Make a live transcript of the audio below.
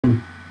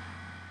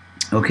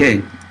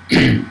Okay.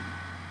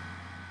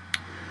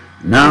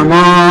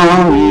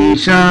 Namo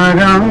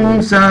Isharam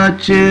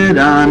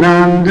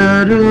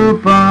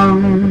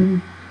Sachidanandarupam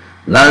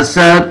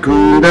Lasat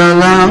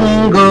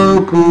Kundalam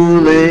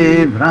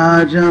Gokule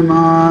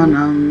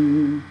Vrajamanam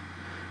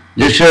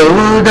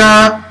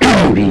Yashoda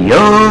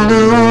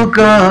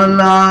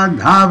Vyolukala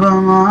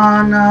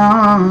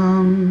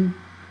Dhavamanam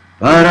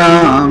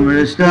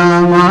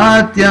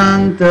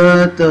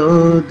Paramrishtamatyantato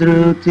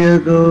Drutya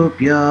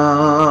Gopya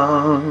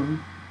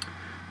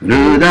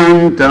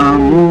Rudantam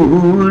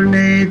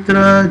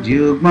Muhurnetra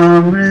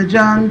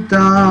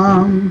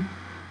Jugmamrijantam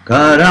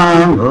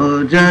Karam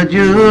Hoja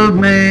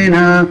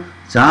Jugmena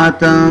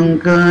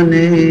Satanka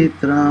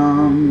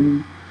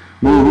Netram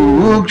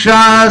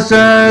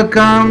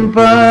Mukshasakam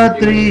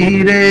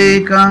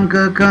Patrire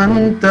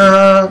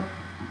Kankakanta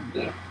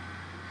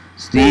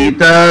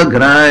Stita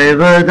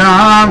Graiva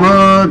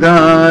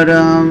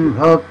Damodaram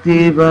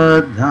Bhakti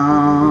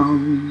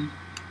Badham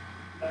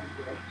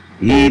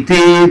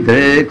Iti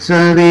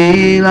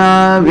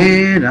Driksalila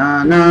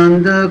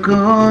Virananda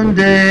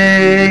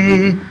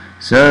Kunde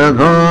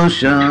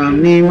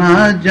Saghosham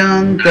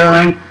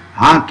Nimajantam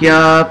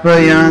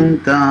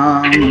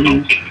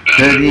Hakyapayantam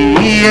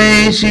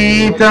Tadiye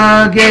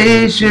Shita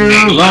Geshu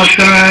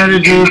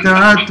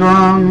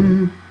Vakarjitatvam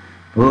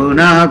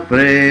Puna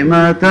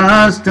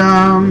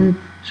Prematastam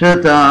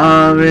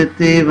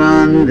Shatavriti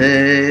Vande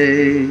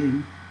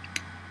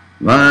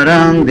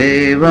Varang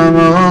Deva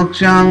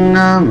Mokshang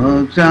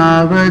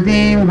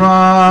Namoksavadim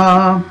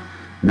Va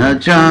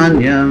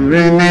Nachanyam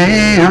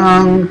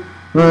Rinehang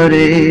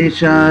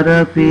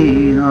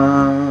Varesharapiha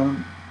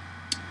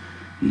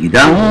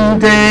Idam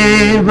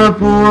Deva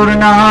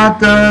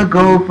Purnata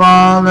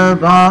Gopala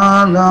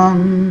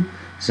Balam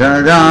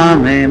Sada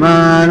Me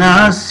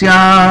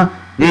Manasya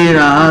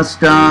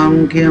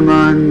Virastam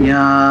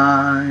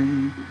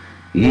Kimanyai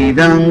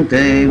Idam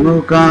Te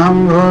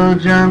Mukam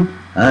Bhojam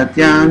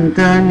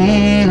Atyanta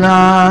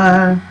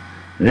Nilar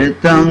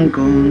Ritam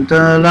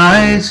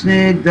Kuntalai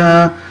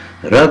Snigda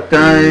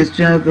Raktais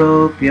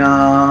Jagopya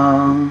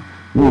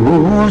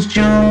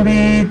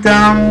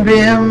Uhuschumbitam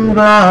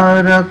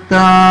Bimba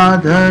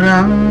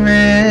Raktadharam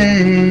Me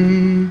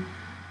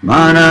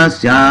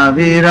Manasya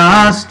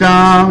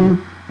Virastam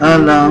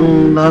Alam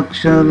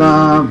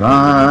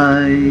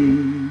Lakshalabhai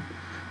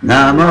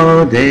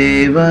Namo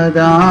Deva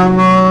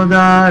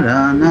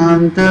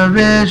Damodarananta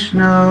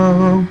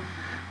Vishnu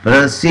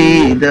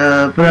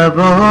Prasida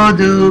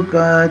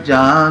Prabodhuka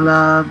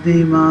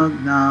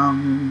Jalabdimagnam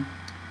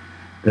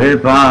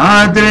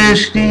Kripa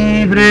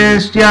Drishti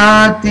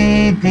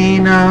Vrishtyati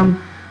Dinam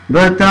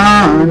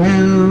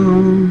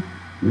Bhatanu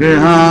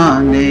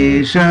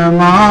Grihanesha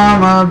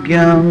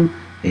Mamagyam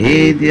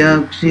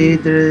Edyakshi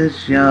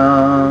Drishya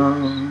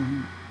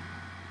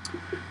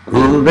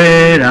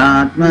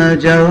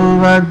Kuberatmajo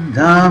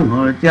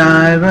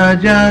Vaddhamurtyaiva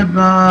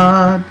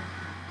Jadvat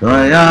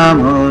Tvaya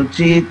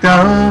mochito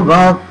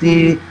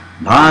bhakti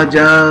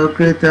bhaja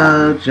krita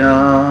cha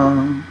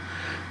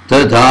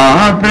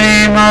Tadha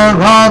prema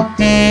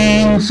bhakti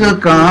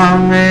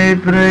sukame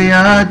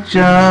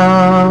prayacha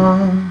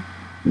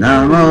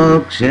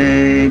Namokshe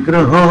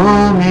graho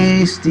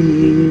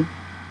misti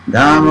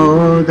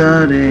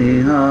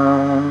damodareha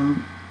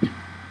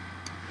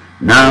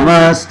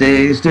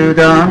Namaste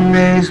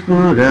studamne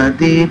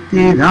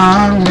spuradipti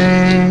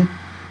dhamne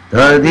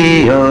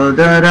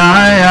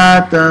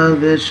Tadiyodarayata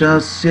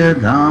vishasya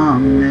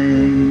dhamne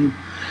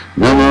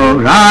Namo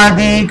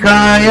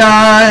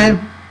radhikayai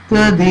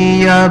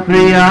tadiya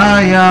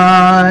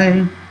priyayai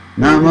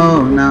Namo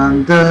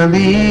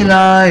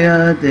nantalilaya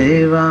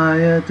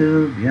devaya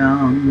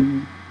tubhyam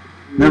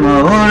Namo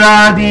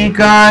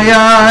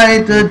radhikayai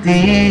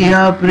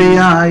tadiya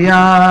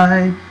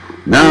priyayai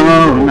Namo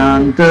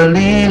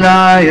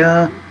nantalilaya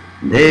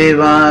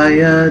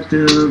devaya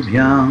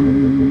tubhyam.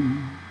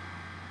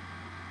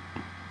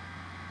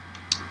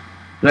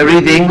 Do I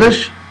read the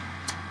English?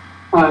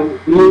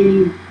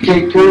 We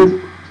take turns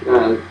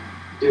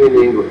doing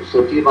the English.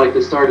 So if you'd like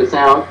to start us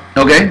out.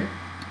 Okay.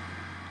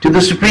 To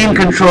the Supreme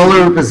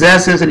Controller who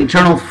possesses an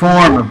eternal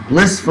form of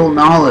blissful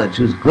knowledge,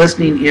 whose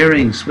glistening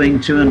earrings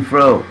swing to and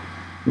fro,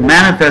 who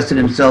manifested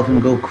himself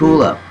in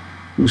Gokula,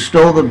 who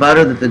stole the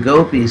butter that the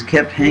gopis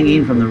kept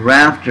hanging from the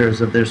rafters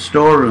of their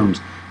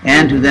storerooms,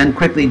 and who then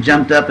quickly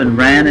jumped up and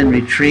ran in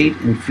retreat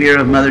in fear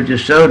of Mother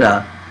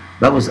Jashoda,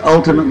 but was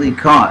ultimately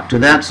caught. To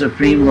that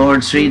Supreme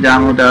Lord Sri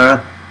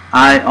Damodara,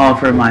 I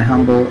offer my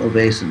humble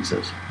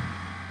obeisances.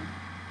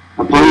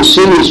 Upon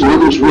seeing his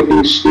mother's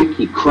whipping stick,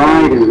 he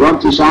cried and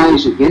rubbed his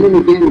eyes again and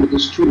again with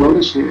his two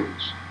lotus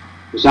hands.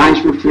 His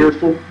eyes were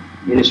fearful,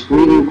 and his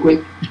breathing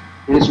quick,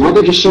 and his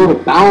mother Jashoda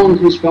bound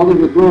his belly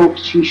with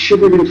ropes. He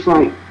shivered in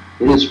fright,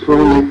 and his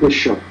pearl necklace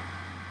shook.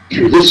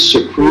 To this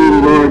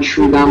Supreme Lord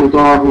Sri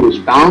Damodar, who is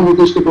bound with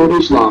his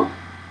devotee's love,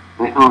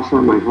 I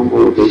offer my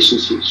humble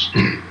obeisances.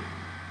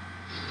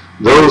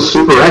 Those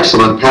super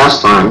excellent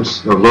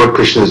pastimes of Lord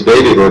Krishna's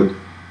babyhood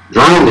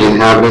drowned the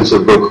inhabitants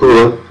of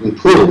Gokula in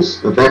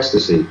pools of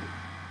ecstasy.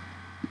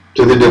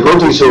 To the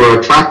devotees who are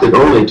attracted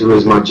only to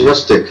his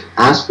majestic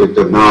aspect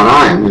of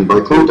Narayan in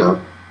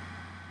Vaikuntha,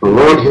 the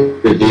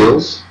Lord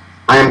reveals,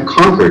 I am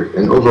conquered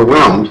and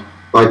overwhelmed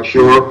by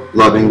pure,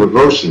 loving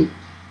devotion.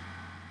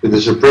 To the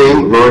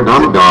Supreme Lord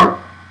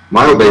Damodar,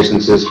 my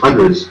obeisances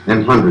hundreds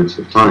and hundreds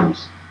of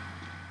times.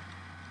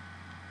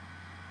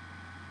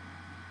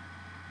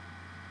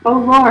 O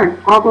Lord,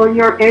 although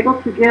you are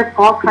able to give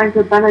all kinds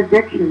of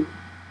benedictions,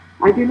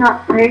 I do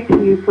not pray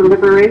to you for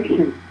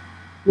liberation,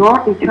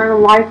 nor eternal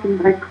life in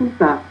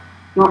Vaikuntha,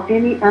 nor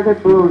any other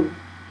boon.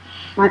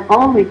 My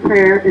only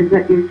prayer is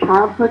that your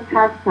childhood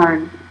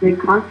pastimes may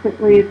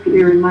constantly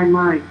appear in my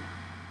mind.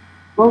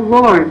 O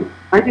Lord,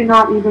 I do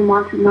not even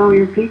want to know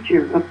your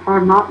feature of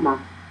Paramatma.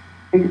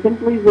 I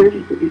simply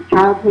wish that your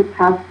childhood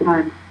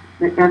pastimes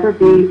may ever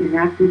be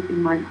enacted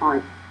in my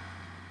heart.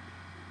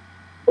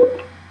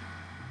 O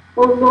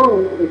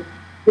Lord,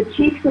 the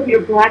cheeks of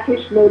your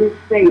blackish lotus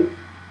face,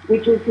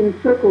 which is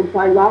encircled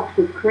by locks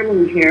of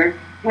curling hair,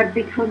 have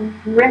become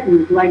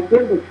reddened like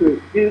bimbo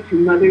fruit due to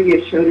Mother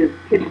Yashoda's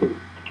kisses.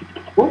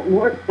 What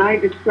more can I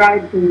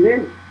describe than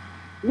this?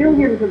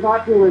 Millions of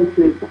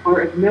opulences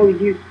are of no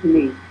use to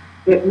me,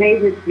 but may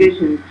this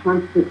vision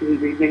constantly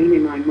remain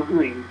in my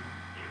mind.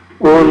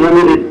 O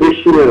unlimited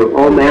Vishnu,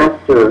 O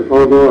Master,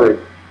 O Lord,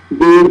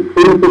 be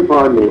pleased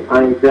upon me.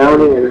 I am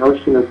drowning in an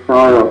ocean of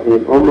sorrow and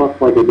am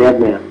almost like a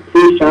dead man.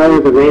 Please shower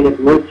the rain of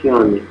mercy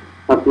on me.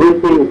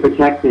 Uplift me and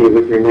protect me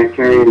with your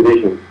nectarian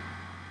vision.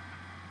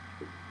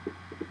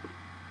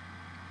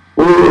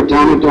 O Lord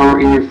Damodar,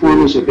 in your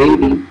form as a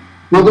baby,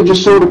 Mother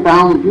Jasoda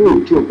bound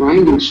you to a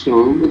grinding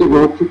stone with a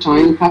rope for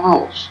tying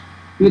cows.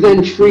 You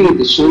then freed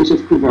the sons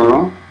of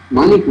Kuvera,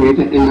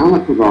 Manigriva, and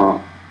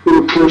Nalakuvara,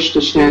 who were forced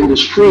to stand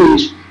as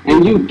trees,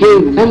 and you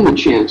gave them the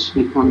chance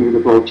to become your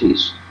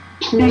devotees.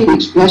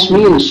 Please bless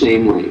me in the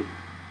same way.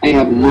 I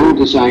have no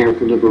desire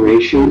for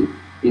liberation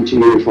into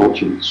your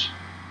effulgence.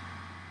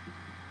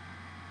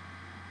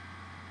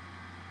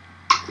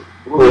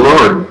 O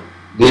Lord,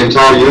 the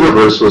entire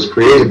universe was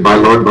created by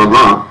Lord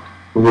Brahma,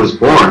 who was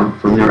born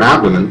from your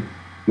abdomen,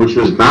 which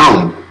was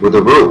bound with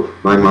a rope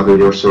by Mother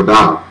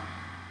Yashoda.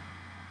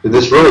 To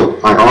this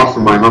rope I offer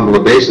my humble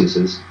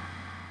obeisances.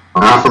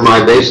 I offer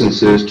my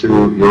obeisances to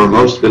your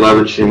most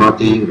beloved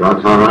Srimati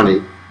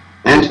Radharani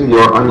and to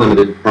your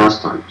unlimited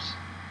pastimes.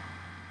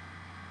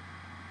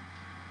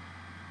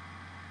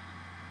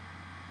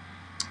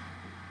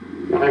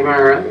 Hi,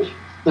 Maharaj.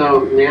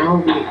 So now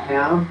we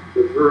have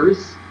the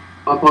verse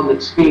up on the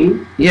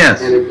screen.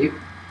 Yes. And if you'd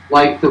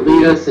like to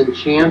lead us in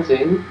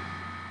chanting,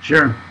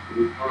 Sure.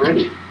 we're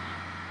ready.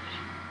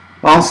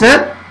 All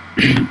set?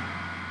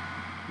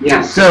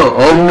 Yes. So,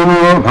 Om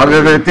Namo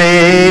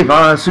Bhagavate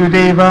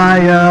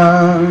Vasudevaya.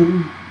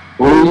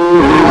 Om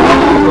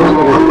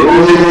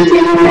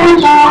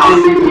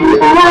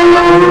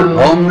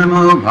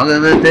Namo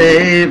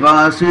Bhagavate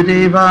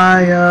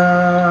Vasudevaya.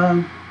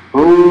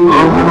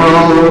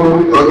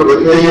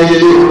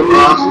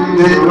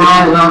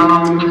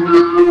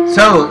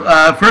 So,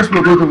 first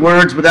we'll do the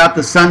words without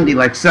the sandhi,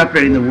 like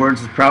separating the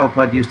words as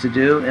Prabhupada used to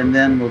do, and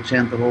then we'll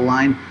chant the whole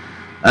line.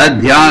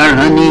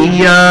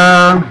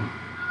 Adhyarhaniya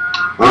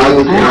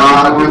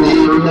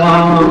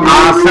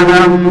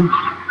Asanam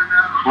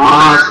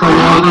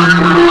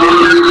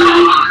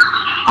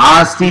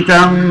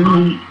Astitam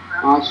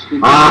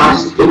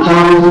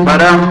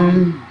Param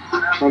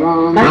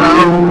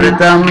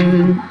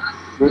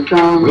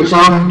Vritam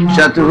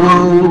Shatu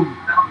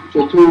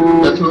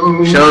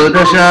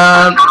Shodasha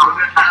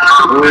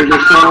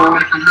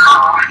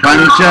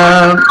Pancha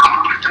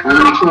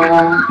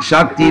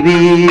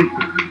Shaktivi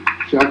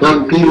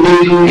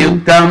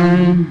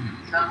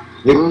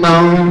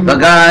Yuktam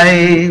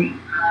Bagai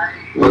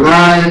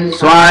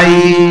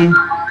Swai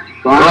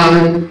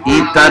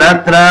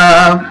Itaratra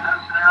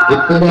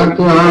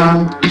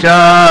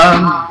Cha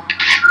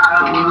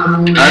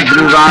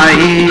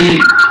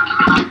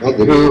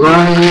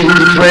Adruvahi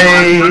Swe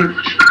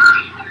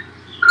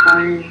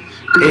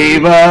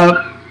Eva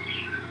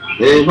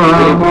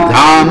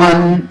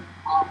Dhaman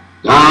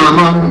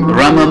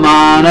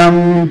Ramamanam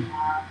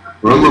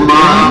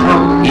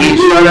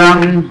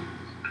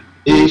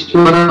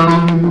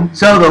Ishwaram.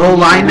 So the whole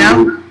line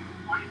now?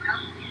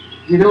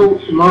 You know,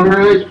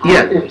 Maharaj,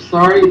 Yeah. I'm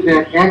sorry,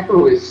 that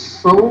echo is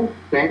so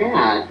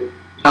bad.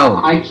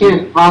 Oh. I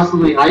can't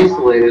possibly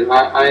isolate it.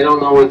 I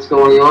don't know what's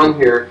going on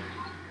here.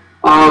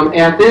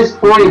 At this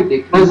point,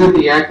 because of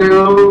the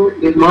echo,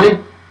 it might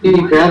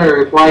be better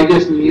if I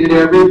just mute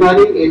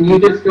everybody and you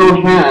just go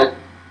ahead,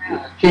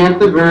 chant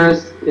the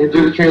verse, and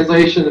do the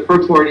translation, the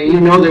purport, and you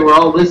know that we're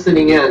all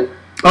listening in.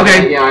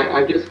 Okay. Yeah,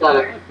 I've just got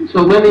to.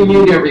 So let me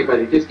mute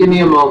everybody. Just give me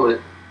a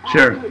moment.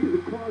 Sure. The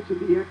cause of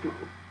the echo.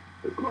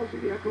 The cause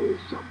of the echo is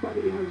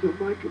somebody has a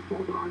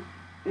microphone on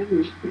and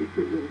their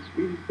speaker that is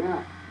feeding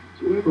back.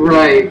 So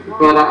Right,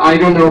 but I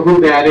don't know who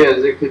that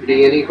is. It could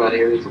be anybody.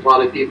 There's a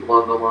lot of people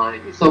on the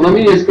line. So let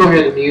me just go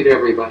ahead and mute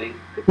everybody.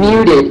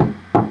 Muted.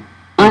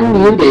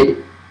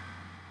 Unmuted.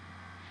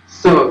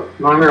 So,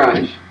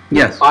 Maharaj,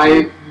 Yes.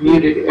 I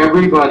muted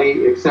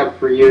everybody except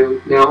for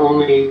you. Now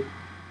only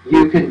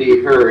you can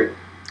be heard.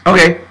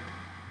 Okay.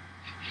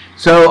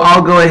 So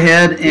I'll go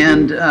ahead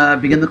and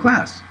begin the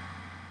class.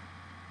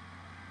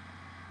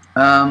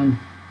 One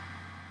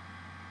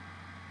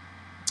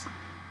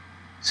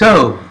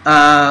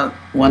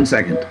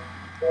second.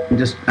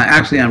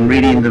 I'm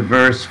reading the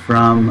verse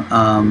from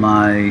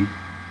my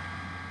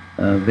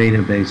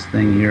Veda-based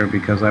thing here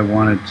because I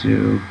wanted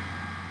to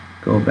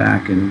go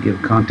back and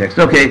give context.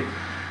 Okay.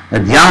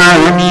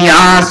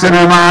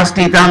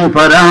 Dhyāniyāsanamāsthitam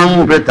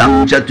param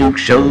vritam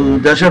chatuksho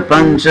dasha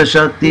pancha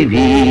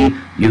shaktivi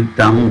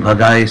yuktam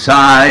bhagai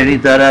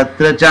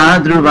sairitaratra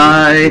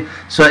chadruvai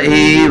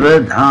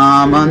svaeva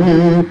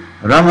dhaman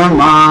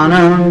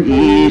ramamanam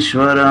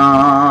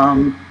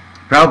ishwaram.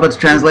 Prabhupada's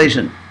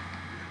translation.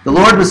 The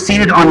Lord was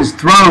seated on his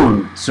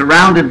throne,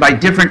 surrounded by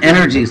different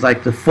energies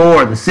like the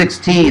 4, the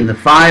 16, the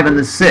 5, and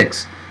the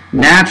 6,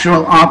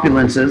 natural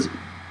opulences,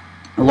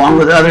 along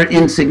with other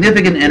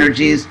insignificant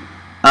energies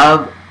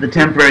of the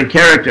temporary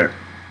character.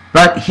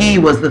 But he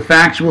was the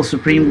factual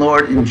Supreme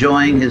Lord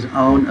enjoying his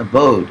own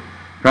abode.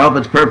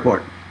 Prabhupada's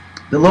purport.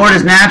 The Lord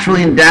is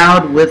naturally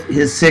endowed with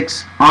his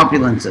 6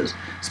 opulences.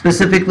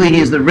 Specifically,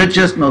 he is the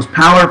richest, most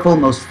powerful,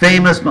 most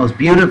famous, most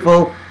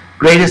beautiful,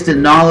 greatest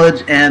in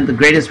knowledge, and the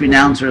greatest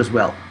renouncer as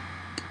well.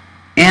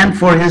 And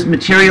for his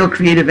material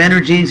creative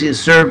energies, he is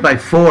served by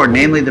 4,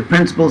 namely the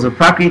principles of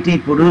Prakriti,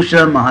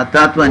 Purusha,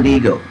 Mahatattva, and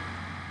Ego.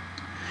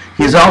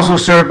 He is also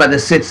served by the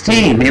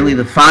 16, namely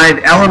the 5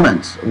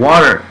 elements,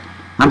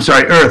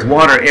 earth,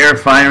 water, air,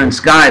 fire, and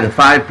sky, the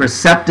 5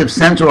 perceptive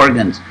sense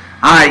organs,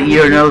 eye,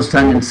 ear, nose,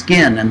 tongue, and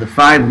skin, and the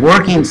 5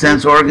 working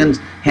sense organs,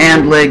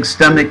 hand, legs,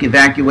 stomach,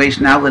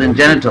 evacuation, outlet, and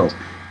genitals,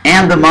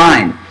 and the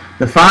mind.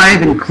 The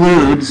 5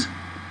 includes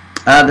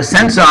the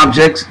sense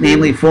objects,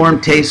 namely form,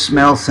 taste,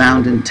 smell,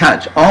 sound, and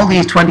touch. All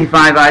these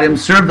 25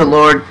 items serve the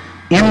Lord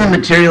in the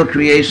material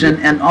creation,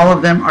 and all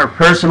of them are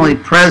personally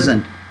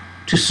present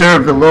to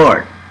serve the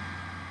Lord.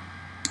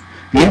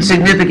 The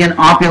insignificant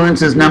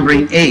opulences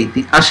numbering 8,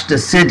 the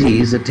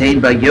Ashtasiddhis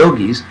attained by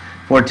yogis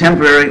for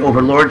temporary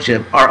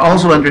overlordship, are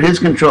also under his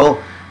control,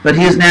 but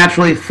he is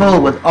naturally full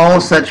with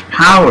all such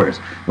powers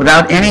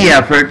without any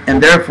effort,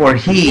 and therefore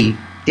he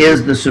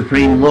is the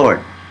Supreme Lord.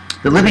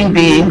 The living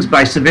beings,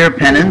 by severe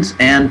penance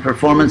and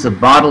performance of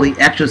bodily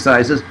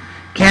exercises,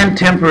 can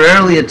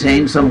temporarily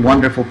attain some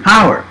wonderful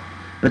power,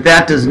 but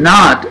that does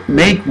not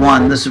make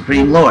one the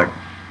Supreme Lord.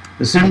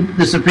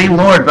 The Supreme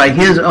Lord, by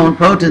his own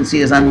potency,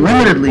 is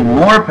unlimitedly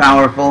more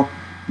powerful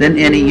than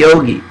any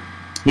yogi.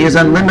 He is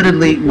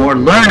unlimitedly more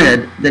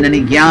learned than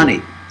any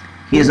jnani.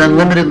 He is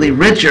unlimitedly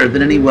richer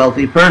than any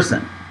wealthy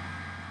person,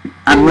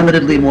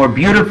 unlimitedly more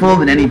beautiful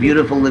than any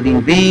beautiful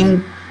living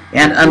being,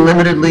 and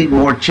unlimitedly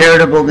more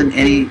charitable than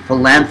any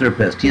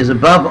philanthropist. He is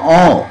above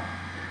all.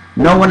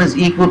 No one is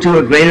equal to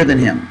or greater than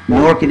him,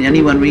 nor can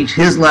anyone reach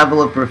his level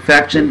of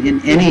perfection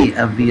in any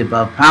of the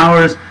above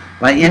powers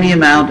by any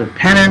amount of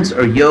penance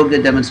or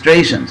yoga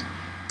demonstrations.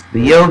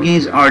 The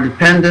yogis are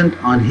dependent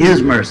on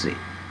his mercy.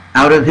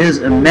 Out of his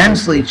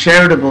immensely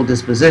charitable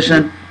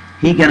disposition,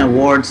 he can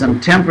award some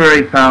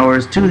temporary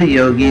powers to the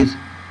yogis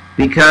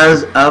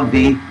because of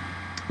the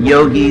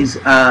yogis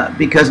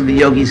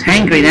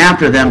hankering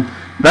after them.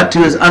 But to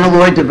his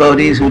unalloyed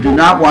devotees who do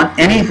not want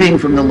anything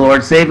from the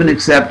Lord save and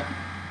accept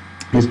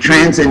his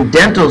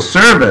transcendental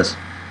service,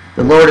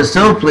 the Lord is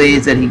so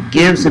pleased that he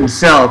gives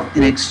himself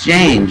in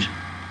exchange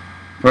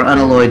for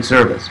unalloyed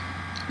service.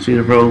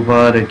 Srila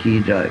Prabhupada Ki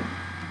Jai.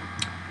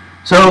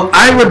 So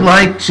I would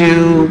like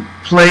to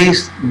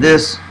place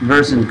this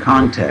verse in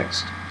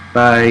context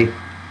by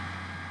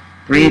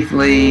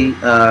briefly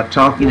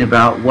talking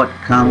about what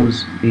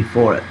comes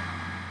before it.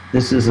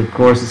 This is, of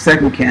course, the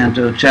 2nd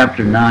canto,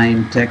 chapter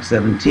 9, text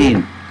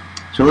 17.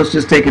 So let's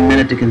just take a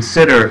minute to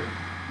consider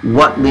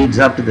what leads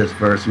up to this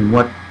verse and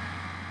what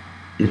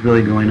is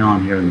really going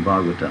on here in the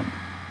Bhagavatam.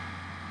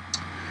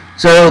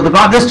 So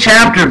this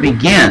chapter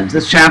begins,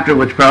 this chapter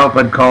which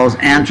Prabhupada calls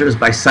Answers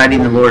by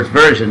Citing the Lord's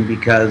Version,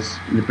 because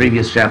in the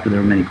previous chapter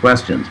there were many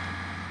questions.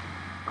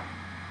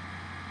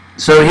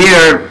 So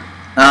here,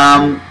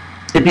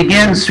 it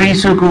begins, Sri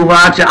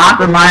Sukuvacha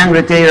Atmamayam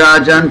Rite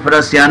Rajan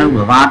Parasyanu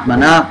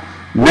Bhavatmana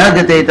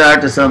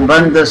Nagatetarta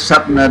Sambandha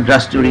Sapna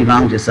Drasturi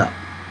Vangjasa.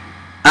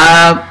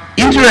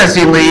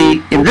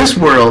 Interestingly, in this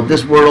world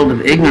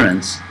of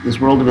ignorance, this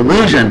world of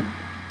illusion,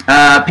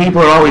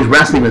 people are always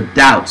wrestling with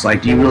doubts,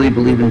 like, do you really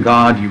believe in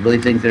God? Do you really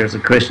think there's a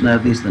Krishna?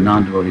 At least the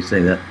non-devotees say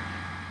that.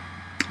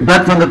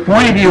 But from the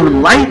point of view of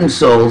enlightened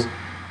souls,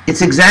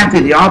 it's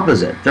exactly the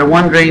opposite. They're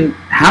wondering,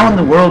 how in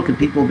the world could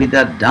people be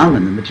that dumb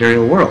in the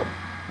material world?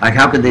 Like,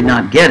 how could they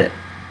not get it?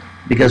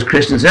 Because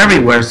Krishna's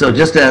everywhere, so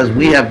just as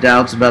we have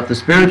doubts about the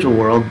spiritual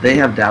world, they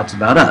have doubts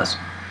about us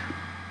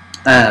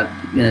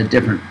in a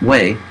different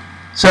way.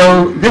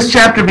 So this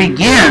chapter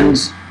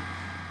begins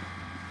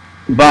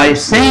by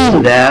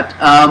saying that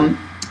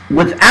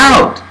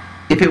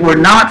if it were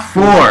not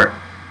for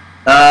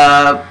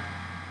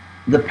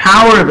the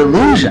power of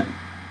illusion,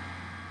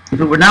 if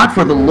it were not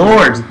for the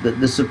Lord's,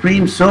 the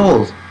Supreme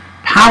Soul's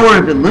power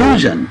of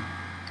illusion,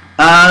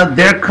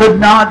 there could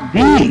not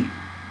be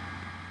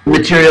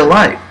material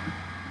life.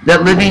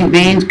 That living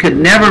beings could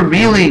never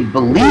really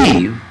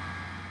believe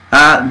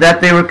that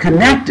they were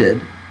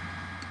connected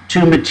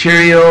to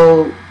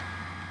material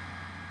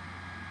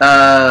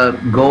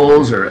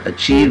goals or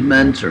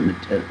achievements or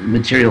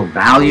material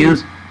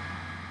values.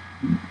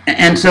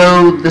 And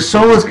so the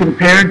soul is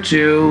compared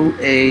to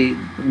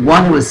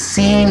one who is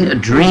seeing a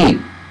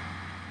dream.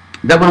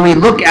 That when we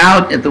look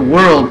out at the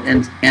world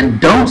and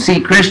don't see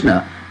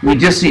Krishna, we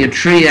just see a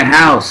tree, a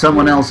house,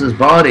 someone else's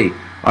body,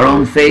 our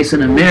own face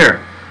in a mirror.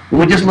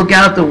 When we just look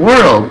out at the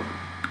world,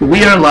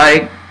 we are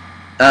like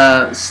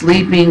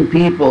sleeping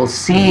people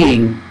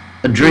seeing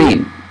a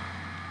dream.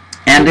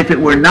 And if it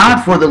were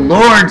not for the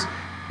Lord's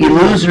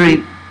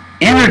illusory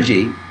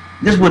energy,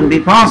 this wouldn't be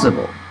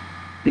possible.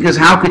 Because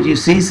how could you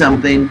see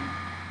something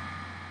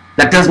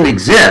that doesn't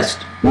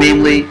exist,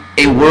 namely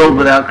a world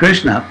without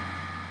Krishna,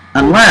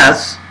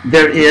 unless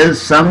there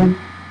is some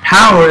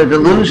power of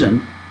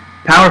illusion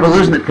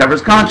that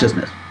covers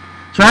consciousness.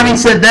 So having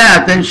said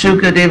that, then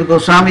Sukadeva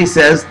Goswami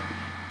says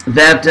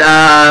that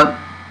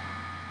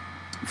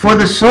for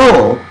the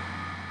soul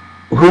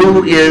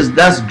who is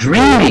thus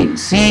dreaming,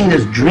 seeing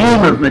this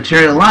dream of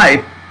material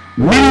life,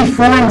 many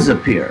forms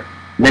appear,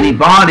 many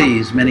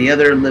bodies, many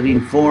other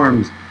living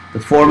forms, the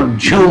form of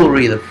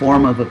jewelry, the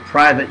form of a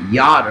private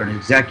yacht or an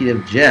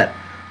executive jet,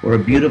 or a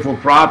beautiful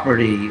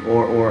property,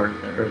 or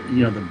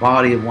the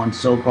body of one's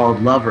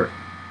so-called lover,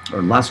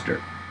 or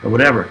luster, or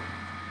whatever.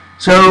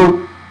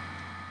 So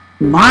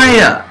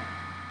Maya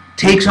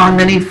takes on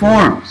many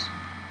forms.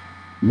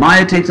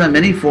 Maya takes on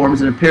many forms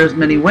and appears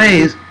many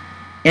ways,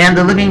 and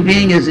the living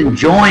being is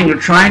enjoying or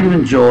trying to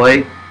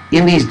enjoy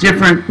in these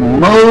different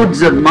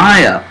modes of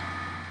Maya.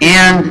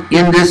 And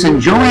in this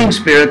enjoying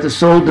spirit, the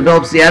soul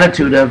develops the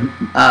attitude of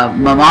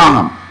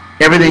mamaham.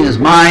 Everything is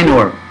mine,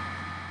 or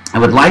I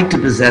would like to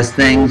possess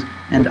things,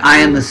 and I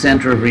am the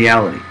center of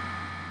reality.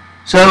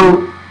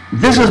 So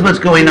this is what's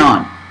going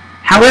on.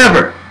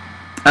 However,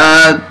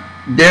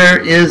 there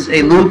is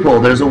a loophole.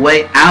 There's a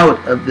way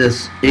out of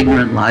this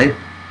ignorant life.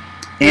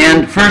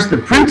 And first the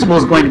principle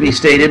is going to be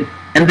stated,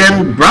 and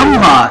then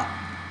Brahma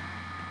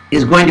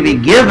is going to be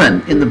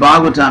given in the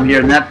Bhagavatam here,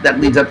 and that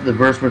leads up to the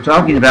verse we're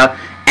talking about,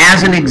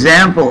 as an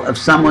example of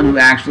someone who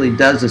actually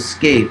does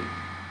escape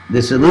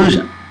this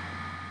illusion.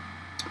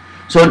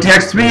 So in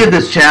text 3 of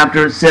this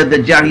chapter, it said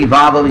that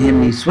Jahivava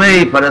Himni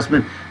Sway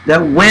Parasman,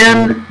 that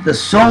when the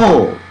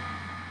soul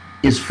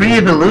is free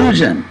of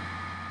illusion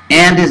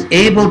and is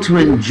able to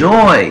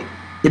enjoy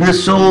in the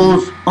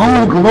soul's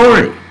own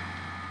glory.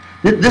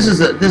 This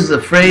is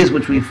a phrase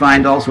which we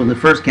find also in the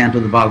first canto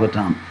of the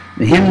Bhagavatam,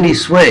 Himni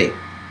Sway,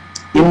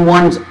 in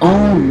one's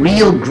own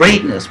real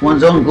greatness,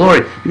 one's own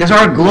glory. Because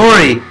our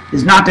glory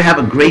is not to have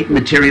a great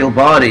material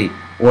body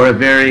or a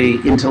very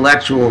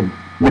intellectual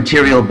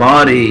material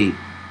body,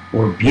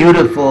 or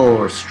beautiful,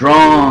 or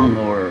strong,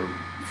 or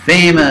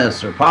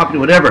famous, or popular,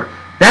 whatever.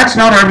 That's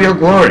not our real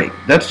glory.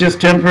 That's just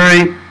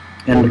temporary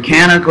and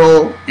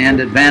mechanical,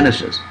 and it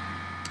vanishes.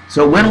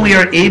 So when we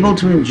are able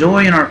to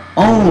enjoy in our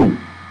own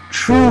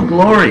true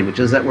glory, which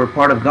is that we're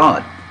part of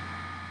God,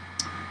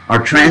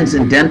 our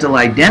transcendental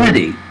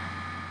identity,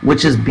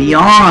 which is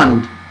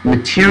beyond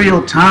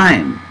material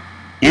time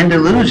and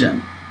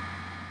illusion,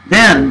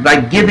 then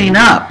by giving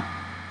up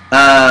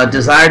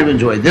desire to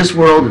enjoy this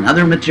world,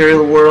 another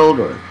material world,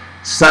 or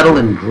subtle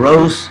and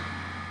gross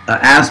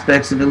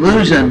aspects of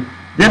illusion,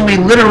 then we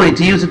literally,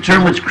 to use a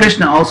term which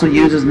Krishna also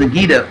uses in the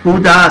Gita,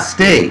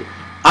 udaste.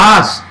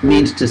 As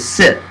means to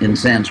sit in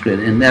Sanskrit,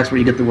 and that's where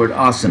you get the word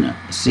asana,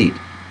 a seat.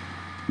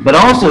 But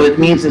also it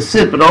means to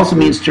sit, but also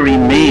means to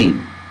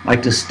remain,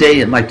 like to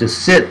stay in, like to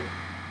sit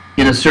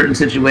in a certain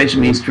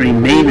situation means to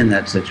remain in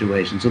that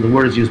situation. So the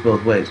word is used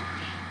both ways.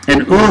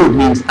 And ud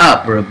means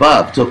up or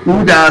above. So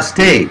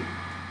udaste.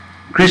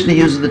 Krishna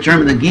uses the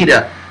term in the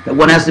Gita that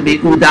one has to be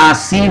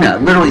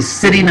udasina, literally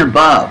sitting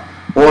above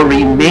or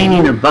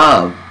remaining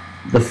above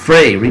the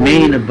fray,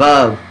 remaining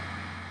above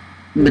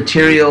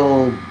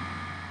material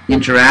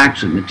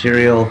interaction,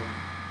 material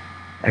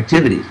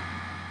activities.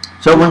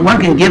 So when one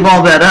can give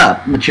all that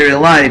up,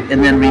 material life,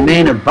 and then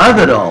remain above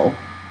it all,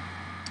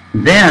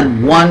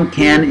 then one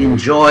can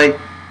enjoy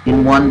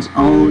in one's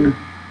own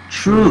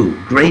true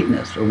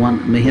greatness, or one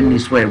Mahimni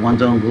Sway,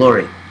 one's own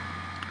glory.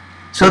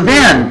 So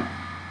then,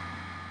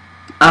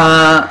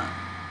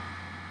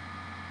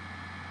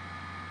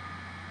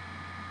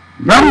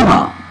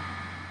 Brahma,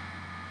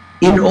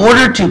 in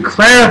order to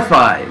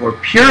clarify or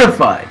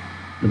purify,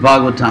 the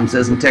Bhagavatam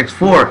says in text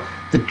 4,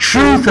 the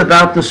truth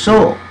about the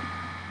soul,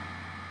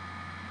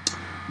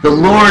 the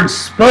Lord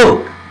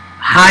spoke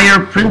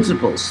higher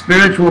principles,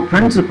 spiritual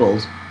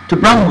principles, to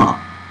Brahma,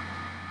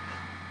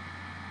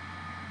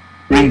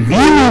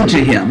 revealing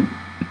to him,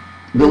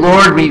 the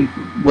Lord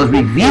was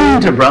revealing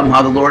to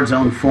Brahma the Lord's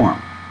own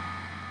form.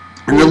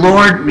 And the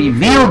Lord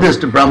revealed this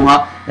to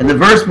Brahma, and the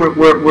verse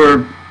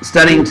we're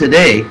studying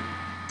today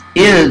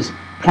is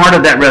part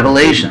of that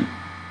revelation.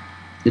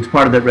 It's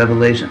part of that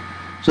revelation.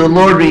 So the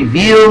Lord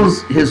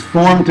reveals his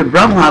form to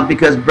Brahma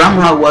because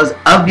Brahma was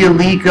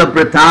avyalika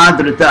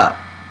bhratadrita,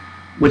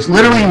 which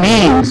literally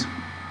means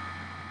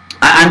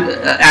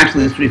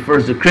Actually, this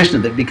refers to Krishna,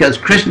 that because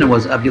Krishna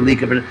was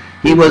Avyalika,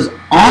 he was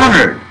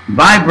honored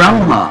by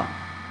Brahma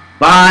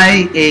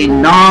by a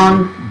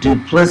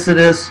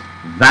non-duplicitous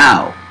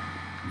vow,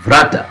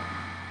 vrata.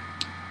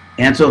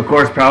 And so, of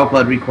course,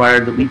 Prabhupada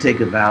required that we take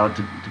a vow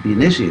to be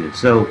initiated.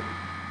 So,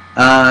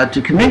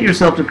 to commit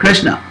yourself to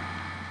Krishna,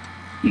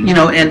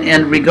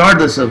 and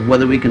regardless of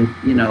whether we can,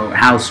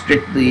 how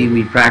strictly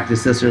we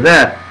practice this or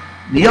that,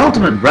 the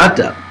ultimate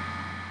vrata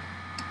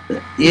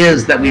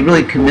is that we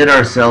really commit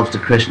ourselves to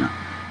Krishna.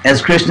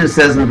 As Krishna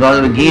says in the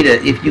Bhagavad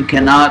Gita, if you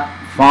cannot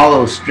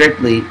follow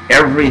strictly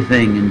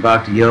everything in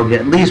Bhakti Yoga,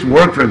 at least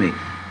work for me.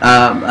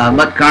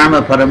 Mat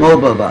karma paramo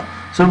bhava.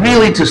 So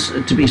really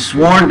to be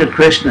sworn to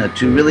Krishna,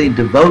 to really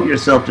devote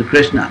yourself to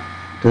Krishna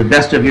to the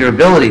best of your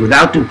ability,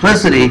 without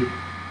duplicity,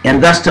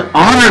 and thus to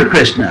honor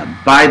Krishna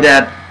by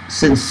that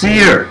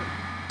sincere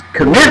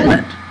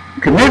commitment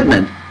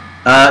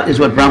is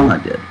what Brahma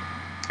did.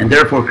 And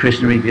therefore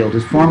Krishna revealed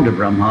his form to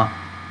Brahma.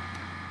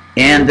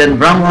 And then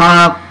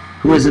Brahma,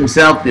 who is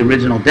himself the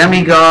original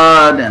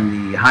demigod and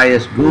the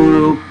highest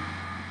guru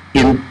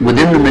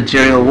within the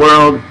material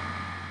world,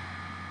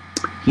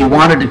 he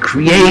wanted to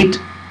create,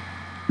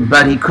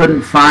 but he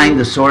couldn't find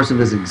the source of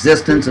his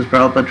existence, as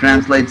Prabhupada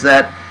translates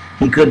that.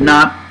 He could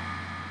not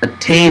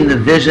attain the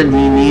vision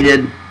he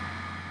needed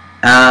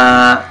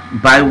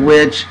by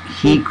which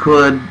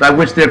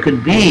there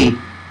could be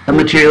a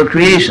material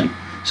creation.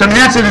 So I mean,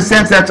 that's in a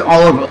sense, that's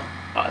all of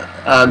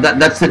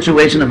that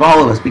situation of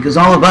all of us, because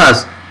all of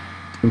us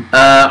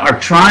are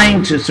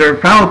trying to serve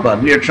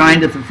Prabhupada. We are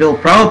trying to fulfill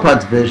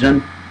Prabhupada's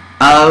vision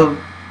of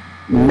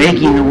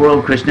making the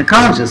world Krishna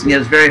conscious, and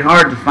yet it's very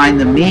hard to find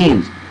the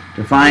means,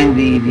 to find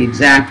the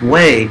exact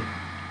way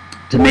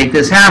to make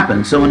this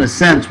happen. So in a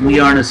sense, we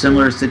are in a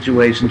similar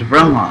situation to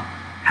Brahma.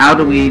 How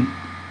do we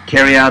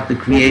carry out the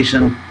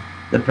creation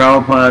that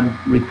Prabhupada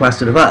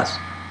requested of us?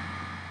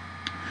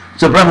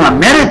 So Brahma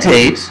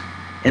meditates,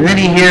 and then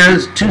he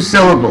hears two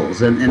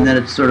syllables, and then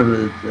it's sort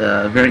of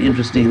very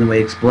interesting the way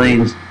he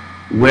explains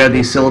where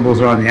these syllables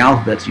are on the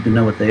alphabet so you can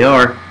know what they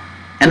are.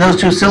 And those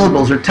two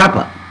syllables are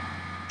tapa,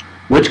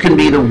 which can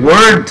be the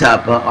word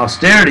tapa,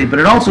 austerity, but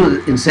it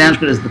also in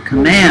Sanskrit is the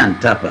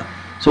command tapa.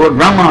 So what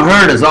Brahma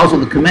heard is also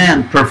the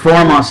command,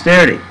 perform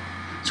austerity.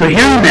 So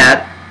hearing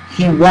that,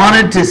 he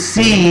wanted to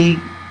see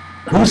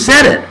who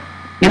said it.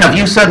 If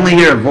you suddenly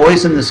hear a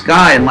voice in the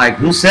sky and like,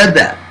 who said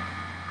that?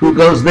 Who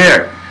goes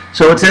there?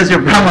 So it says here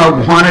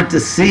Brahma wanted to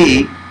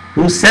see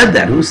who said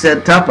that, who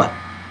said tapa.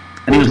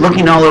 And he was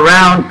looking all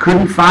around,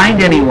 couldn't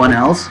find anyone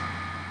else.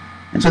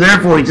 And so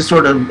therefore he just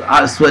sort of,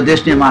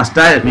 swadhishniyam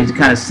astaya, means he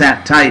kind of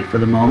sat tight for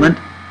the moment.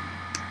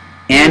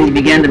 And he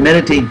began to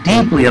meditate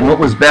deeply on what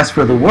was best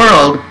for the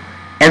world.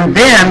 And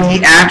then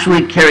he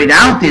actually carried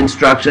out the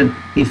instruction.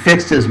 He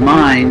fixed his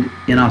mind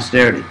in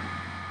austerity.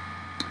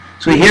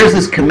 So he hears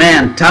this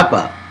command,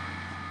 tapa,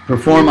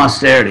 perform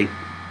austerity.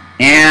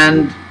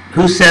 And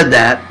who said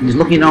that? He's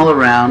looking all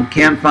around,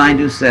 can't find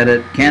who said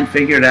it, can't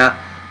figure it out.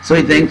 So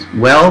he thinks,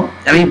 well,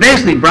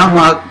 basically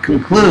Brahma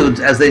concludes,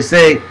 as they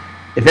say,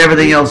 if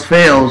everything else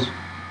fails,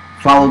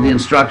 follow the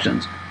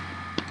instructions.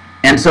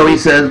 And so he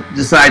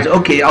decides,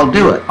 okay, I'll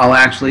do it. I'll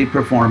actually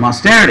perform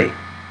austerity.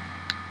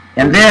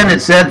 And then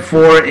it said,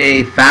 for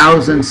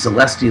 1,000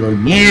 celestial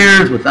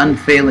years, with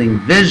unfailing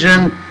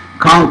vision,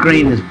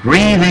 conquering his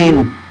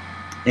breathing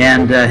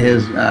and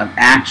his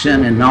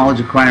action and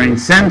knowledge-acquiring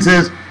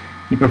senses,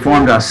 he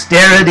performed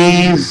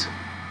austerities,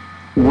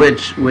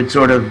 which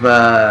sort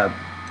of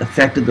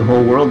affected the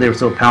whole world. They were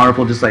so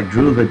powerful, just like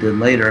Dhruva did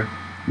later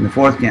in the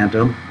 4th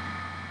canto.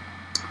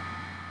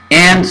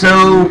 And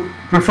so,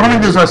 performing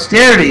those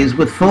austerities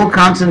with full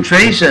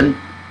concentration,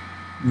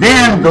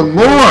 then the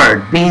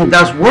Lord, being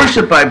thus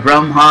worshipped by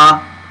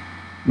Brahma,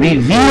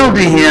 revealed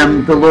to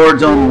him the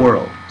Lord's own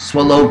world,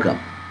 Swalokam.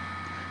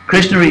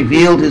 Krishna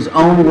revealed his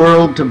own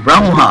world to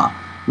Brahma,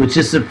 which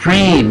is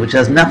supreme, which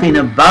has nothing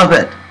above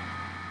it,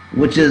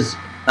 which is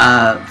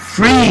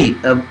free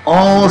of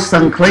all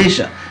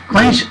sanklesha.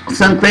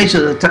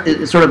 Sanklesha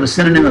is sort of a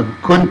synonym of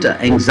kunta,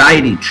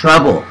 anxiety,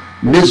 trouble,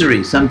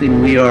 misery,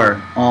 something we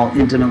are all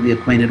intimately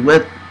acquainted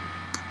with.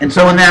 And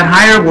so in that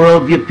higher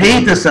world,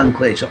 vyapeta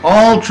sanklesha,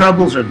 all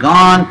troubles are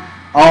gone,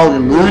 all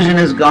illusion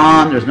is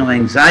gone, there's no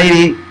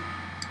anxiety,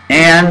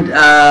 and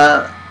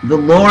the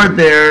Lord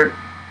there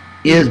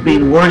is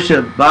being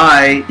worshipped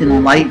by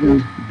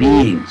enlightened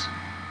beings.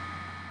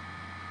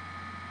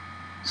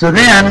 So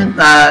then,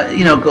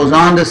 it goes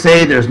on to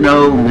say there's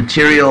no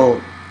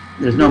material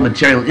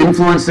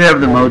influence there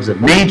of the modes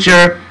of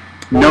nature.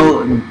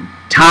 No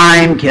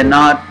time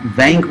cannot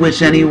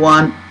vanquish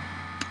anyone.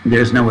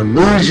 There's no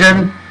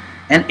illusion.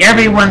 And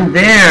everyone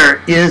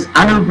there is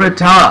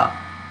anubrata.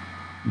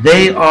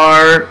 They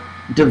are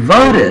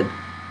devoted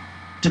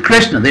to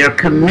Krishna. They are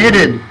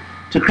committed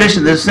to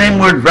Krishna. The same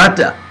word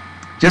vrata.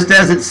 Just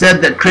as it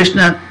said that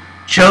Krishna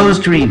chose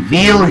to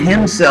reveal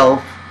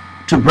himself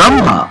to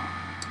Brahma,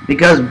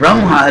 because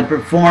Brahma had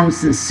performed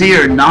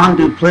sincere,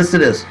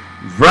 non-duplicitous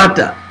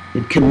vrata.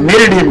 It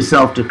committed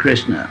himself to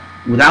Krishna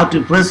without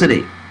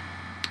duplicity.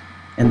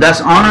 and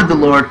thus honored the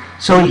Lord.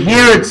 So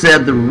here it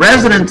said the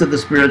residents of the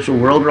spiritual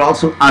world are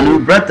also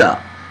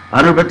anubrata.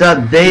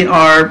 Anubrata, they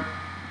are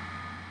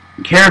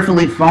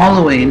carefully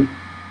following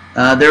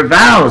their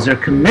vows, their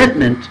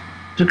commitment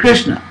to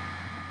Krishna.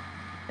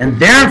 And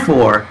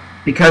therefore,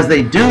 because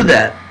they do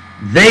that,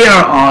 they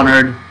are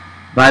honored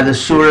by the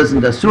suras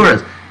and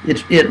asuras.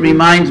 It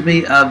reminds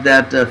me of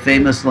that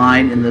famous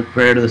line in the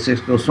prayer to the six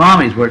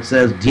Goswamis where it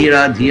says,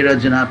 Dhira Dhira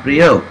Jana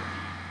Priyo,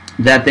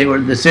 that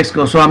the six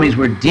Goswamis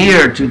were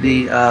dear to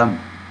the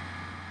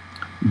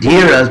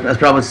Dhiras, as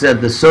Prabhupada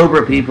said, the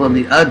sober people, and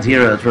the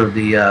Adhiras, sort of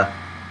the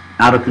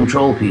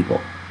out-of-control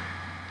people.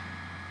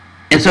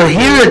 And so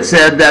here it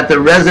said that the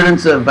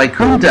residents of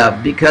Vaikuntha,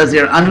 because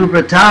they're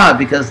anubrata,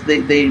 because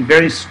they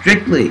very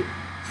strictly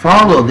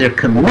follow their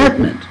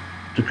commitment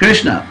to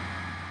Krishna,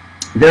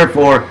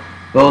 therefore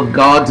both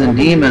gods and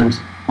demons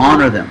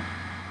honor them.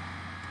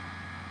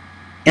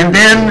 And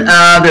then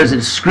there's a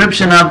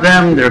description of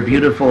them, their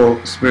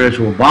beautiful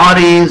spiritual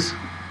bodies,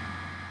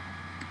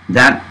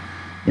 that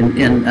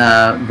in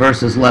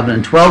verses 11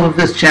 and 12 of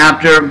this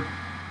chapter.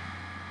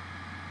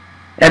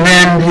 And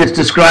then it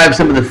describes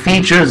some of the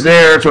features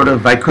there, sort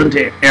of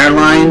Vaikuntha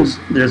Airlines.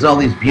 There's all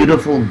these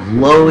beautiful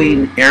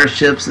glowing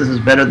airships. This is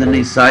better than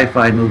any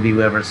sci-fi movie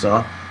we ever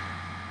saw.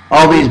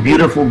 All these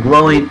beautiful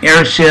glowing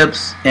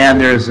airships,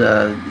 and there's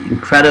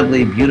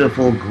incredibly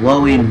beautiful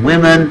glowing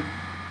women,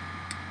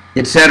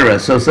 etc.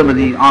 So some of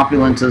the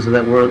opulences of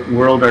that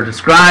world are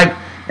described.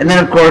 And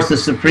then, of course, the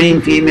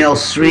supreme female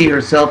Sri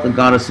herself, the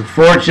goddess of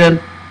fortune,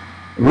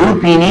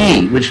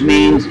 Rupini, which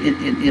means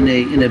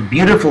in a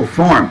beautiful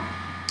form.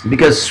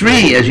 Because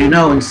Sri, as you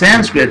know, in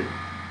Sanskrit,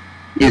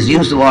 is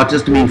used a lot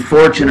just to mean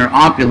fortune or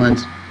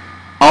opulence.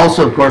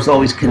 Also, of course,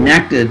 always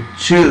connected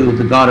to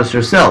the goddess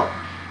herself.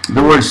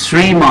 The word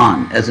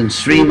Sriman, as in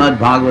Srimad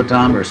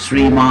Bhagavatam, or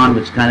Sriman,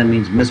 which kind of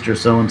means Mr.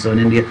 So-and-so in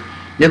India,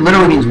 it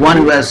literally means one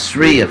who has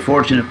Sri, a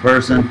fortunate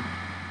person.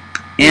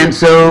 And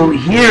so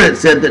here it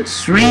said that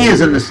Sri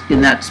is in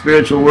that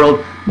spiritual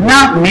world,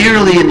 not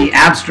merely in the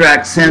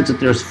abstract sense that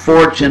there's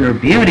fortune or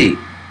beauty,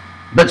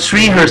 but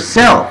Sri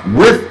herself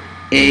with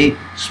a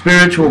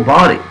spiritual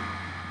body.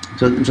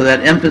 So that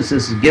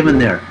emphasis is given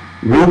there.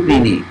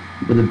 Rupini,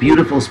 with a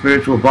beautiful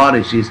spiritual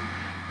body. She's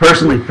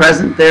personally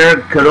present there.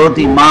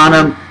 Karoti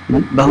manam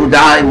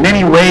bahuda. In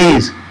many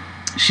ways,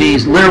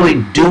 she's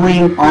literally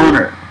doing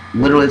honor.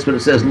 Literally, that's what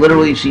it says.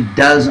 Literally, she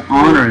does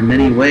honor in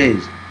many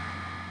ways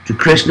to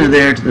Krishna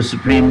there, to the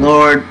Supreme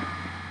Lord.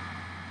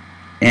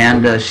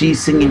 And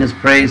she's singing his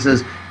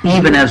praises,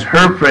 even as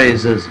her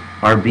praises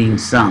are being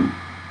sung.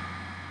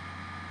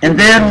 And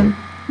then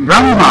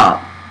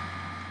Brahma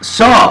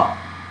saw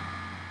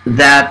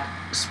that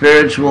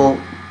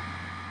spiritual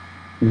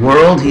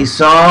world. He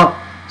saw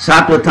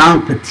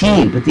Satvatang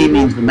Patin. Patin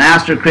means the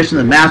master, Krishna,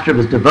 the master of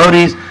his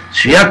devotees.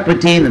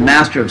 Shriyakpati, the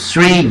master of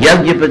Sri.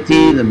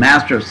 Yagyapati, the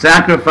master of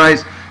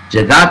sacrifice.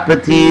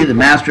 Jagatpati, the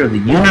master of the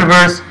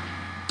universe,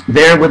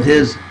 there with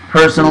his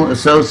personal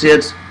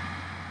associates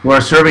who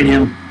are serving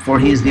him, for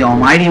he's the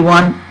Almighty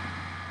One.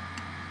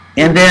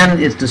 And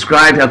then it's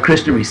described how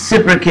Krishna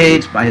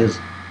reciprocates by his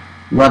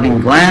loving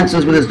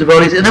glances with his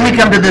devotees. And then we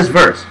come to this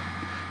verse.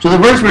 So the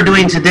verse we're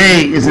doing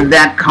today is in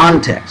that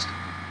context.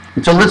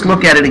 And so let's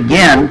look at it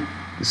again,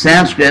 the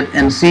Sanskrit,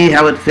 and see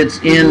how it fits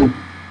in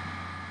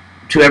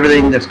to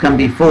everything that's come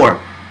before.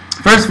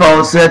 First of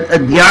all, it said,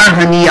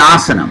 Adyarhani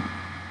asanam.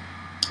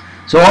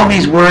 So all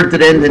these words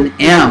that end in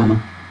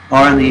M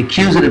are in the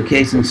accusative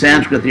case in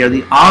Sanskrit. They are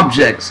the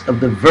objects of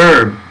the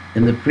verb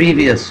in the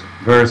previous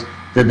verse,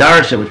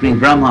 Dadarsha, which means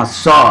Brahma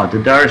saw,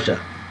 Dadarsha.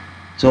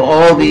 So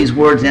all these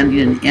words ending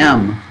in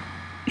M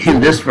in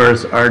this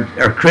verse are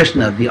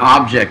Krishna, the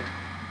object,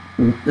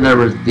 in other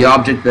words, the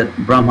object that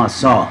Brahma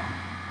saw.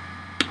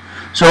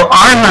 So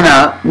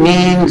Arhana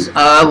means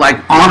like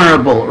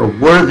honorable or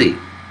worthy.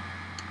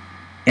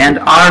 And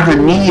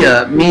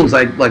Arhaniya means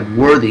like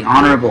worthy,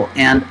 honorable.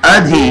 And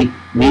Adhi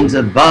means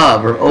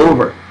above or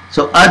over.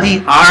 So Adi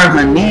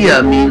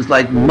Arhaniya means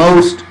like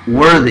most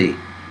worthy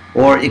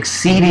or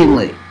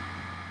exceedingly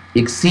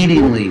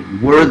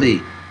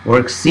worthy or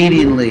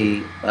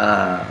exceedingly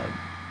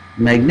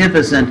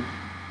magnificent.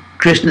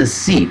 Krishna's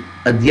seat.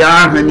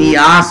 Adyarhani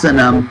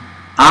asanam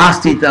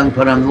astitang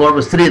param. The Lord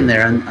was sitting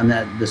there on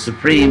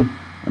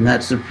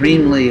that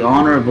supremely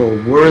honorable,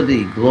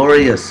 worthy,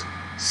 glorious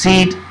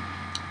seat.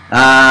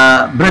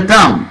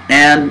 Britam,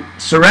 and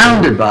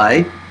surrounded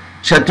by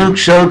Chatuk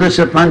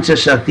Shodasha Pancha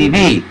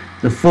Shaktivi,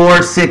 the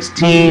 4,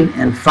 16,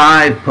 and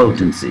 5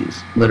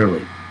 potencies,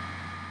 literally.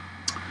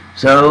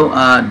 So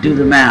do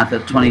the math,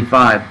 that's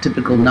 25,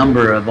 typical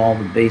number of all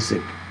the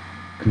basic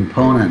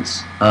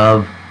components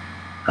of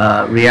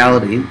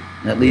reality,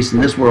 at least in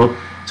this world.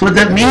 So what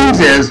that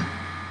means is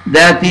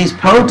that these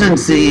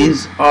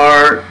potencies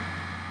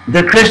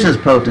they're Krishna's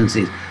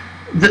potencies.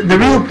 The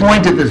real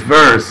point of this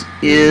verse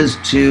is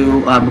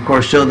to, of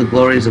course, show the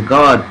glories of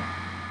God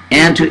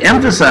and to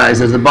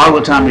emphasize, as the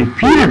Bhagavatam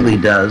repeatedly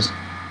does,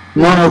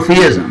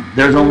 monotheism.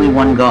 There's only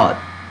one God.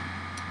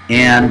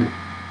 And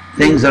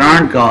things that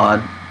aren't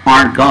God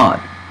aren't God.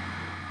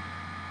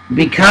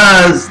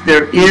 because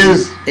there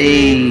is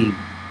a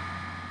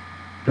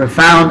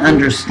profound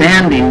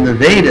understanding in the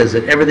Vedas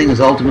that everything is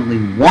ultimately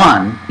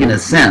one, in a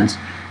sense,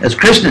 as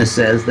Krishna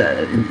says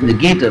that in the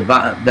Gita,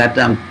 that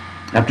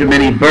after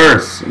many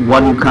births,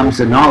 one who comes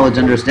to knowledge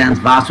understands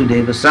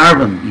Vasudeva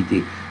Sarvam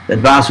iti, that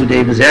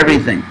Vasudeva is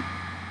everything.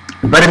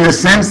 But in the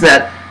sense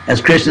that,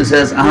 as Krishna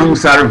says, Aham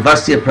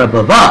Sarvasya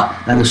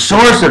Prabhava, and the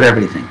source of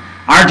everything.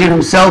 Arjuna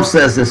himself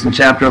says this in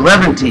chapter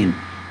 11.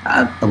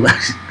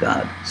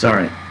 God,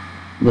 sorry.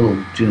 A little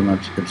too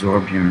much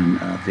absorbed here in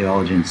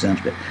theology and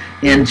Sanskrit.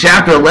 In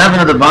chapter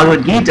 11 of the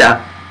Bhagavad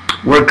Gita,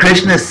 where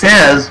Krishna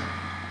says,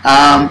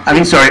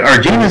 Arjuna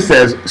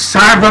says,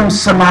 Sarvam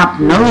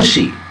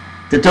Samapnoshi,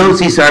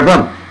 Tatosi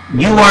Sarvam.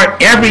 You are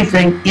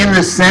everything in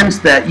the sense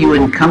that you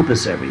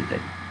encompass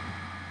everything,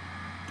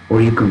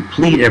 or you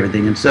complete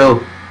everything. And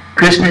so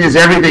Krishna is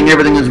everything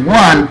is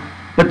one,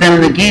 but then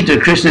in the Gita,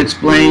 Krishna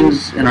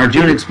explains, and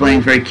Arjuna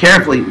explains very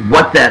carefully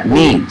what that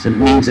means. And it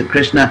means that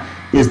Krishna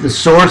is the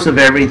source of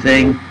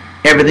everything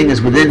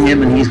is within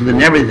him, and he's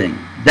within everything.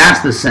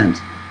 That's the sense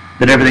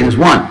that everything is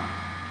one.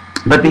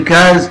 But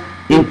because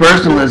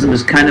impersonalism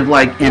is kind of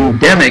like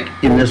endemic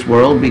in this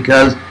world,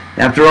 because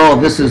after all,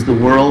 this is the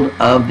world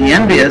of the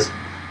envious,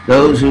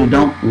 those who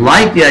don't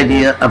like the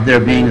idea of there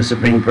being a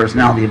Supreme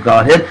Personality of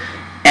Godhead,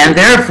 and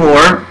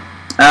therefore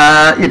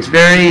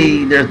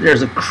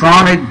there's a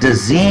chronic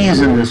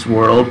disease in this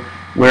world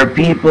where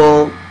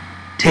people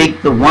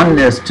take the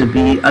oneness to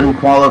be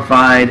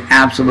unqualified,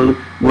 absolute.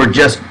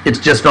 It's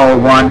just all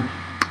one.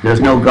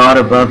 There's no God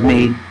above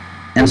me,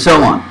 and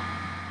so on.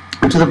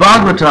 And so the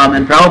Bhagavatam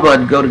and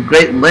Prabhupada go to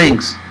great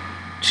lengths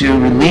to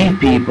relieve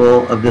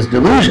people of this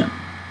delusion.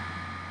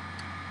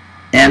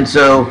 And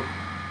so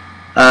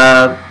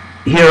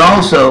here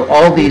also,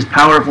 all these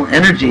powerful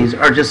energies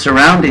are just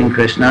surrounding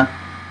Krishna,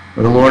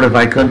 or the Lord of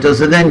Vaikuntha.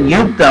 So then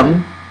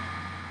Yuktam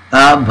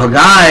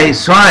Bhagai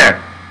Swayar,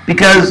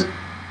 because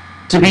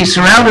to be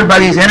surrounded by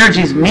these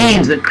energies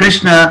means that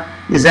Krishna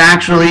is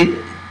actually,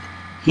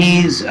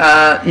 he's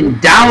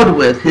endowed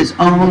with his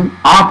own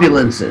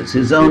opulences,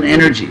 his own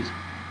energies.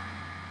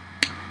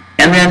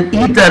 And then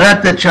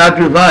Itarata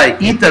Chadruvai,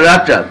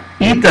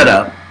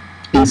 Itara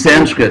in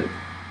Sanskrit.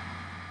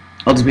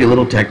 I'll just be a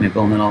little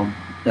technical and then I'll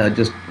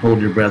just hold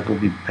your breath. We'll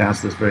be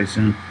past this very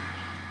soon.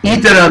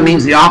 Itara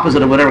means the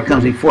opposite of whatever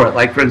comes before it.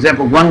 Like, for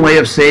example, one way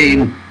of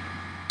saying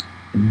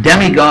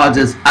demigods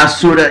is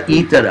Asura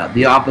Itara,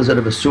 the opposite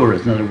of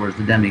Asuras, in other words,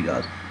 the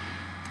demigods.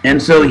 And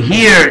so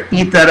here,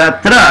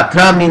 Itaratra,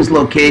 tra means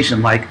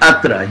location, like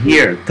Atra,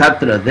 here,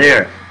 Tatra,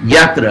 there,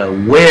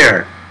 Yatra,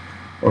 where,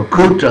 or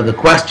Kutra, the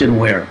question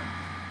where.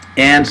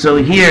 And so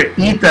here,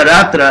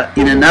 Itaratra,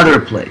 in another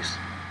place,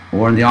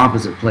 or in the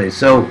opposite place.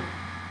 So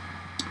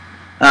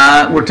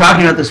we're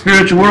talking about the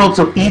spiritual world,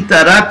 so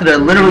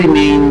Itaratra literally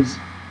means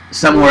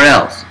somewhere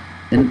else.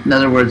 In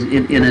other words,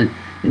 in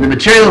the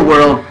material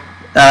world,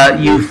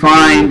 you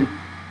find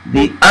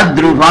the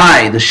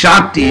Adruvai, the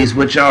Shaktis,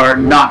 which are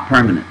not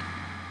permanent.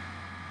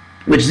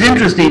 Which is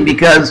interesting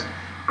because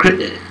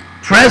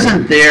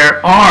present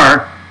there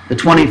are the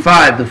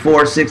 25, the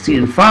 4, 16,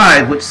 and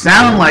 5, which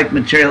sound like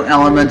material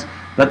elements,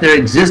 but they're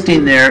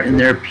existing there in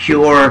their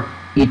pure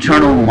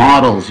eternal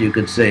models, you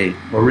could say,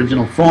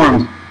 original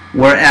forms,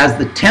 whereas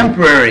the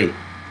temporary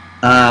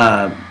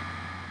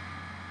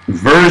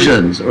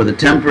versions or the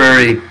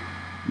temporary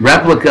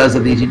replicas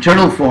of these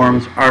eternal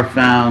forms are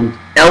found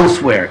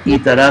elsewhere,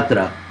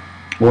 Itaratra,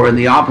 or in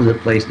the opposite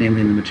place,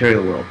 namely in the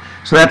material world.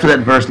 So that's what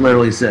that verse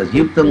literally says.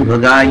 Yuktam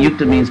Bhagai,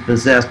 Yukta means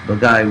possessed,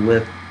 Bhagai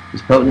with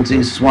his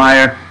potencies,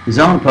 Swayar, his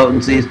own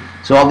potencies.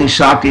 So all these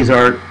Shaktis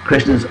are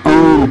Krishna's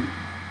own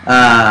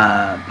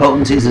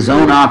potencies, his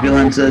own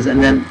opulences,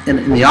 and then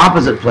in the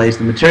opposite place,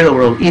 the material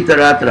world,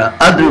 Itaratra,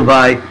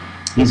 Adruvai,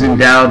 he's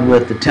endowed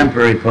with the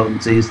temporary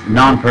potencies, the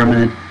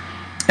non-permanent.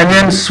 And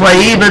then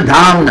Swaiva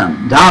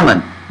Dhamnam,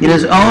 Dhamman, in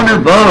his own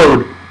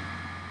abode,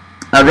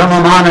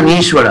 Ramamanam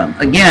Ishwaram.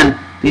 Again,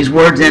 these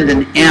words end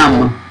in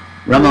M,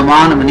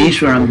 Ramamanam and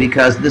Ishwaram,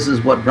 because this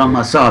is what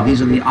Brahma saw.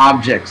 These are the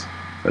objects,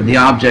 or the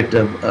object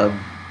of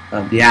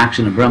the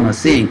action of Brahma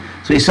seeing.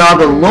 So he saw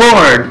the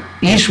Lord,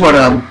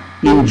 Ishwaram,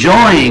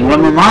 enjoying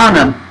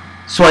Ramamanam,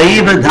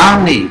 Swaiva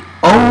Dhamni,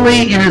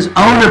 only in his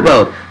own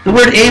abode. The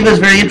word Eva is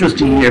very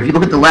interesting here. If you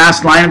look at the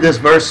last line of this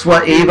verse,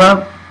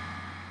 Swaiva,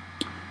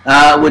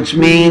 which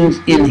means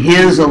in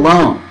his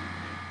alone.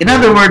 In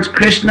other words,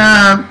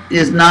 Krishna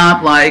is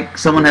not like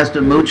someone has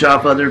to mooch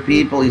off other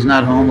people. He's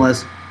not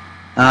homeless.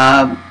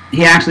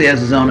 He actually has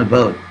his own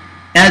abode.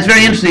 And it's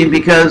very interesting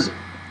because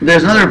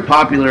there's another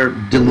popular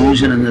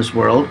delusion in this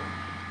world,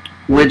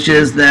 which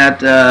is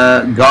that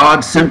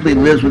God simply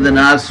lives within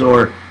us,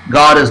 or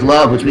God is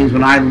love, which means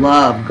when I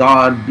love,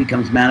 God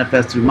becomes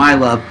manifest through my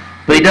love.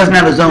 But he doesn't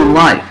have his own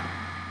life.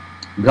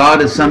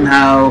 God is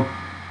somehow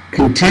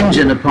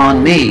contingent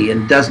upon me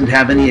and doesn't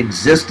have any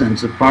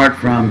existence apart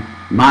from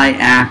my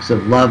acts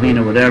of loving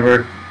or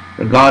whatever.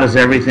 But God is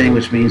everything,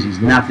 which means he's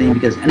nothing,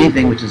 because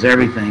anything which is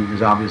everything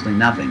is obviously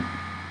nothing.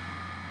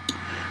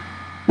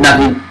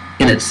 Nothing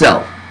in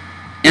itself.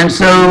 And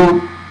so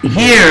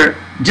here,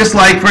 Just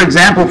like, for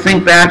example,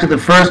 think back to the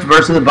first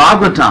verse of the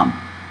Bhagavatam.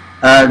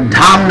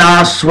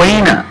 Dhamna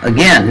Swena,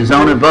 again, his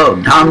own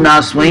abode.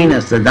 Dhamna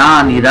Swena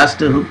Sadan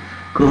Yirastu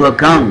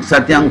Kuhakang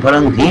Satyang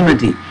Parang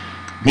Dhimati.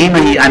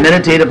 Dhimahi, I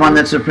meditate upon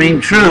that supreme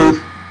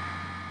truth,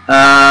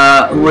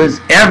 who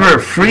is ever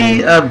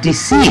free of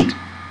deceit,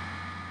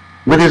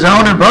 with his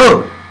own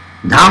abode.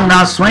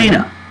 Dhamna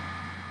Swena.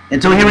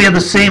 And so here we have the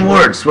same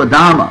word,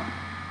 Swadhama.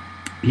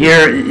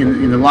 Here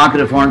in the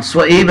locative form,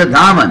 Swaeva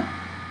Dhamman.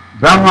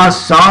 Brahma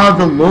saw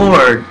the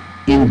Lord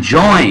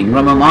enjoying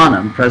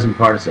Ramamanam, present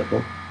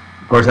participle.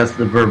 Of course, that's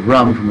the verb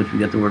ram, from which we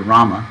get the word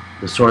Rama,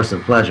 the source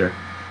of pleasure.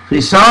 So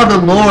he saw the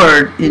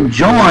Lord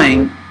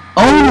enjoying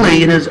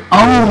only in his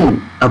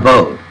own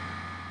abode.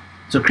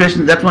 So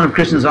Krishna, that's one of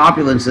Krishna's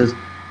opulences.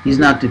 He's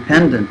not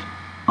dependent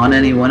on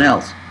anyone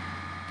else.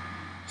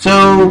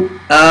 So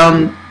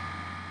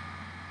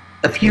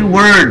a few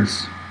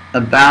words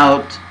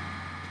about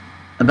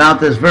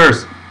this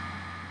verse.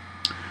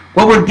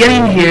 What we're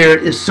getting here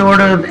is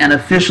sort of an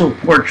official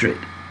portrait.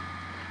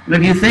 And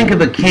if you think of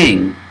a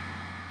king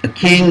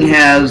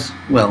has,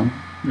 well,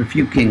 there are a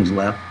few kings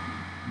left,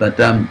 but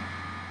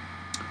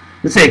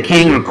let's say a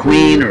king or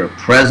queen or a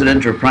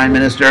president or prime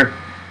minister,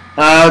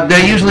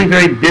 they're usually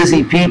very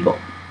busy people.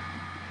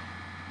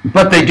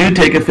 But they do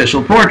take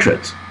official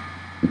portraits.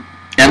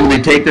 And when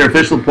they take their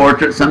official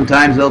portraits,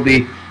 sometimes they'll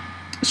be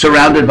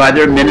surrounded by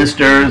their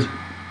ministers.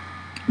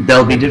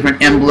 There'll be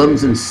different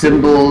emblems and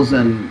symbols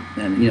and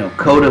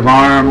coat of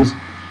arms,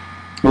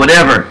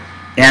 whatever.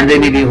 And they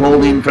may be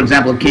holding, for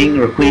example, a king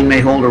or a queen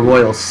may hold a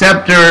royal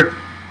scepter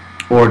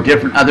or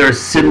different other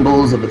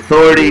symbols of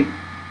authority.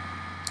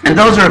 And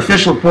those are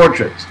official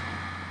portraits.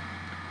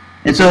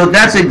 And so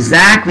that's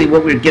exactly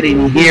what we're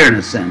getting here in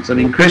a sense. I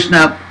mean,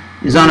 Krishna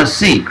is on a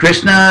seat.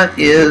 Krishna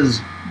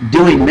is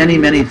doing many,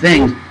 many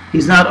things.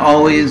 He's not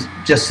always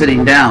just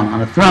sitting down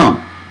on a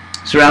throne,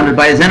 surrounded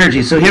by his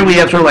energy. So here we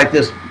have sort of like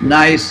this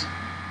nice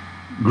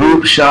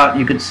group shot,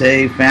 you could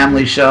say,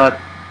 family shot,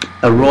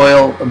 the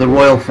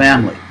royal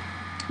family.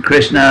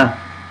 Krishna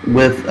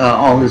with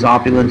all his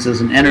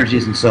opulences and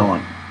energies and so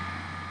on.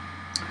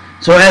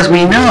 So as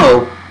we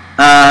know,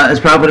 as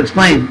Prabhupada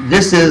explained,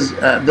 this is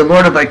the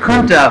Lord of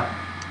Vaikuntha.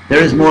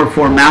 There is more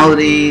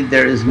formality,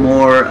 there is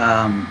more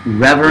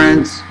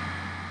reverence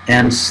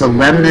and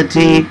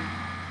solemnity,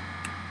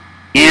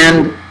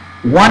 and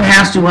one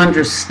has to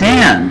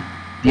understand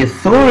the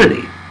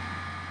authority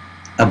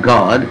of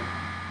God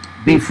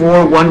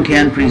before one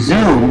can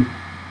presume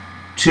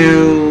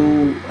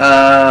to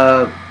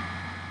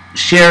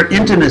share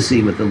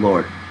intimacy with the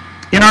Lord.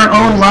 In our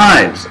own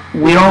lives,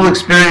 we all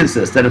experience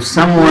this, that if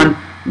someone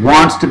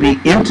wants to be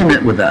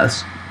intimate with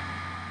us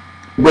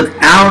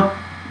without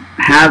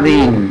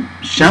having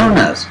shown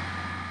us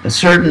a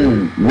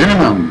certain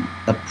minimum,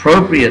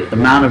 appropriate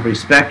amount of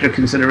respect or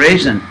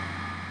consideration,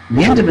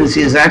 the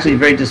intimacy is actually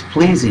very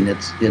displeasing.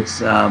 It's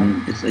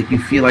like you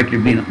feel like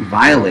you're being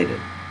violated,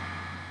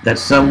 that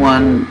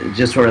someone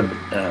just sort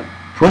of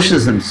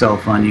pushes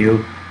himself on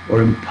you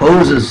or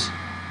imposes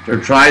or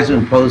tries to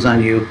impose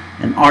on you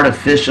an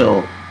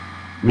artificial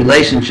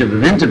relationship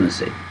of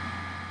intimacy.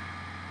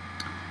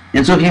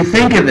 And so if you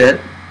think of it,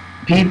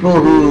 people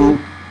who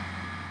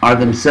are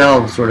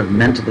themselves sort of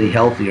mentally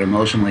healthy or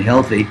emotionally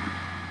healthy,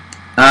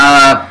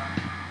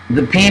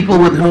 the people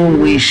with whom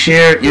we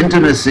share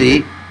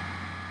intimacy,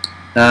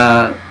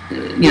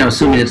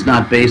 assuming it's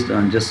not based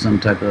on just some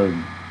type of,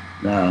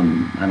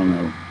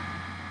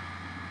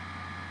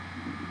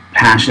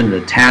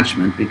 passionate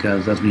attachment,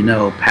 because as we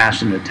know,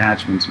 passionate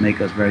attachments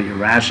make us very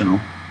irrational.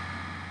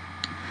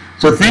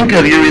 So think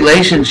of your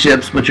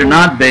relationships which are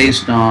not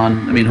based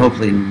on,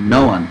 hopefully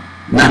none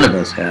of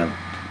us have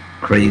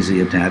crazy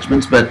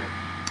attachments, but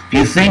if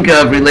you think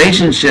of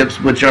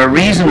relationships which are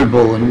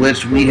reasonable, in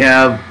which we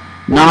have,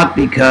 not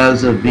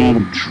because of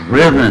being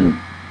driven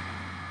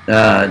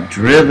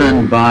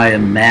by a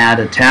mad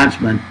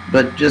attachment,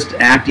 but just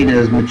acting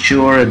as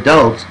mature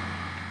adults,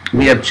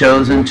 we have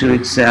chosen to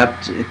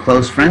accept a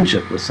close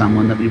friendship with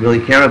someone that we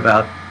really care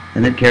about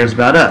and that cares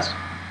about us.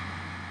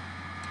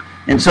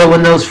 And so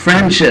when those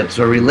friendships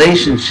or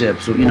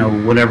relationships, or,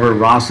 whatever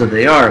rasa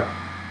they are,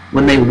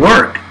 when they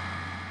work,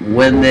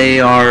 when they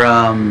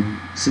are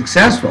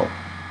successful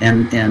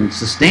and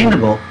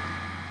sustainable,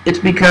 it's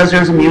because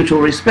there's a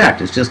mutual respect.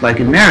 It's just like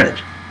in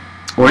marriage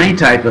or any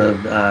type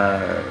of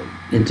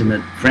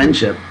intimate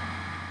friendship.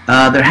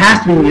 There has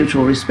to be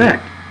mutual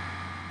respect.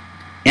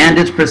 And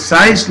it's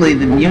precisely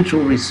the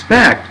mutual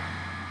respect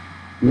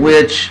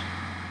which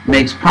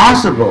makes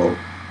possible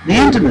the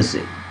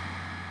intimacy.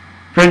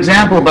 For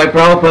example, by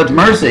Prabhupada's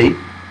mercy,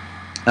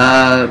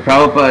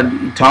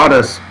 Prabhupada taught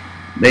us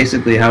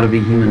basically how to be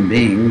human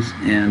beings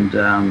and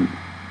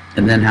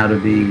then how to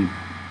be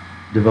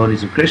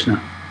devotees of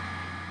Krishna.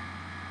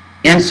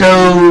 And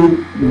so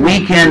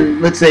we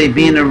can, let's say,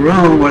 be in a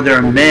room where there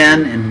are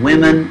men and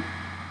women,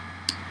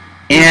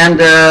 and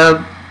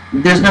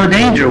there's no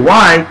danger.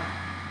 Why?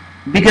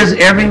 Because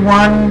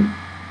everyone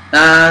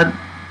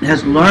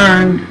has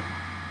learned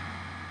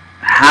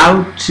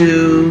how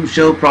to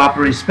show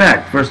proper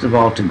respect, first of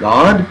all to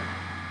God,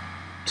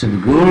 to the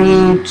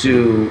guru,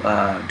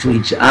 to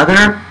each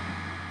other.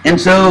 And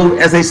so,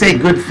 as they say,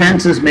 good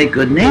fences make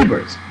good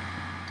neighbors.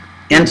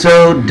 And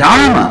so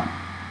Dharma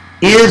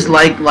is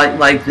like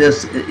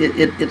this.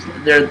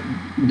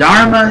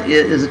 Dharma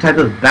is a type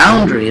of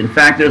boundary. In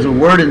fact, there's a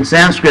word in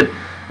Sanskrit,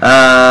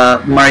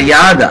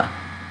 Maryada,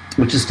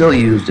 which is still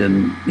used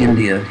in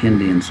India,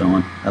 Hindi, and so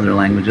on, other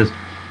languages.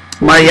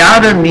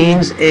 Maryada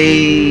means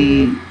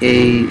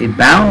a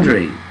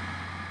boundary,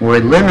 or a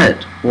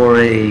limit, or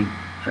a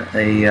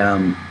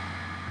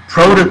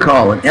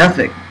protocol, an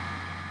ethic.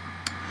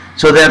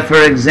 So that,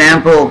 for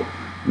example,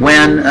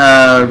 when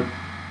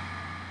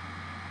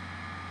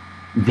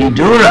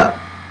Vidura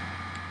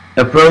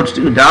approached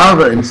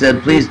Uddhava and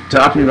said, please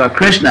talk to me about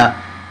Krishna,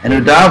 and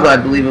Uddhava, I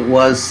believe it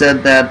was,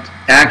 said that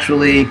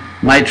actually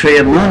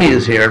Maitreya Muni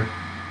is here,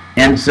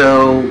 and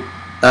so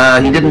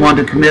he didn't want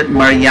to commit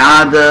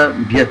Maryada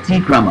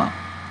Vyatikrama,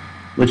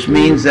 which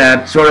means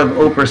that sort of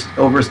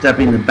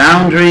overstepping the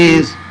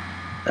boundaries,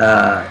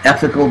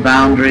 ethical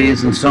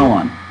boundaries, and so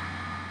on.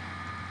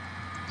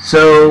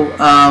 So,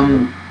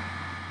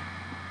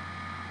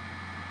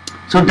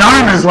 so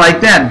Dharma is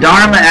like that.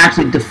 Dharma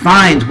actually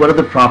defines what are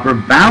the proper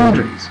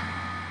boundaries,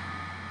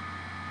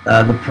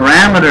 the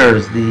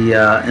parameters,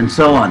 and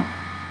so on.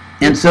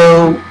 And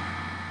so,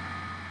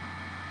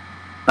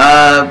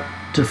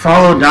 to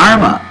follow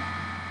Dharma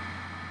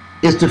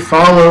is to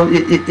follow,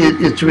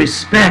 is to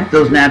respect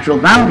those natural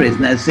boundaries.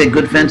 And as I say,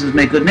 good fences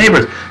make good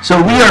neighbors. So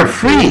we are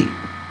free.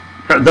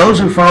 Those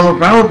who follow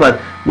Prabhupada,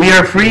 we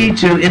are free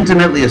to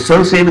intimately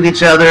associate with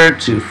each other,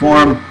 to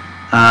form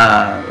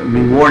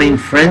rewarding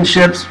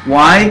friendships.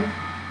 Why?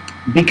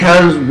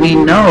 Because we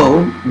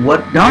know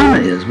what Dharma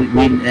is,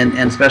 and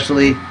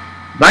especially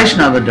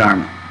Vaishnava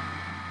Dharma.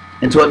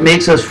 And so it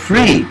makes us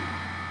free.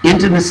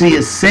 Intimacy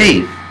is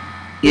safe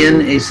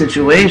in a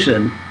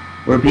situation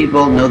where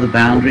people know the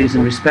boundaries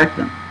and respect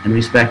them, and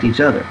respect each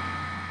other.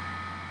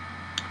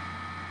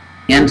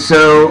 And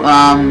so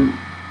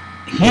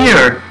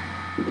here,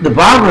 the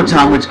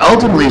Bhagavatam, which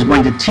ultimately is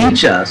going to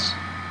teach us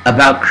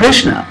about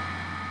Krishna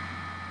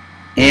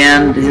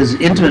and his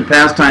intimate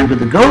pastimes with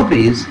the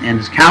gopis and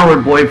his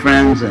cowherd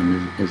boyfriends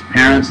and his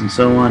parents and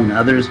so on and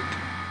others,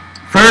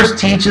 first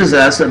teaches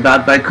us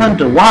about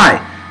Vaikuntha.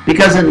 Why?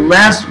 Because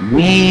unless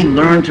we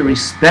learn to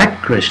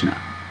respect Krishna,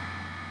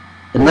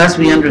 unless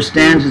we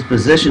understand his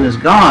position as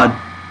God,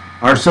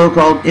 our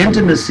so-called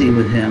intimacy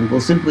with him will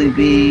simply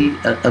be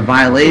a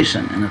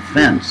violation, an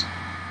offense.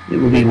 It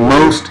will be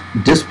most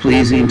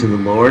displeasing to the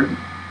Lord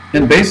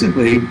and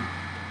basically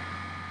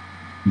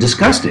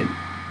disgusting.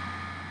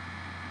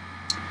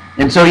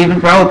 And so even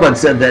Prabhupada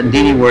said that in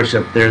deity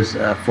worship there's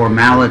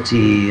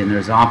formality and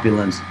there's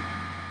opulence,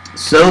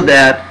 so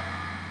that,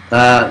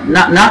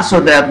 not so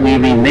that we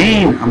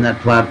remain on that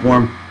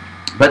platform,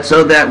 but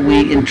so that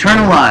we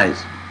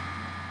internalize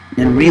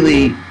and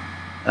really,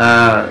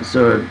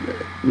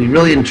 we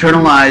really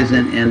internalize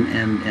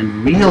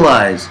and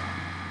realize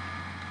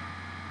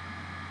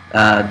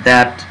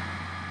that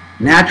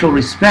natural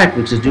respect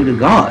which is due to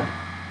God,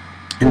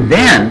 and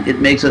then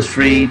it makes us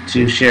free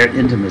to share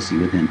intimacy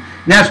with him.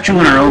 And that's true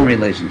in our own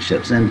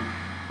relationships. And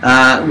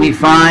we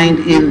find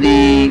in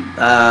the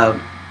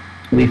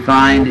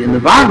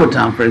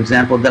Bhagavatam, for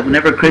example, that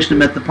whenever Krishna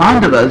met the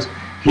Pandavas,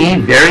 he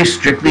very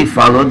strictly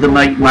followed the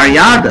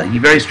Maryada. He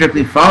very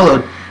strictly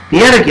followed the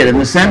etiquette, in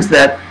the sense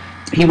that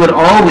he would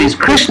always,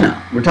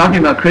 Krishna, we're talking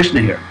about Krishna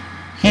here,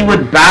 he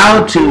would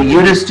bow to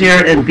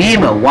Yudhisthira and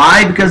Bhima.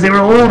 Why? Because they were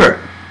older.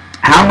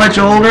 How much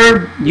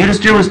older?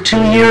 Yudhisthira was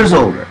 2 years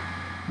older.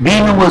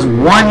 Bhima was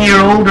 1 year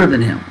older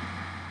than him.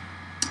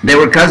 They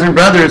were cousin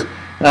brothers.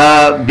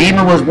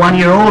 Bhima was 1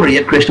 year older,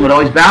 yet Krishna would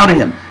always bow to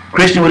him.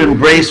 Krishna would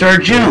embrace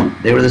Arjuna.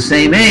 They were the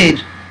same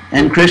age,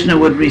 and Krishna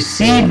would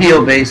receive the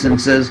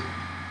obeisances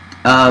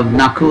of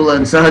Nakula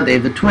and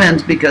Sahadev, the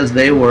twins, because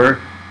they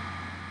were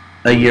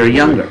a year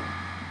younger.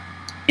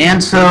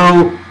 And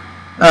so,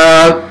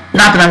 not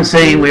that I'm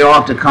saying we all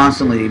have to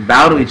constantly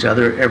bow to each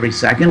other every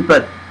second,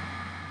 but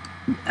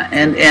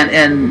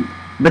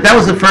that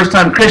was the first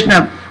time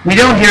Krishna. We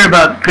don't hear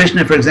about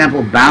Krishna, for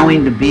example,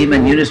 bowing to Bhima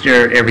and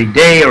Yudhisthira every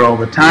day or all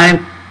the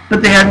time,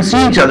 but they hadn't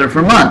seen each other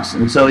for months,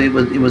 and so it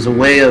was a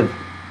way of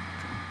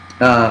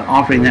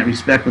offering that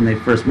respect when they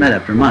first met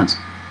after months.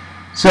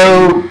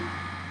 So,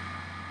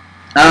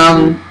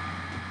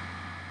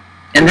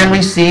 and then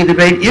we see the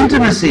great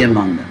intimacy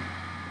among them.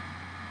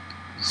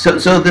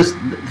 So this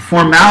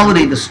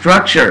formality, the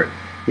structure,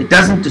 it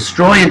doesn't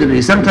destroy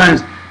intimacy.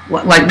 Sometimes,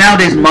 like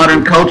nowadays in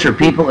modern culture,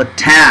 people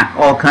attack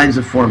all kinds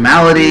of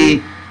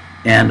formality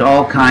and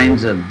all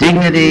kinds of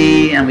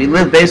dignity, and we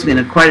live basically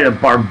in quite a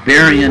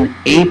barbarian,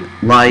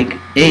 ape-like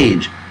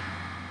age,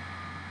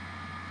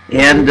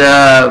 and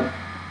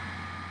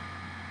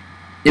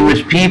in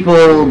which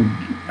people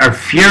are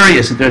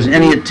furious if there's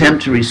any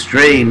attempt to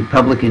restrain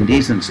public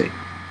indecency.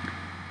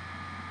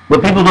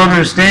 What people don't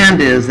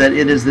understand is that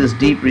it is this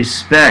deep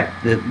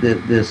respect,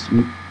 this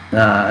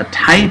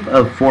type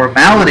of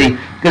formality,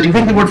 because you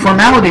think the word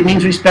formality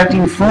means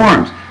respecting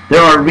forms.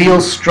 There are real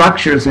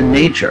structures in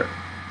nature.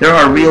 There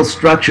are real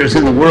structures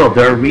in the world.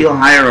 There are real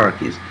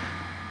hierarchies.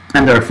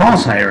 And there are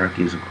false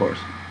hierarchies, of course,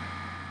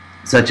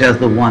 such as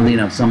the one,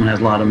 if someone has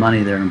a lot of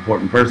money, they're an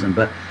important person.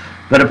 But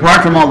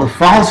apart from all the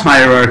false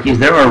hierarchies,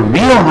 there are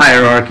real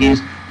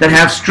hierarchies that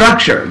have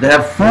structure, that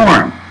have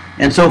form.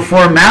 And so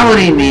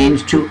formality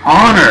means to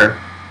honor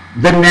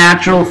the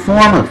natural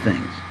form of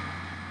things.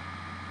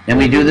 And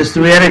we do this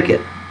through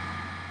etiquette.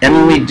 And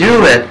when we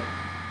do it,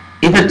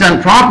 if it's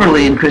done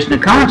properly in Krishna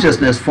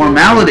consciousness,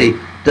 formality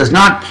does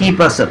not keep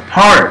us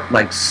apart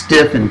like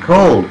stiff and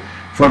cold.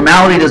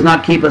 Formality does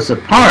not keep us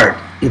apart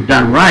if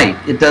done right.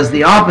 It does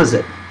the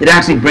opposite. It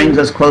actually brings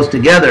us close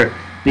together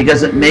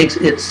because it makes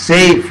it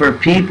safe for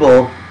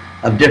people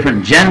of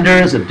different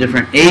genders, of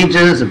different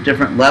ages, of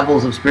different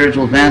levels of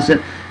spiritual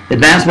advancement. It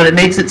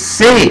makes it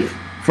safe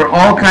for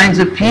all kinds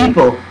of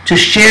people to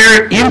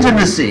share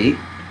intimacy,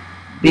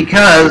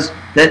 because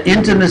that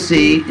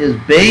intimacy is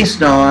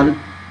based on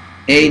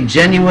a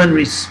genuine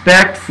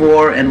respect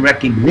for and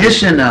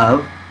recognition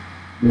of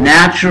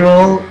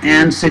natural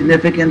and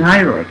significant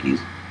hierarchies,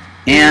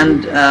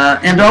 and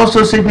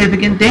also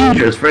significant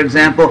dangers. For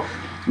example,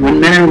 when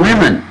men and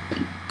women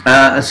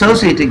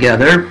associate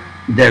together,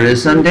 there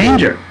is some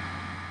danger,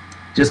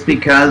 just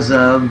because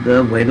of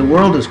the way the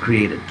world is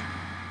created.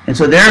 And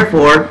so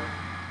therefore,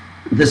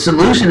 the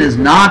solution is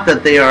not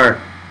that they are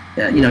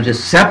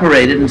just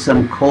separated in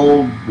some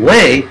cold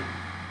way,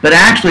 but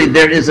actually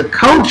there is a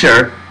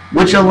culture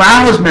which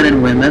allows men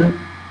and women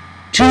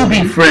to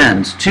be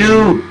friends,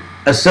 to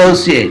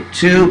associate,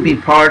 to be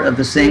part of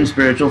the same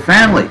spiritual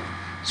family.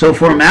 So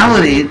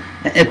formality,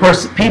 of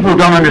course, people who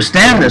don't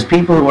understand this,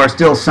 people who are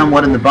still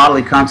somewhat in the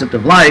bodily concept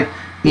of life,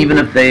 even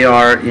if they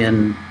are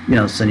in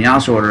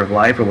sannyasa order of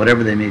life or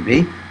whatever they may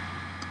be,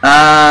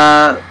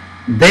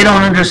 they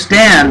don't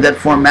understand that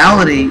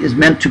formality is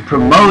meant to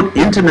promote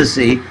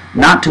intimacy,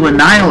 not to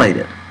annihilate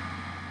it.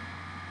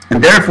 And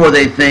therefore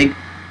they think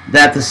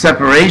that the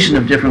separation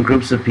of different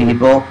groups of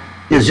people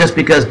is just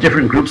because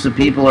different groups of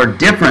people are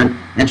different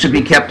and should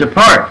be kept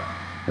apart.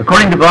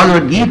 According to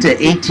Bhagavad Gita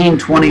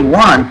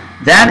 18:21,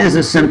 that is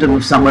a symptom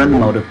of someone in the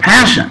mode of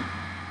passion.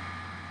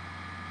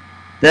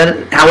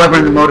 That, however,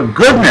 in the mode of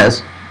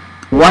goodness,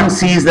 one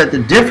sees that the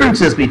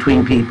differences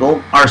between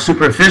people are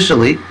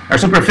superficial in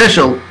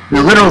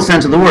the literal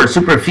sense of the word.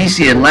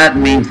 Superficie in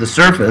Latin means the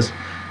surface.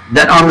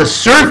 That on the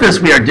surface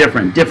we are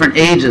different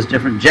ages,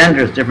 different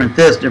genders, different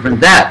this,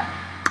 different that.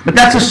 But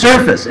that's a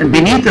surface, and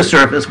beneath the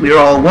surface we are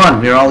all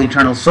one, we are all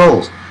eternal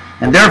souls.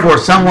 And therefore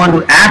someone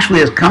who actually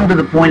has come to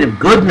the point of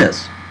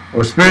goodness,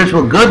 or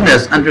spiritual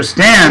goodness,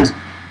 understands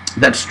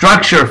that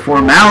structure,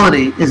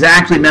 formality, is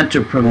actually meant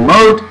to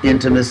promote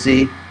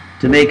intimacy,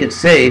 to make it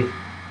safe,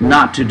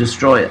 not to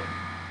destroy it.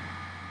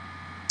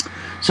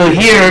 So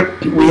here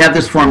we have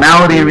this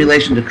formality in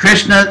relation to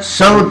Krishna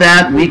so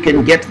that we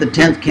can get to the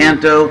 10th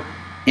canto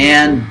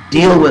and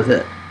deal with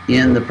it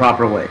in the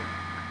proper way.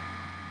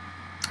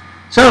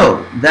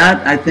 So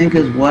that, I think,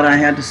 is what I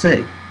had to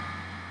say.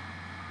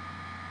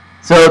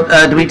 So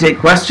do we take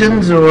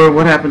questions, or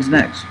what happens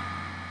next?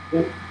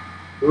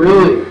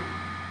 Really?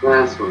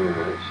 Last one,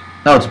 Raj.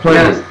 Oh, it's a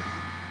pleasure.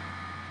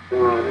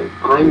 Yes.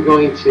 I'm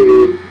going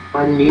to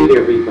unmute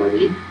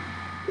everybody,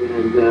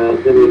 and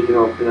then we can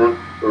open up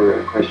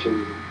for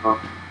questions and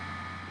talk.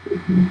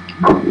 Thank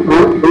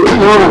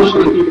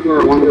you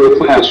for a wonderful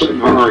class.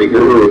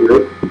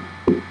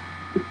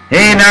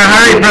 Hey,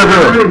 Narahari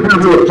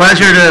Prabhu.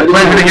 Pleasure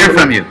to hear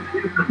from you.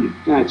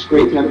 Yeah, it's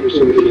great to have your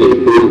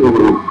association.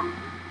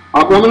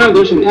 Ramana,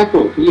 there's an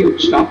echo. Can you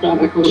stop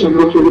that echo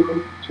somehow?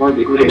 It's hard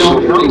to hear. We're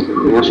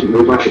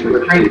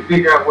trying to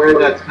figure out where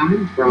that's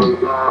coming from.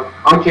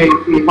 Okay,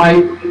 if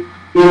I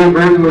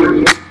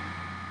inadvertently...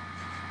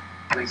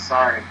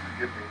 Sorry,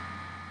 forgive me.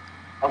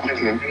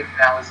 Okay, maybe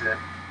that was it.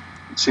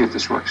 Let's see if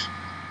this works.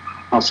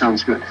 Oh,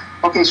 sounds good.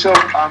 Okay, so,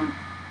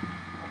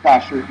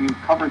 Pastor, you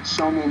covered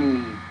so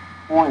many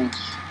points,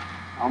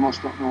 I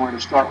almost don't know where to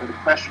start with a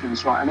question.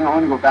 So I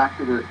want to go back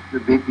to the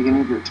beginning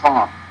of your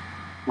talk,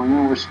 when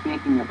you were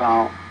speaking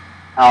about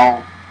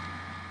how,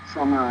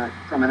 from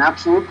an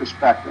absolute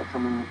perspective,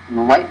 from an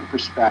enlightened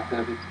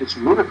perspective, it's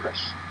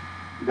ludicrous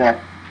that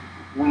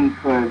we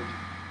could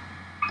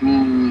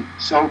be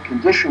so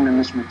conditioned in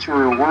this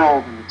material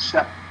world and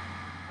accept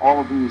all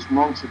of these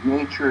modes of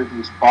nature,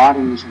 these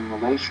bodies and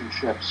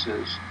relationships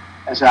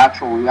as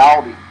actual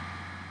reality.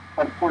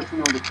 But of course we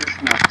know that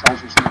Krishna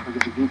tells us in the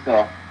Bhagavad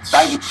Gita,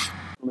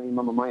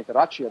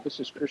 this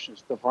is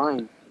Krishna's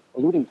divine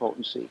eluding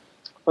potency.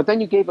 But then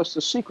you gave us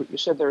the secret. You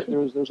said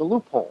there's a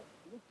loophole.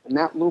 And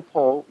that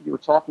loophole you were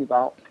talking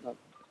about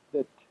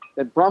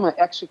that Brahma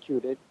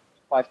executed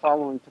by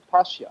following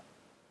tapasya.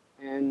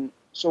 And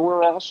so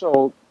we're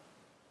also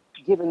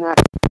given that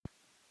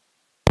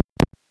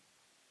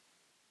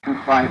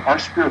by our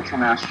spiritual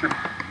master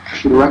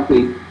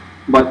directly,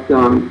 but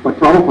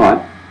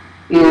Prabhupada.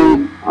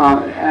 And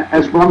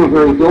as Brahma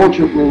very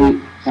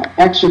diligently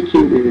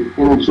executed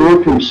and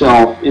absorbed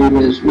himself in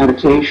his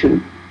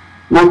meditation.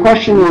 My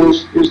question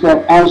is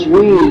that as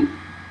we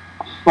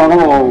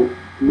follow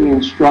the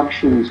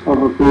instructions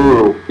of a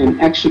guru and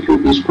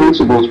execute these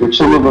principles, which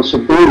some of us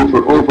have done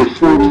for over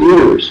 40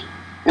 years.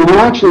 And we're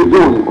actually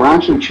doing it. We're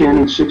actually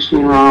chanting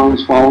 16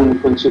 rounds, following the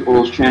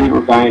principles, chanting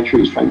our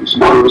Gayatris, trying to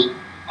service.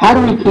 How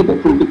do we keep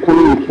it from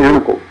becoming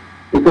mechanical?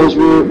 Because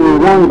we're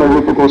warned by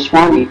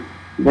H.D.Goswami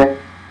that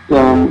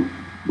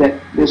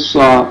this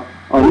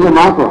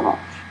Niyamagraha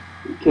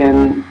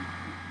can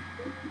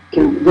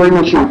very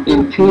much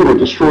impede or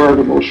destroy our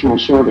devotional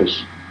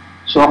service.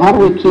 So how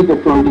do we keep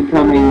it from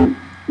becoming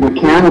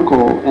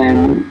mechanical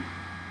and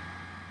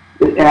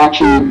it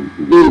actually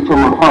being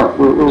from our heart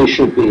where it really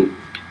should be?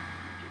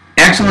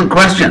 Excellent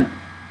question.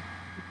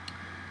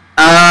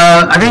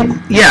 I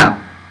think,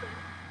 yeah,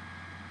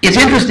 it's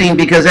interesting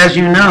because, as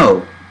you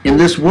know, in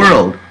this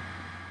world,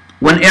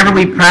 whenever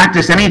we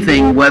practice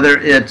anything, whether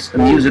it's a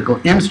musical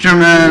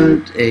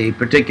instrument, a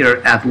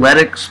particular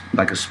athletics,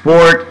 like a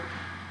sport,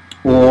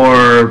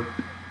 or,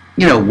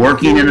 you know,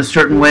 working in a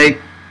certain way,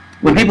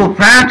 when people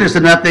practice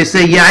enough, they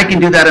say, yeah, I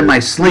can do that in my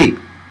sleep.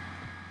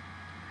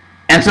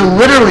 And so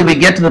literally we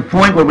get to the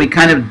point where we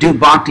kind of do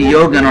bhakti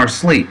yoga in our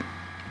sleep.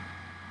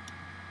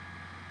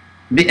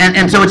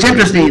 And so it's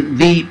interesting,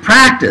 the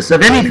practice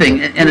of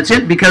anything, and it's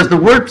because the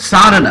word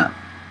sadhana,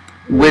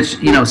 which,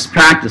 you know,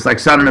 practice, like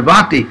sadhana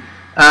bhakti,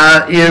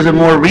 is a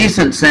more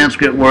recent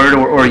Sanskrit word,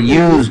 or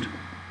used,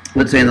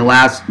 let's say, in the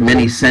last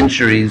many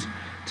centuries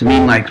to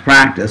mean like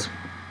practice.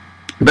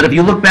 But if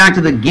you look back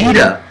to the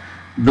Gita,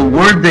 the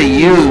word they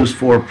use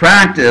for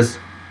practice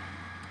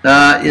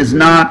is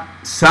not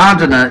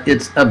sadhana,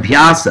 it's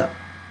abhyasa.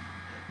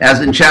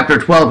 As in chapter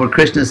 12, where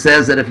Krishna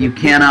says that if you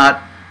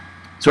cannot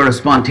sort of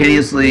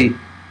spontaneously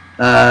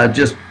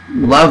just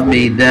love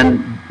me,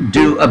 then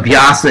do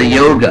abhyasa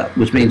yoga,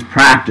 which means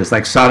practice,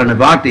 like sadhana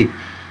bhakti.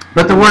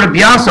 But the word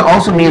abhyasa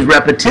also means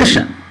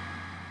repetition.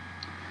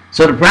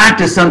 So to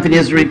practice something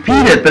is to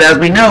repeat it, but as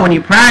we know, when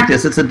you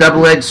practice, it's a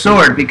double-edged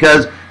sword,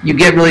 because you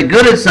get really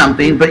good at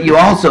something, but you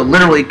also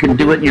literally can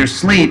do it in your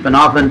sleep, and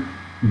often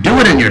do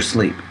it in your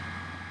sleep.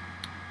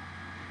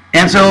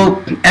 And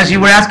so, as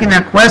you were asking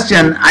that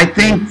question, I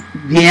think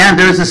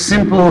there's a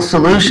simple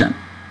solution.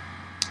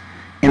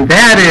 And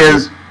that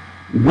is,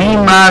 we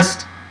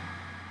must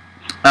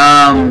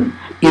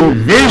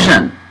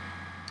envision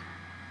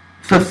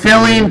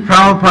fulfilling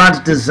Prabhupada's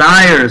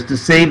desires to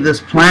save this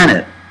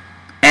planet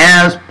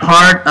as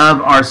part of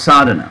our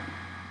sadhana.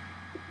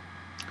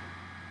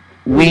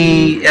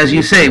 We, as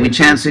you say, we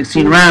chant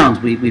 16 rounds,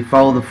 we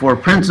follow the 4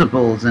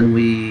 principles, and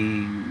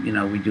we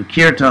do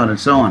kirtan and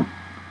so on,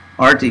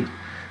 arti.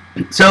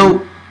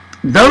 So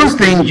those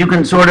things you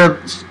can sort of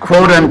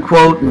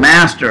quote-unquote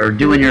master or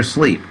do in your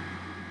sleep.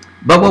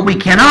 But what we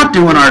cannot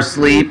do in our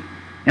sleep,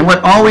 and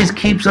what always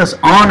keeps us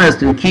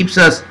honest and keeps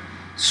us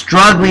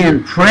struggling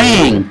and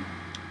praying,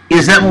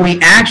 is that when we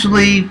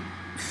actually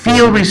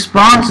feel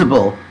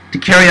responsible to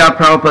carry out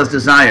Prabhupada's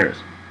desires.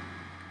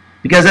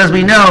 Because as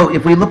we know,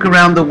 if we look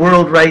around the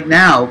world right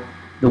now,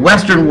 the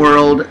Western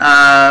world,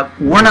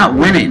 we're not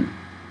winning.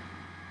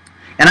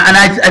 And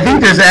I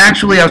think there's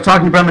actually, I was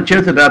talking to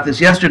Brahmatirtha about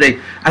this yesterday,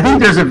 I think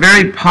there's a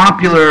very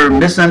popular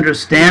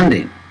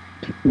misunderstanding,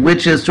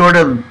 which is sort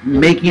of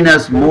making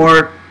us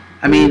more,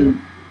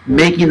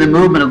 making the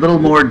movement a little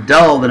more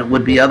dull than it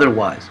would be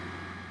otherwise.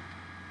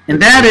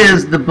 And that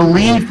is the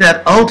belief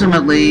that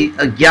ultimately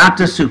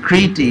Agyata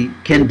Sukriti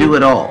can do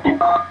it all.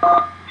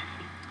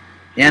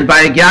 And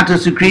by Agyata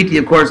Sukriti,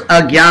 of course,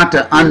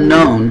 Agyata,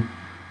 unknown,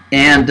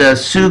 and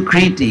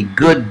Sukriti,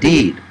 good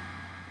deed.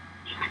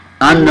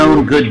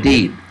 Unknown good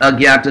deed,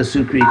 Agyata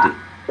Sukriti.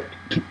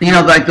 You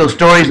know, like those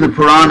stories in the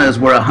Puranas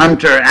where a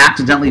hunter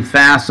accidentally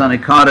fasts on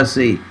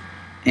Ekadasi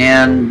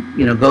and,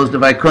 goes to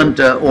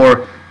Vaikuntha,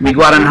 or we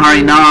go out on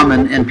Harinam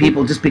and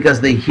people, just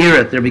because they hear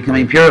it, they're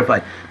becoming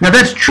purified. Now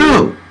that's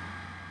true.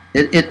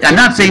 I'm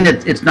not saying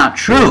that it's not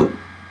true,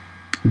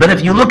 but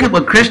if you look at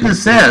what Krishna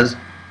says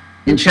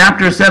in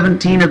chapter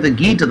 17 of the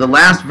Gita, the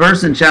last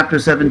verse in chapter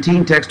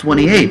 17, text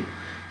 28,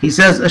 he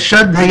says,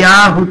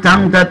 Ashadhaya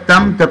hutang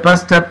tattam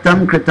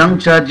tapastaptam kritam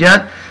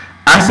chajat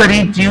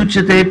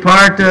asarityuchate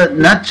parta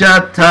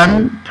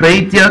nachatan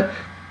praitya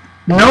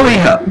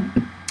noiha.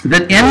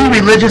 That any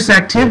religious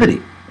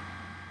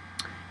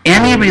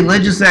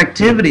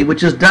activity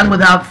which is done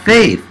without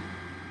faith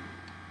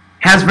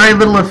has very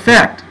little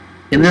effect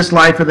in this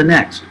life or the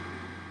next.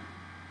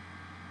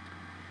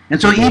 And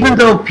so even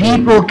though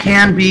people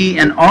can be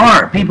and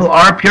people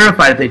are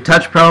purified if they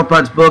touch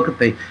Prabhupada's book, if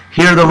they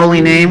hear the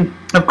holy name,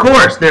 of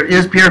course there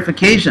is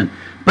purification.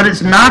 But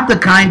it's not the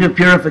kind of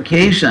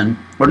purification,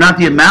 or not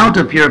the amount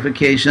of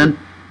purification,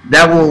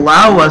 that will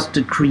allow us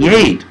to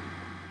create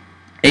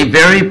a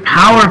very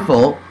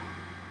powerful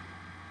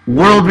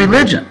world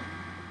religion.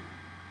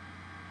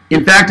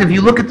 In fact, if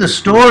you look at the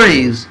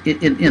stories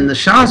in the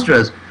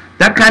Shastras,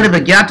 that kind of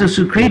Agyata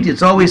Sukriti,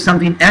 it's always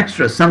something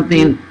extra,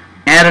 something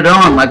added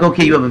on, like,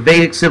 okay, you have a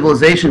Vedic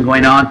civilization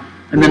going on,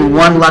 and then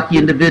one lucky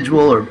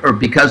individual, or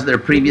because of their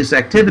previous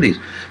activities.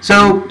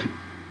 So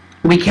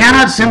we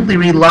cannot simply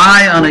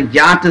rely on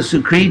Agyata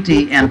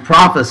Sukriti and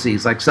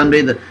prophecies, like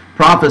someday the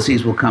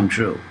prophecies will come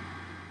true.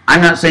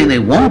 I'm not saying they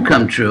won't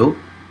come true,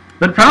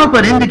 But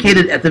Prabhupada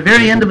indicated at the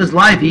very end of his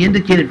life, he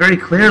indicated very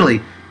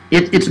clearly,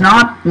 it's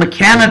not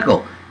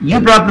mechanical. You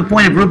brought up the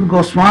point of Rupa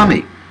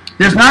Goswami.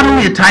 There's not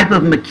only a type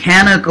of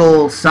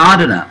mechanical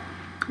sadhana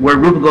where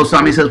Rupa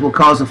Goswami says will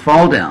cause a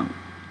fall down,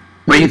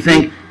 where you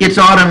think it's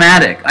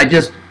automatic. I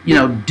just,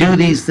 do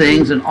these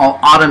things and I'll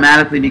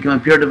automatically become a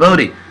pure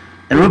devotee.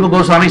 And Rupa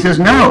Goswami says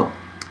no.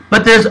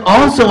 But there's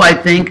also, I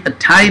think, a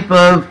type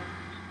of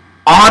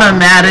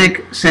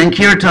automatic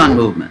Sankirtan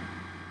movement,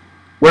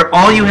 where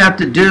all you have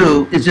to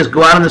do is just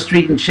go out on the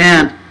street and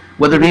chant,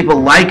 whether people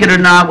like it or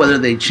not, whether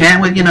they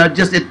chant with,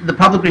 the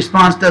public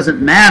response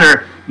doesn't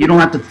matter. You don't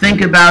have to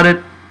think about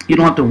it. You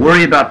don't have to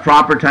worry about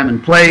proper time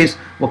and place,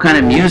 what kind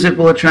of music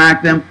will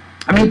attract them.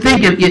 I mean,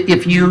 think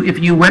if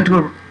you went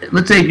to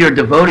let's say if you're a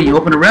devotee, you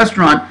open a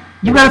restaurant,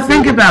 you got to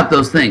think about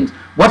those things.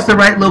 What's the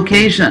right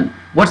location?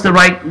 What's the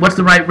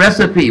right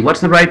recipe?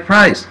 What's the right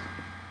price?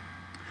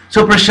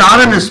 So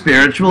prasadam is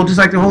spiritual, just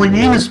like the holy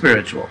name is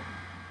spiritual.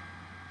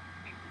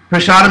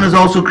 Prasadam is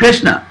also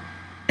Krishna.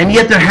 And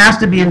yet there has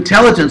to be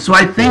intelligence. So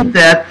I think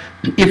that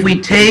if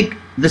we take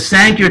the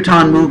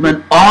Sankirtan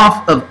movement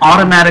off of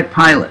automatic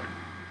pilot,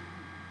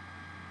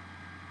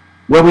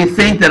 where we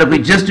think that if we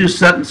just do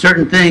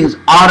certain things,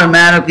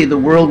 automatically the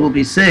world will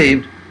be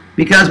saved,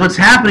 because what's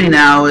happening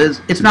now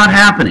is it's not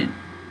happening.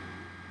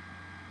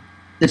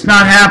 It's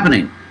not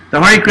happening.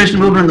 The Hare Krishna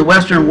movement in the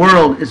Western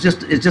world is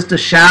just a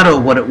shadow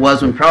of what it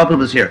was when Prabhupada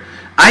was here.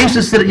 I used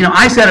to sit,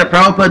 I sat at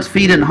Prabhupada's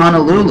feet in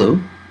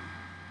Honolulu,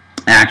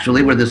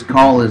 actually, where this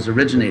call is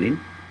originating,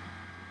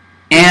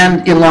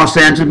 and in Los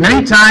Angeles.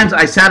 Many times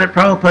I sat at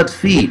Prabhupada's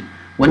feet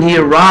when he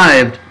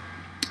arrived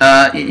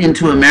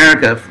into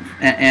America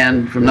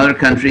and from another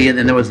country, and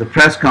then there was the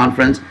press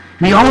conference,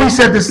 and he always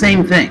said the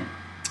same thing.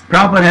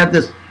 Prabhupada had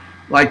this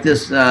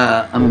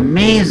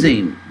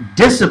amazing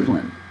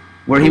discipline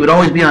where he would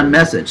always be on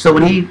message. So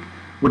when he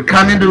would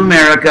come into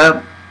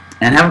America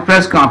and have a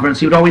press conference,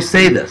 he would always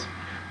say this.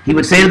 He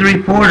would say to the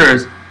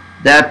reporters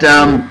that,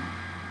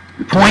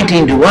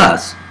 pointing to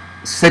us,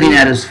 sitting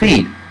at his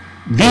feet,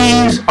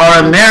 "These are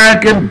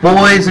American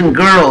boys and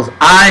girls.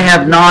 I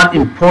have not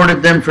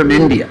imported them from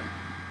India."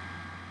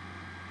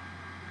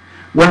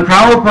 When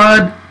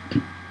Bhagavan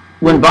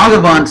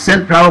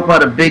sent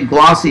Prabhupada a big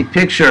glossy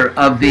picture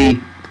of the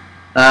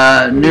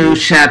new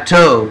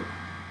chateau,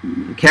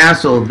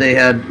 castle they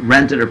had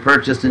rented or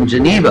purchased in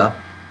Geneva,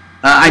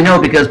 I know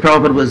because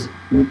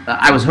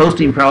I was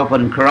hosting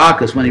Prabhupada in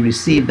Caracas when he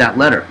received that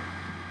letter.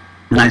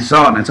 And I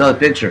saw it, and I saw the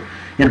picture.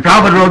 And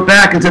Prabhupada wrote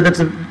back and said,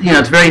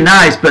 it's very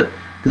nice, but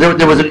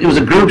it was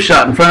a group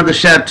shot in front of the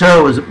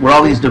chateau were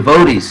all these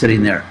devotees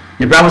sitting there.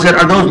 And Prabhupada said,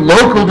 "Are those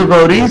local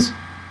devotees?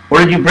 Or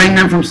did you bring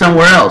them from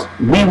somewhere else?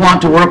 We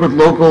want to work with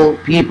local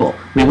people.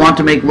 We want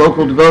to make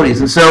local devotees."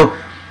 And so,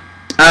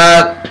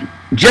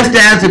 just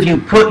as if you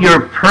put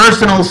your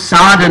personal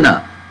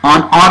sadhana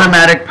on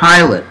automatic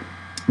pilot,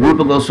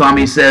 Rupa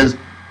Goswami says,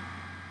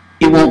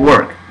 it won't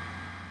work.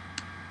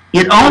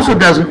 It also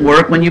doesn't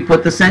work when you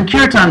put the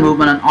Sankirtan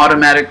movement on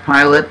automatic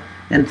pilot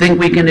and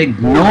think we can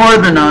ignore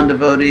the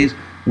non-devotees,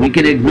 we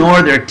can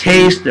ignore their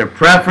taste, their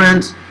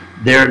preference,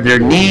 their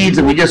needs,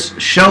 and we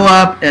just show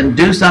up and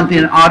do something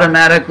and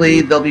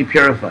automatically they'll be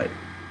purified.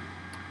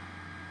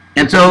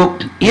 And so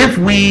if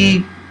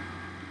we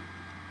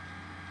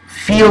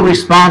feel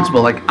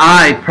responsible, like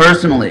I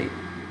personally,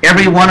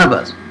 every one of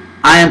us,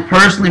 I am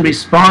personally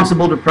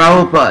responsible to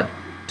Prabhupada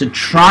to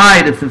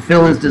try to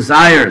fulfill his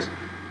desires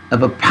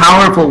of a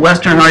powerful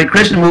Western Hare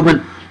Krishna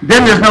movement,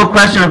 then there's no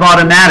question of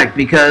automatic,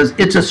 because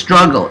it's a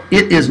struggle.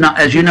 It is not,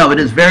 as you know, it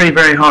is very,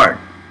 very hard.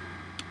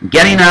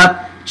 Getting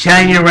up,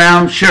 chatting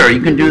around, sure,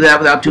 you can do that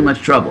without too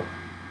much trouble.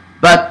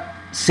 But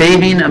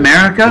saving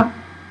America,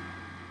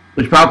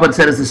 which Prabhupada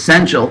said is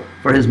essential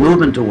for his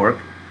movement to work,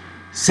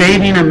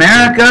 saving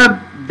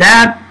America,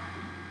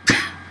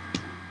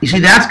 you see,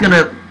 that's going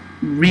to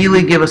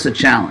really give us a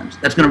challenge.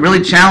 That's going to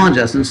really challenge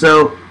us. And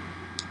so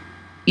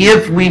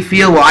if we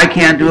feel, well, I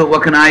can't do it,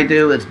 what can I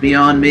do? It's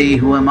beyond me,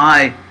 who am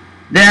I?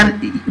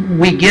 Then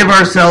we give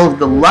ourselves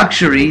the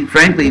luxury,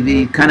 frankly,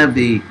 the kind of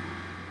the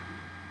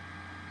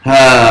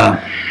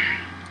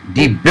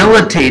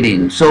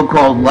debilitating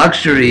so-called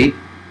luxury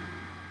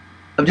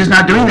of just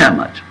not doing that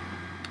much.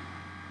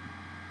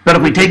 But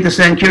if we take the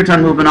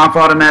Sankirtan movement off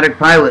automatic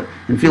pilot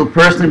and feel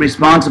personally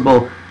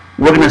responsible,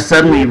 we're going to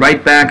suddenly be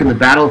right back in the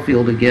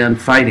battlefield again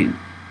fighting.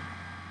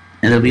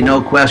 And there'll be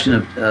no question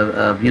of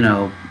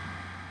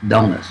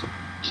dullness.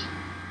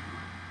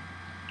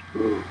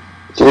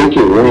 Thank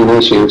you. Very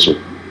nice answer.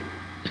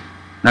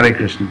 Hare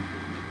Krishna.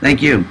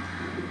 Thank you.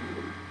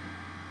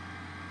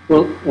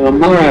 Well,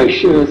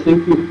 Maharaj,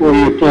 thank you for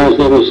your class.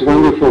 That was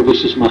wonderful.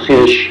 This is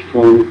Mahesh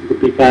from the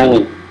Big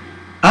Island.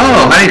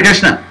 Oh, Hare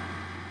Krishna.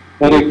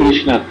 Hare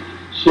Krishna.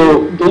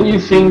 So, don't you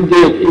think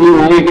that,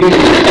 I agree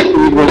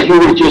with what you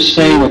were just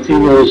saying. I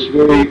think that was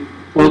very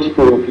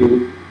thoughtful of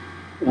you.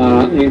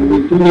 And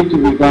we do need to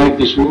revive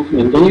this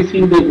movement. Don't you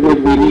think that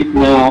what we need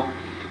now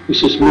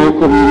is small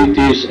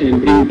communities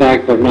and bring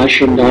back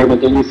Varnashram Dharma?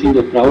 Don't you think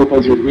that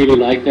Prabhupada would really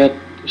like that?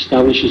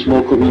 establish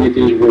small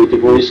communities where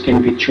devotees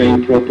can be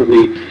trained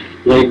properly,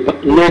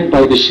 led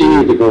by the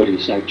senior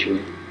devotees,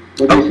 actually.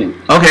 What do you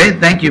think? Okay,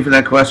 thank you for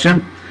that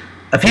question.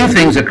 A few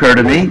things occur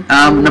to me.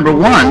 Number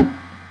one,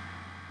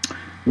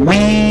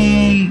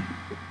 we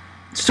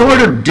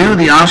sort of do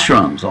the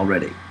ashrams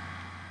already.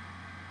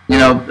 You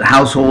know,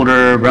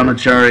 householder,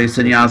 brahmachari,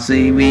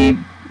 sannyasi.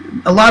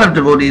 A lot of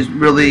devotees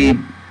really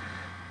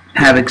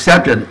have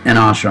accepted an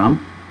ashram.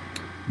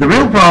 The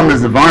real problem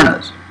is the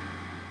varnas.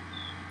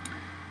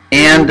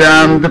 And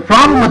the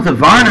problem with the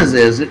varnas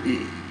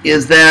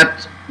is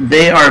that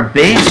they are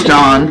based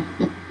on,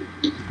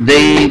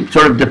 they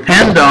sort of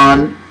depend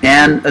on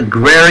an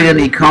agrarian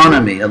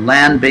economy, a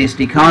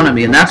land-based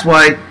economy. And that's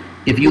why,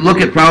 if you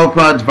look at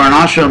Prabhupada's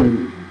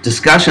Varnashram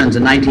discussions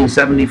in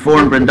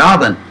 1974 in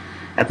Vrindavan,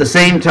 at the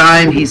same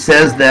time he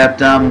says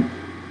that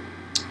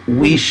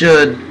we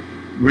should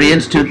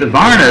reinstitute the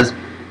Varnas,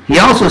 he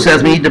also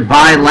says we need to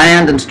buy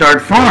land and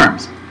start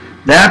farms.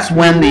 That's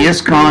when the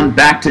ISKCON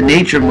Back to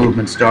Nature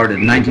movement started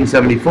in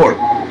 1974.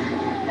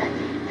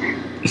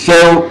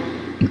 So,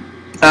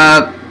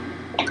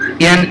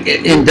 in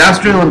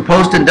industrial and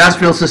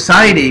post-industrial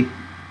society,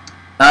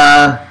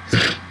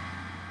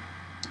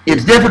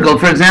 it's difficult.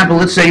 For example,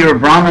 let's say you're a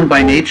Brahmin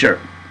by nature,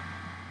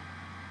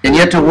 and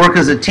yet to work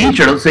as a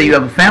teacher, let's say you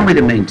have a family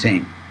to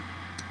maintain.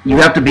 You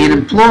have to be an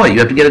employee, you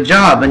have to get a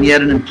job, and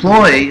yet an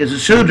employee is a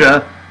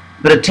Shudra,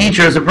 but a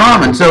teacher is a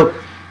Brahmin. So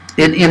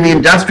in the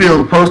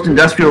industrial and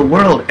post-industrial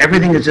world,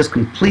 everything is just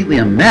completely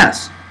a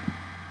mess.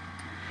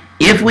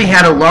 If we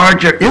had a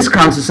larger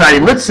ISKCON society,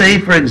 let's say,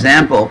 for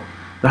example,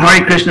 the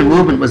Hare Krishna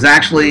movement was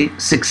actually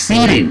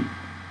succeeding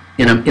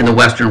in the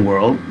Western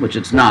world, which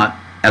it's not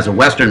as a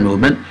Western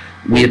movement.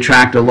 We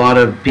attract a lot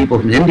of people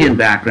from Indian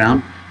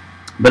background,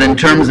 but in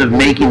terms of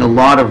making a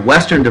lot of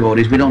Western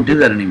devotees, we don't do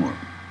that anymore.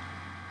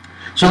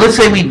 So let's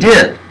say we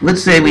did.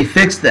 Let's say we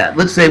fixed that.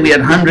 Let's say we had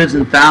hundreds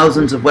and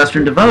thousands of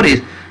Western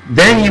devotees.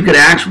 Then you could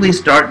actually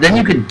start, then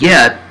you could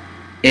get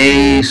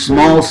a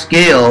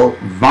small-scale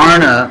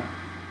Varna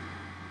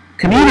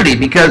community,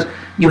 because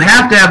you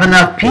have to have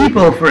enough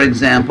people, for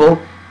example,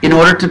 in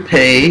order to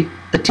pay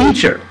a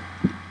teacher.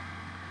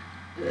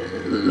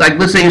 Like,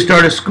 let's say you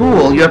start a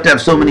school, you have to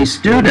have so many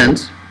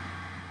students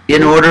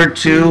in order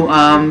to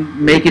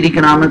make it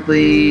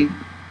economically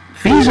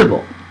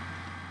feasible.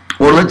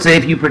 Or let's say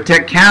if you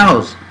protect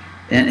cows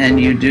and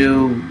you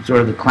do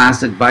sort of the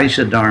classic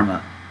Vaishya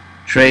Dharma,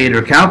 trade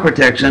or cow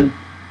protection,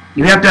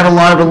 you have to have a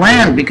lot of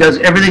land, because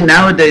everything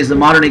nowadays, the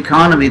modern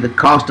economy, the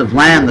cost of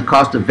land, the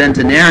cost of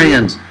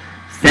veterinarians,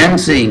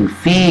 fencing,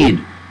 feed,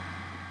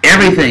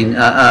 everything,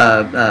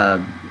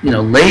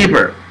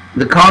 labor,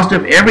 the cost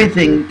of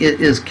everything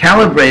is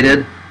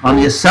calibrated on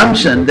the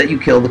assumption that you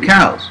kill the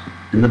cows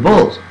and the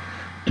bulls.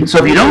 And so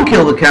if you don't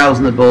kill the cows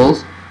and the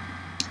bulls,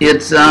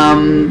 it's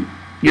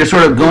you're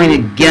sort of going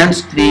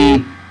against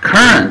the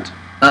current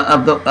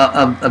of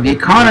the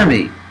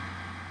economy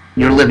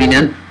you're living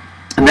in,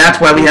 and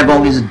that's why we have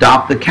all these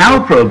adopt the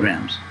cow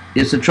programs,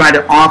 is to try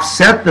to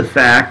offset the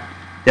fact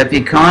that the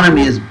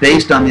economy is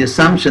based on the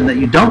assumption that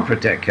you don't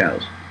protect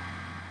cows.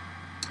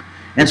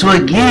 And so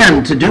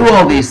again, to do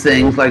all these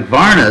things like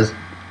Varnas,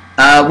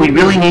 we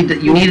really need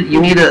to, you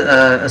need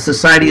a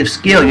society of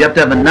scale. You have to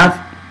have enough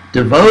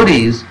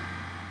devotees,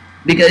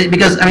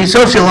 because I mean,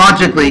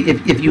 sociologically,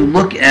 if you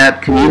look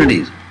at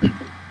communities,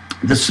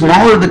 the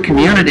smaller the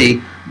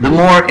community, the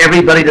more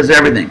everybody does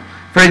everything.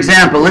 For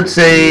example, let's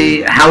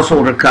say a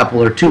householder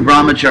couple or two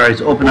brahmacharis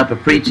open up a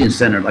preaching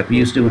center like we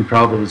used to when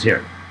Prabhupada was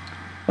here.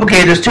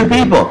 Okay, there's two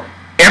people.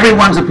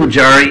 Everyone's a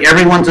pujari,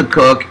 everyone's a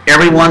cook,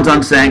 everyone's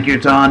on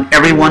Sankirtan,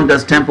 everyone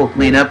does temple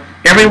cleanup,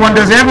 everyone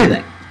does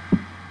everything.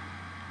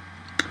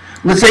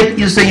 Let's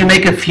say you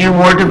make a few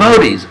more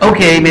devotees.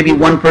 Okay, maybe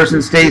one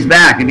person stays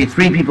back, maybe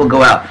 3 people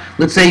go out.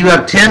 Let's say you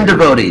have 10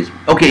 devotees.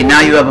 Okay,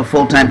 now you have a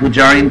full-time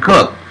pujari and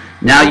cook.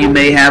 Now you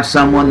may have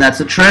someone that's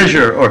a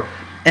treasurer,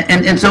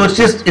 and so it's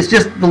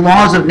just the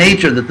laws of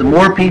nature that the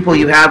more people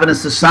you have in a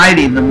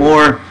society, the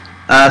more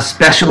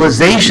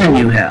specialization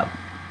you have.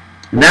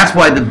 And that's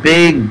why the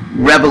big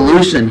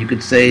revolution, you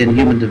could say, in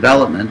human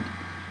development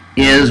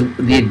is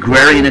the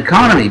agrarian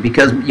economy,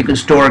 because you can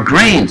store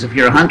grains. If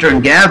you're a hunter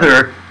and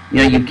gatherer,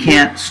 you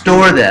can't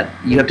store that.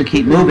 You have to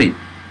keep moving.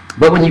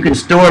 But when you can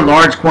store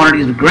large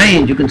quantities of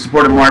grains, you can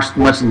support a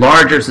much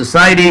larger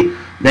society.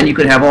 Then you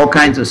could have all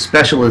kinds of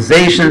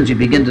specializations. You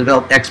begin to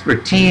develop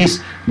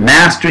expertise,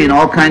 mastery in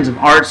all kinds of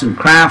arts and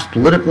crafts,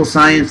 political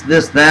science,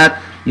 this,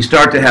 that. You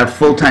start to have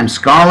full-time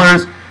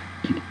scholars,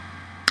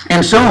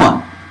 and so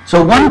on.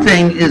 So one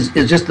thing is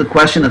just the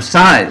question of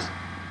size.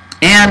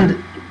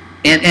 And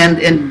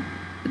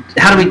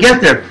how do we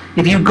get there?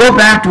 If you go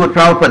back to what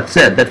Prabhupada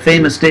said, that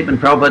famous statement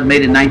Prabhupada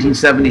made in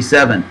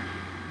 1977,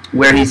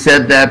 where he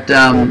said that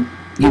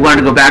he wanted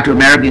to go back to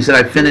America. He said,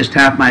 I've finished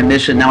half my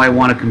mission, now I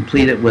want to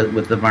complete it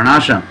with the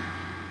Varnashram.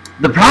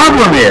 The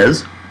problem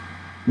is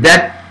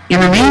that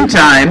in the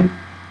meantime,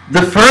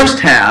 the first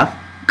half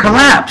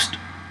collapsed.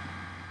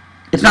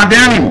 It's not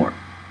there anymore.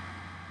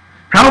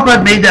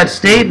 Prabhupada made that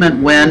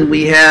statement when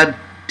we had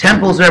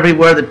temples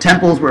everywhere. The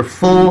temples were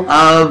full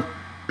of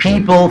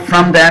people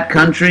from that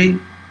country,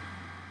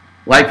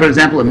 like for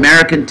example,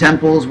 American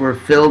temples were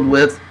filled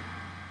with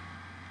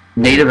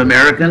Native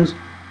Americans.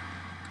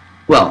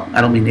 Well,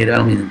 I don't mean Native, I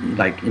don't mean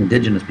like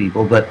indigenous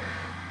people, but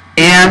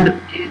and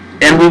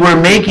we were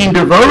making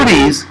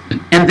devotees,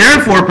 and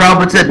therefore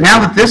Prabhupada said, now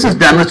that this is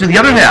done, let's do the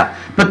other half.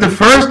 But the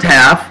first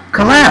half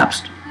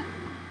collapsed.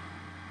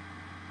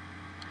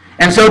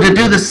 And so to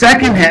do the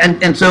second half,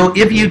 and so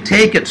if you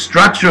take it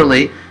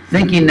structurally,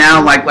 thinking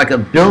now like a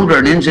builder,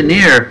 an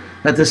engineer,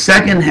 that the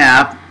second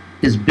half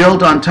is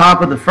built on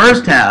top of the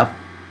first half,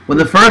 when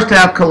the first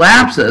half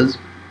collapses,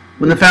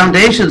 when the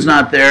foundation's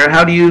not there,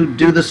 how do you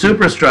do the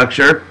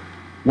superstructure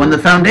when the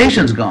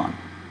foundation's gone?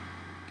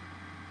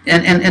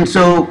 And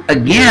so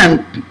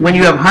again, when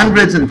you have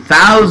hundreds and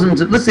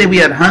thousands, let's say we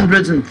had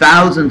hundreds and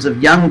thousands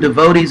of young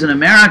devotees in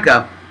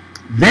America,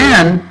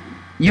 then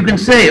you can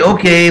say,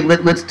 okay,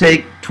 let's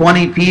take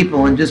 20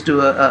 people and just do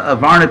a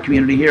Varna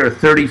community here, or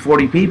 30,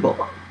 40 people.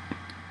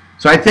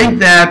 So I think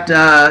that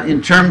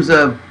in terms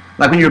of,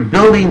 like when you're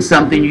building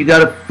something, you got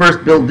to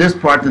first build this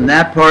part, then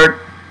that part.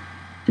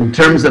 In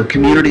terms of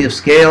community of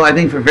scale, I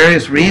think for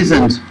various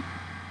reasons,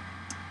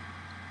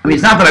 I mean,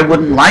 it's not that I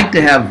wouldn't like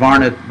to have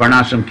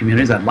Varnashram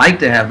communities. I'd like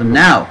to have them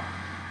now.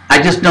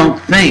 I just don't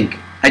think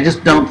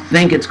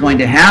it's going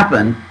to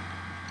happen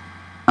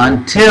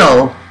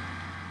until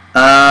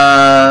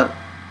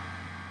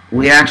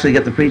we actually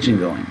get the preaching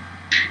going,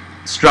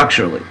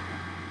 structurally.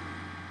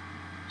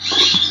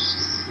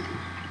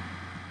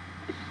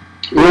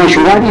 Raj,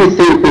 why do you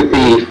think that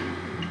the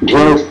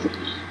growth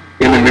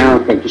in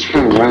America just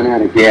kind of ran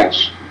out of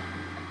gas?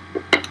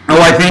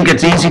 Oh, I think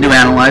it's easy to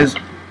analyze.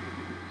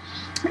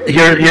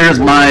 Here's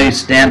my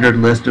standard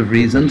list of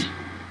reasons.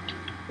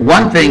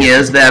 One thing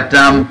is that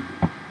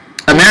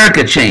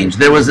America changed.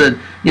 There was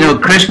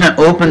Krishna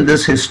opened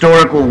this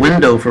historical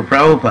window for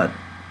Prabhupada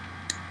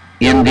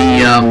in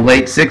the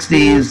late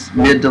 60s,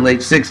 mid to late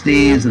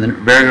 60s, and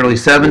then very early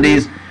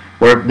 70s,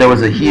 where there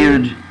was a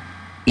huge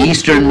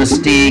Eastern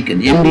mystique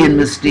and Indian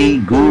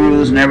mystique,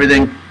 gurus and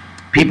everything.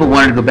 People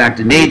wanted to go back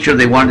to nature.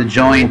 They wanted to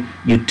join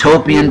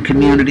utopian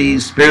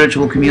communities,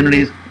 spiritual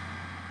communities.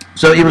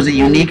 So it was a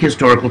unique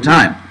historical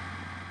time.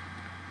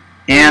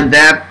 And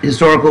that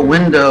historical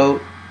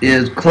window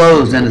is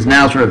closed and is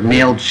now sort of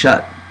nailed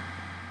shut.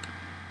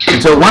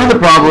 And so one of the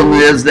problems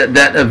is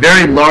that a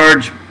very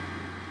large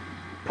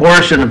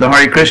portion of the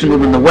Hare Krishna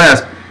movement in the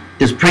West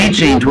is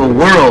preaching to a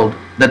world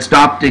that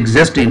stopped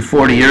existing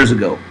 40 years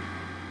ago.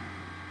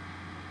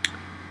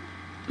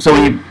 So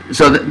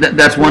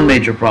that's one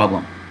major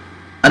problem.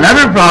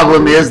 Another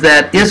problem is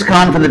that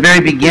ISKCON from the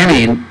very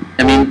beginning,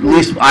 I mean, at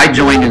least I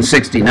joined in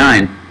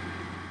 '69,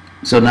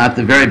 so not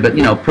the very, but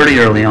pretty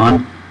early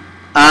on,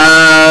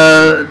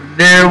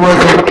 there was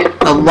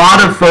a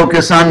lot of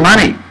focus on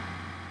money.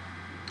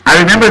 I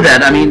remember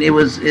that. I mean,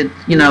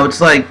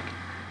 it's like,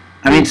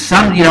 I mean,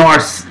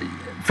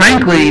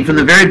 frankly, from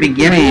the very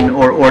beginning,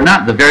 or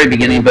not the very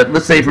beginning, but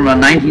let's say from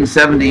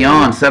 1970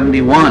 on,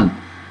 71,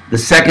 the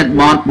second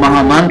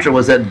Mahamantra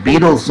was that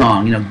Beatles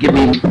song, give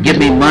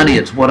me money,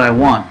 it's what I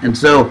want. And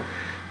so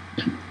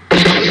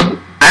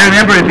I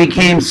remember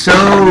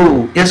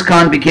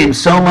ISKCON became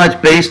so much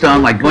based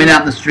on like going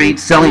out in the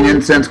streets, selling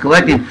incense,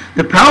 collecting,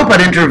 that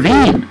Prabhupada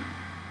intervened.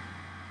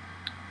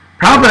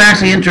 Prabhupada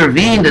actually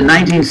intervened in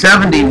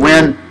 1970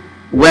 when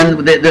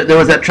there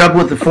was that trouble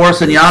with the four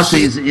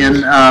sannyasis in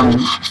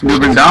New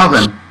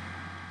Vrindavan.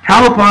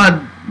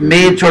 Prabhupada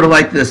made sort of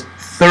like this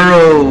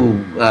thorough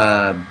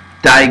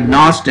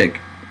diagnostic,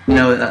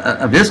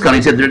 of ISKCON.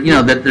 He said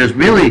that there's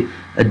really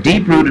a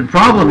deep-rooted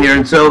problem here,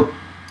 and so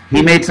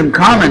he made some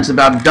comments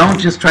about don't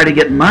just try to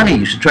get money,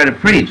 you should try to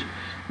preach.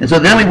 And so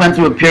then we went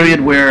through a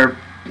period where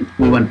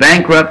we went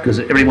bankrupt because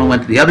everyone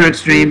went to the other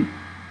extreme.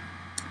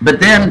 But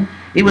then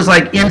it was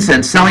like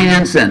incense,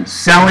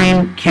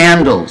 selling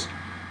candles,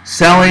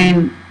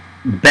 selling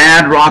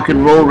bad rock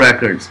and roll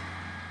records,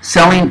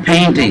 selling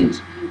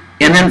paintings.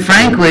 And then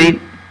frankly,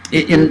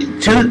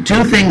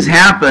 two things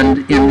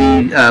happened in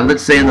the,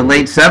 let's say in the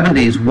late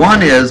 70s.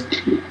 One is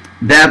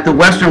that the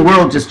Western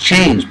world just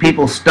changed.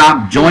 People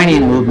stopped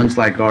joining movements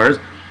like ours.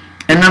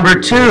 And number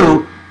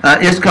two,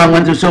 ISKCON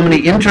went through so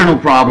many internal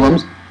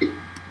problems,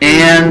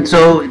 and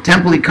so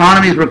temple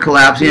economies were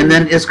collapsing, and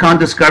then ISKCON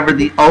discovered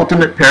the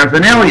ultimate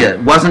paraphernalia. It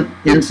wasn't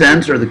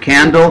incense or the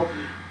candle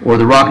or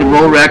the rock and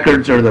roll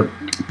records or the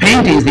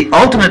paintings. The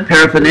ultimate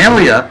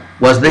paraphernalia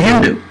was the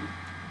Hindu.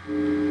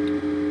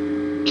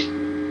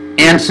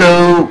 And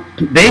so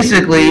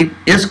basically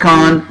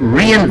ISKCON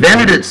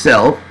reinvented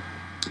itself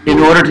in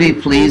order to be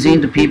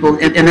pleasing to people,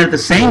 and at the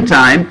same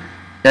time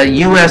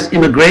U.S.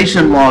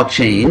 immigration law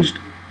changed,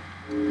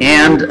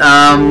 and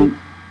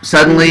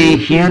suddenly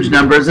huge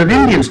numbers of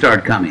Indians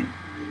started coming.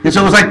 And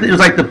so it was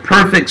like the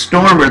perfect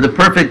storm, or the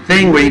perfect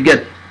thing, where you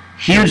get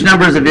huge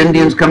numbers of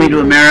Indians coming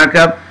to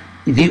America.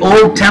 The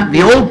old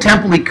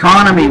temple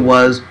economy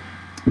was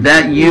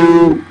that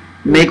you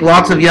make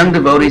lots of young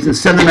devotees and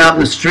send them out in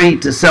the street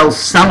to sell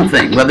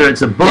something, whether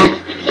it's a book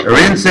or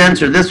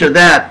incense or this or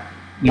that.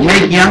 You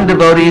make young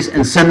devotees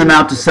and send them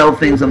out to sell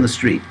things on the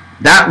street.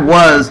 That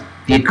was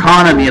the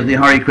economy of the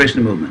Hare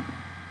Krishna movement.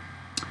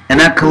 And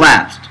that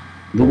collapsed.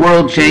 The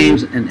world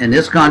changed, and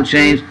ISKCON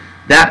changed.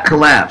 That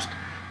collapsed.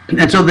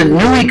 And so the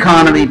new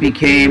economy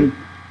became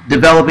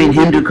developing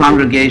Hindu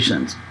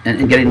congregations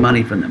and getting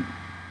money from them.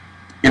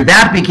 And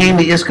that became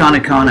the ISKCON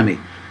economy.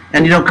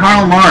 And you know,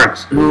 Karl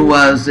Marx, who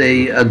was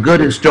a good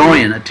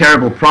historian, a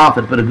terrible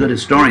prophet, but a good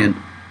historian,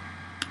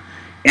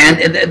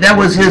 and that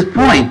was his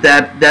point,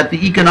 that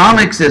the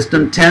economic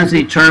system tends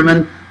to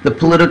determine the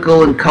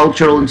political and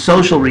cultural and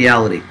social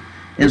reality.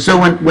 And so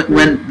when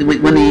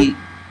the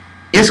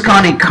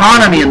ISKCON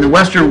economy in the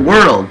Western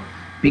world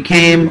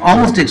became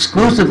almost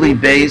exclusively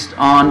based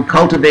on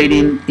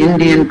cultivating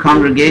Indian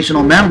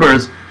congregational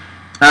members,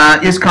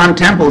 ISKCON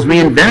temples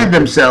reinvented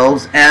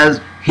themselves as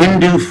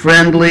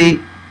Hindu-friendly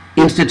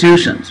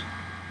institutions.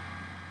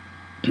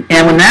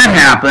 And when that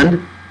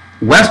happened,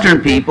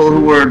 Western people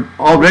who were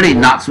already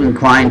not so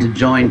inclined to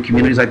join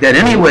communities like that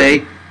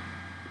anyway,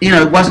 you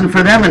know, it wasn't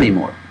for them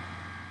anymore.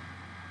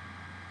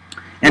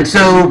 And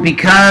so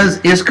because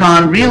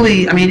ISKCON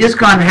really, I mean,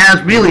 ISKCON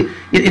has really,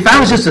 if I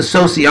was just a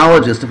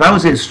sociologist, if I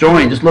was a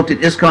historian, just looked at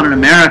ISKCON in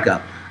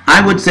America,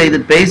 I would say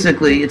that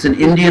basically it's an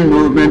Indian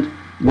movement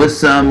with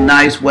some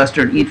nice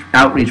Western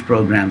outreach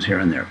programs here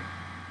and there.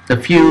 A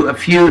few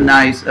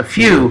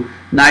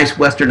nice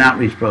Western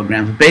outreach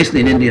programs,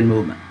 basically an Indian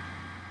movement.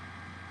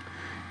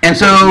 And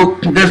so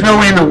there's no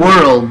way in the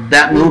world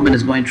that movement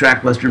is going to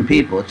attract Western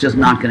people. It's just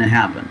not going to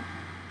happen.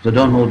 So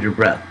don't hold your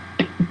breath.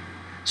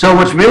 So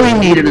what's really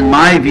needed, in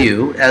my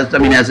view, as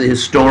a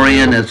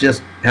historian, as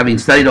just having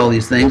studied all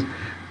these things,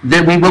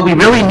 what we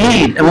really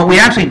need, and what we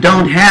actually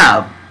don't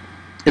have,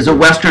 is a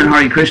Western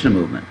Hare Krishna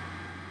movement.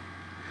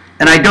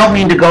 And I don't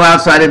mean to go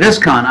outside of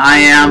ISKCON. I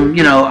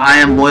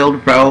am loyal to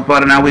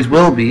Prabhupada, and I always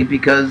will be,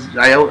 because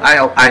I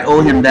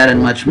owe him that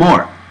and much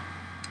more.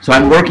 So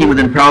I'm working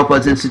within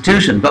Prabhupada's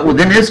institution. But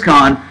within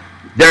ISKCON,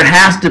 there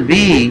has to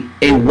be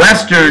a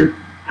Western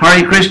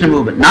Hare Krishna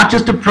movement. Not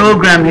just a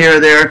program here or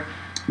there,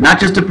 not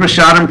just a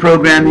prasadam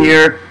program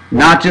here,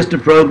 not just a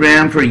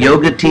program for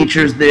yoga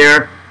teachers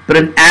there, but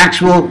an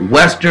actual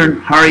Western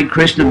Hare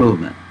Krishna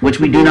movement, which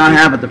we do not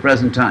have at the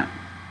present time.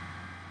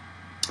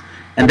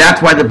 And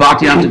that's why the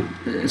Bhakti...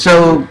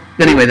 So,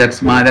 anyway, that's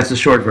the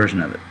short version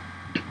of it.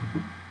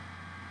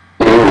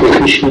 Hare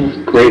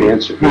Krishna, great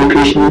answer. Hare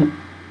Krishna.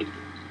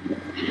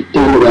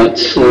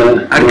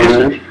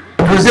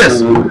 Who's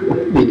this?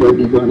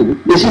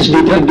 This is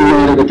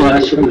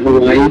Bhagavatam from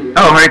Hawaii.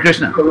 Oh, Hare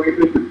Krishna.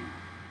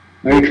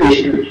 Hare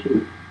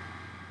Krishna.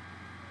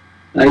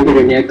 I get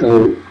an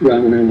echo,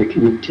 Ramananda.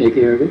 Can you take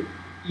care of it?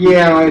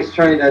 Yeah, I was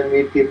trying to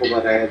unmute people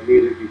that I had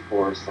muted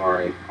before.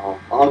 Sorry.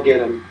 I'll get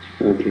them.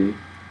 Okay.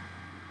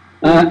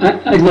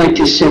 I'd like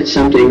to set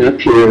something up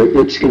here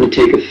that's going to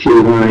take a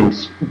few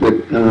lines, but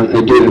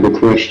I do have a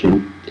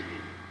question.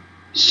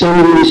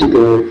 Some years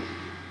ago,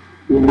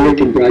 the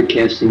American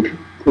Broadcasting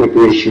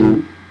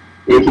Corporation,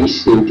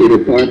 ABC, did a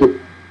barber...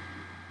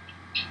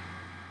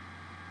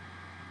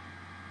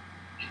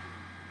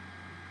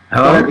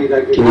 Hello?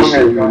 Can you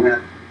say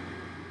that?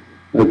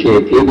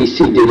 Okay,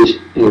 ABC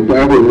did a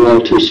Barbara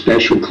Walters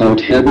special called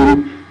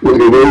Heaven,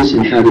 What It Is,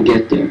 and How to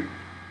Get There.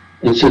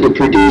 And so the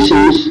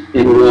producers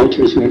and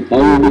Walters went all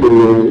over the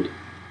world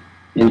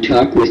and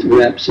talked with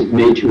reps of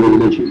major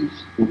religions,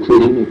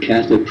 including a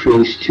Catholic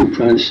priest, 2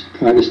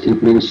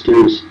 Protestant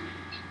ministers,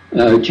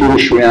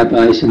 Jewish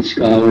rabbis and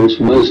scholars,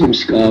 Muslim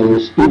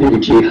scholars, even a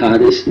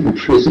jihadist in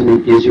prison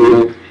in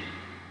Israel.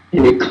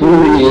 And it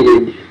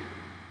culminated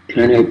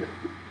kind of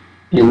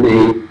in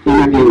the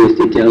interview with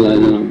the Dalai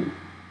Lama.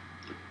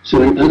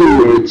 So in other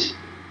words,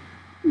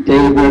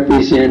 they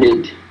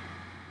represented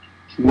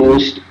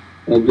most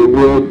of the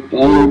world,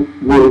 all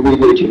world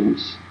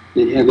religions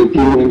that have a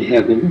view in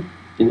heaven,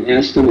 and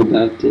asked them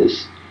about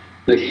this,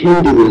 but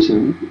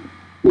Hinduism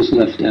was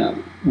left out.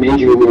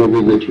 Major world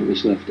religion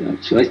was left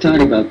out. So I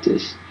thought about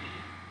this,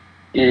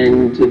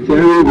 and the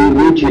very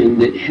religion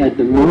that had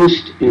the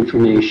most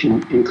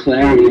information and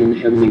clarity on the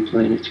heavenly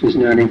planets was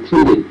not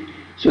included.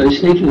 So I was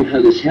thinking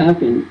how this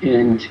happened,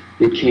 and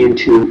it came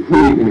to who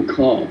are you going to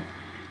call?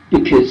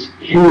 Because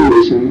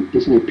Hinduism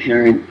is an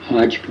apparent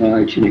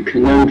hodgepodge and a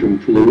conundrum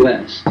for the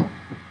West.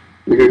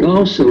 But it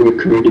also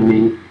occurred to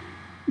me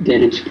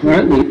that it's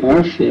partly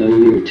our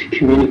failure to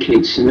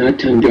communicate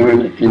Sanatana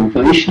Dharma and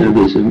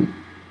Vaishnavism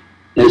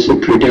as the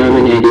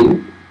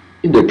predominant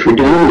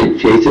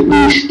faith, at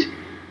least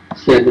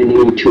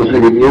 70 to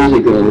 100 years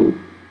ago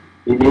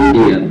in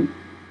India.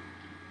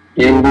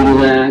 And we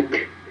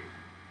lack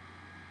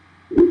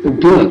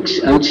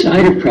books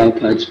outside of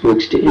Prabhupada's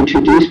books to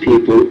introduce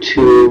people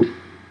to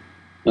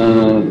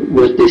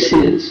what this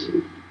is.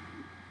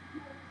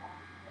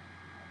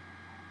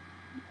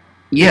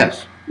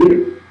 Yes.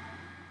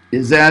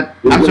 Is that...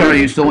 I'm sorry,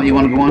 you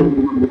want to go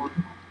on?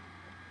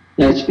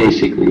 That's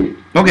basically it.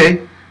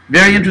 Okay.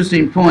 Very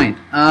interesting point.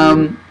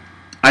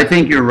 I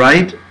think you're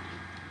right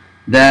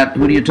that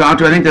who do you talk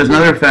to? I think there's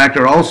another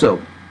factor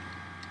also,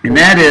 and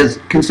that is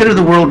consider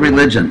the world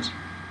religions.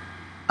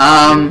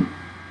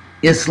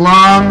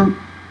 Islam,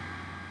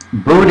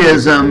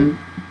 Buddhism,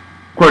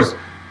 of course,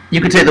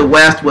 you could say the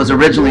West was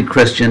originally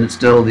Christian. It's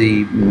still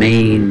the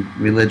main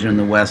religion in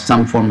the West,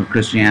 some form of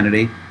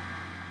Christianity.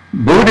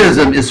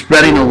 Buddhism is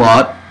spreading a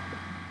lot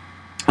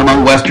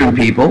among Western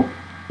people,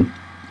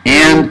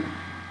 and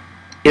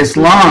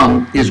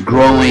Islam is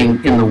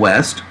growing in the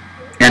West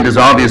and is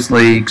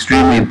obviously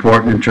extremely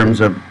important in terms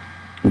of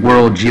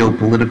world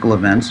geopolitical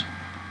events.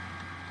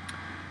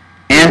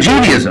 And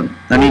Judaism.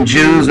 I mean,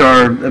 Jews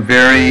are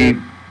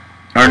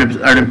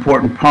an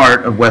important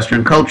part of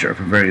Western culture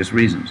for various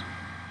reasons.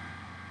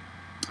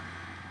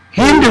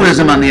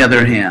 Hinduism, on the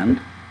other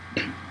hand,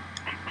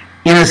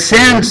 in a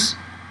sense,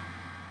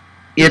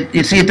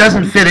 it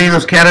doesn't fit any of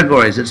those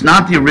categories. It's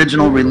not the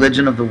original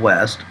religion of the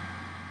West.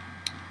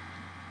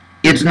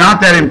 It's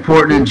not that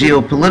important in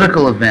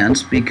geopolitical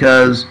events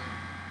because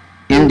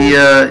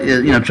India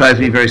tries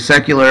to be very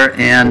secular,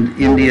 and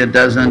India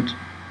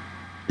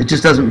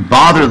just doesn't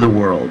bother the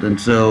world, and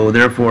so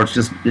therefore it's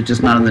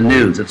just not in the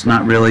news. It's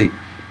not really,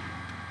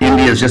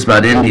 India is just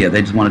about India.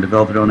 They just want to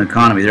develop their own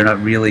economy. They're not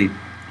really,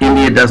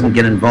 India doesn't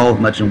get involved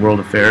much in world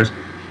affairs.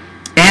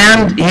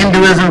 And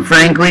Hinduism,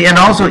 frankly, and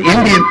also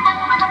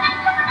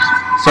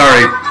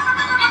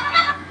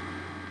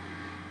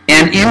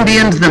and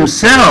Indians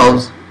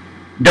themselves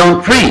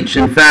don't preach.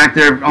 In fact,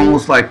 they're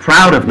almost like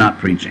proud of not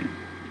preaching.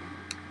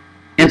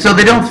 And so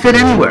they don't fit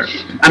anywhere.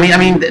 I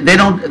mean,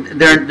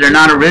 they're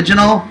not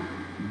original.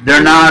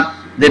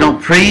 They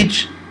don't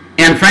preach,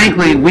 and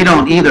frankly, we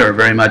don't either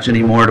very much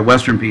anymore to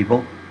Western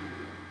people.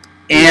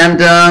 And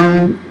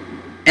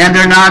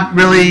they're not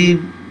really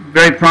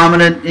very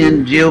prominent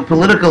in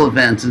geopolitical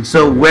events, and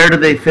so where do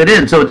they fit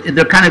in? So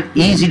they're kind of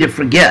easy to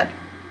forget.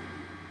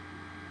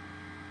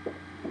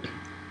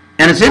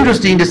 And it's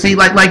interesting to see,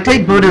 like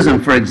take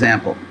Buddhism, for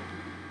example.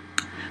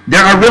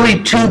 There are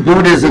really two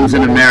Buddhisms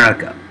in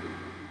America.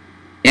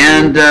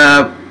 And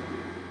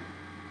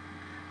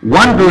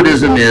one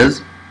Buddhism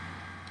is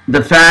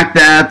the fact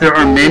that there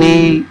are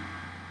many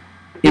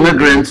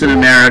immigrants in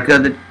America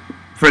that,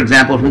 for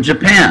example, from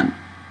Japan.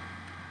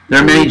 There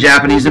are many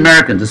Japanese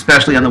Americans,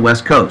 especially on the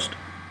West Coast,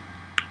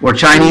 or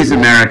Chinese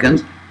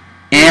Americans,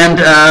 and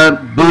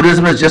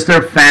Buddhism is just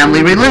their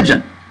family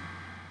religion.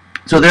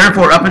 So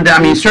therefore, up and down,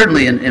 I mean,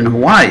 certainly in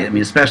Hawaii, I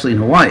mean, especially in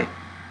Hawaii.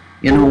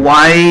 In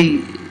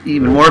Hawaii,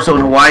 even more so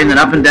in Hawaii, and then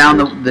up and down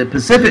the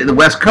Pacific, the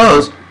West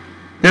Coast,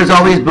 there's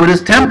all these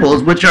Buddhist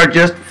temples, which are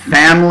just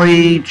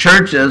family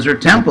churches or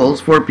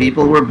temples for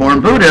people who are born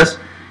Buddhists.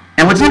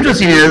 And what's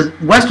interesting is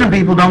Western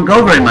people don't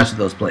go very much to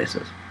those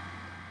places.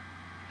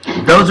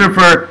 Those are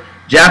for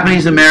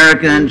Japanese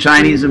American,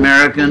 Chinese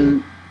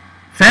American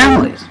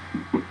families.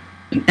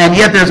 And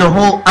yet there's a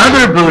whole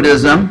other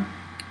Buddhism,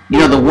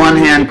 the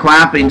one-hand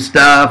clapping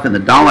stuff and the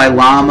Dalai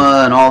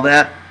Lama and all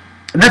that.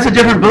 And that's a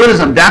different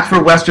Buddhism. That's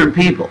for Western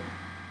people.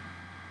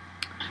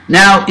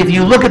 Now, if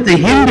you look at the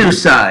Hindu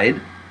side,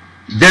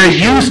 there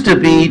used to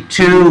be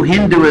two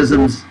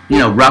Hinduisms,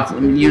 roughly,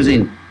 I'm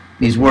using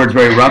these words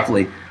very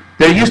roughly.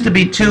 There used to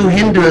be two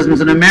Hinduisms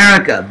in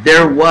America.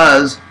 There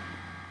was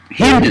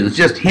Hindus,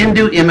 just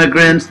Hindu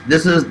immigrants.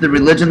 This is the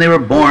religion they were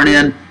born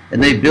in,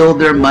 and they build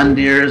their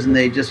mandirs, and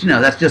they just,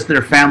 that's just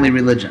their family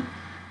religion.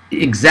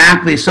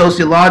 Exactly,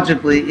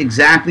 sociologically,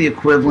 exactly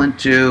equivalent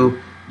to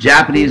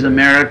Japanese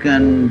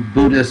American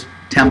Buddhist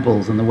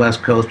temples on the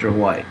West Coast or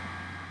Hawaii.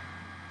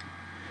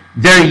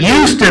 There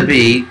used to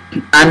be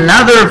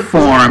another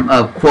form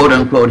of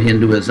quote-unquote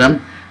Hinduism,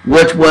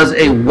 which was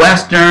a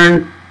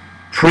Western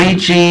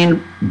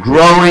preaching,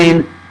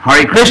 growing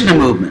Hare Krishna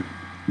movement.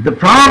 The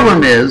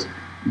problem is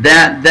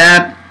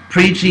that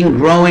preaching,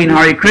 growing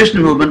Hare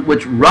Krishna movement,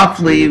 which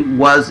roughly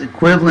was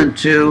equivalent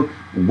to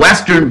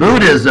Western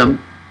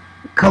Buddhism,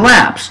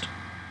 collapsed.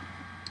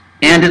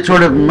 And it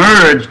sort of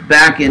merged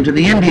back into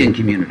the Indian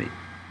community.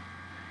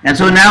 And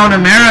so now in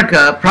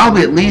America,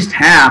 probably at least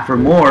half or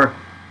more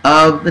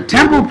of the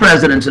temple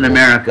presidents in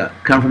America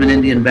come from an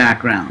Indian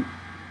background.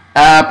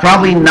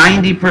 Probably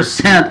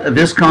 90% of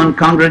ISKCON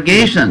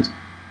congregations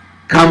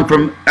come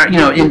from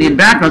Indian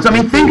backgrounds. I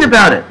mean, think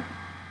about it.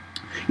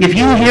 If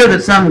you hear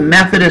that some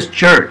Methodist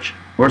church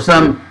or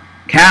some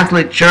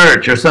Catholic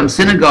church or some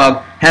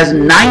synagogue has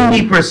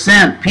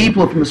 90%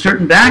 people from a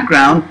certain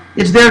background,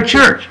 it's their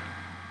church.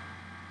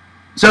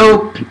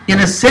 So, in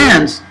a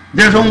sense,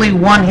 there's only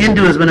one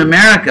Hinduism in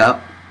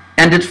America,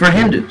 and it's for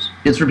Hindus.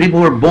 It's for people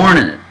who are born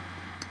in it.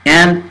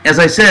 And as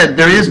I said,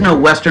 there is no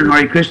Western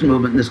Hare Krishna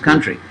movement in this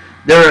country.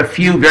 There are a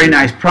few very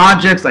nice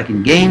projects, like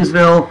in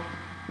Gainesville,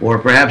 or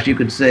perhaps you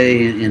could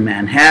say in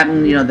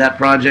Manhattan, that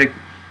project,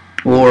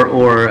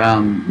 or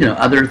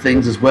other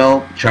things as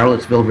well.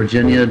 Charlottesville,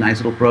 Virginia, nice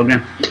little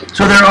program.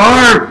 So there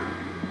are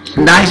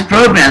nice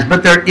programs,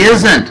 but there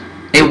isn't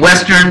a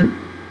Western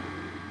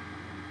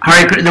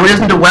there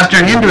isn't a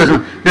Western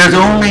Hinduism. There's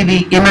only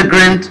the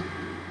immigrant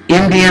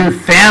Indian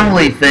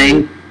family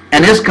thing,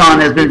 and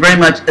ISKCON has been very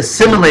much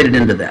assimilated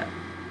into that.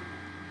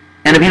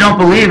 And if you don't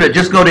believe it,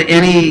 just go to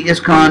any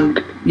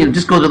ISKCON,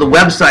 just go to the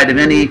website of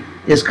any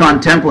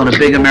ISKCON temple in a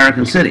big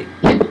American city.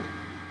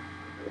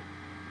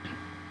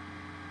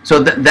 So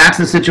that's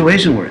the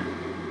situation we're in.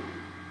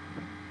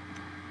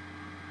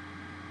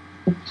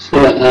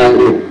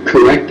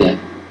 correct that?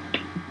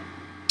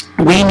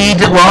 We need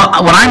to, well,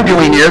 what I'm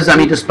doing is, I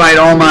mean, despite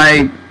all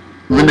my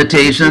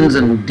limitations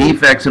and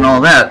defects and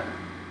all that,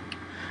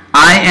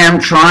 I am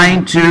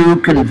trying to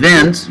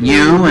convince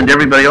you and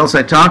everybody else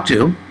I talk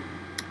to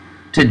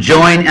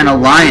join an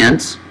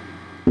alliance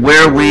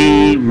where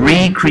we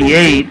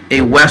recreate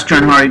a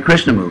Western Hare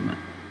Krishna movement.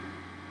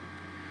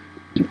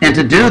 And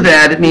to do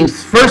that, it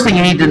means first thing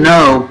you need to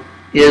know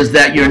is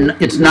that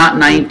it's not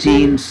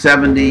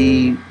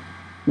 1971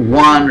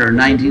 or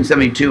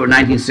 1972 or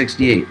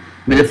 1968.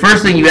 I mean, the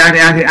first thing you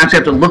actually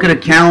have to look at a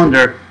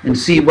calendar and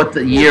see what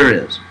the year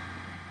is.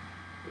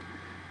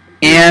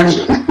 And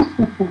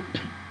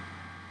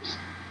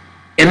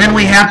then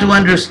we have to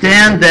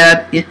understand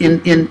that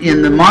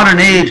in the modern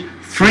age,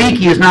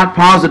 freaky is not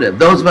positive.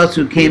 Those of us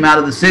who came out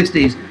of the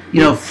 60s, you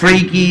know,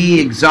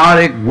 freaky,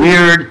 exotic,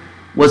 weird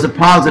was a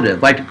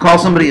positive. Like to call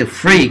somebody a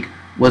freak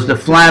was to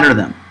flatter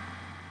them.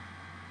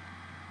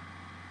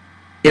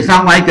 It's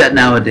not like that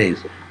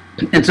nowadays.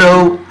 And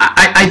so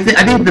I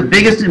think the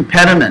biggest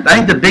impediment,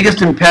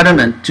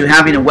 to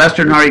having a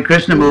Western Hare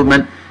Krishna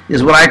movement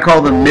is what I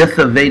call the myth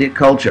of Vedic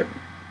culture.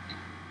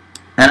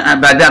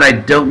 And by that I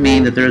don't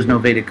mean that there is no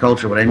Vedic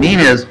culture. What I mean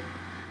is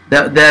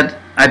that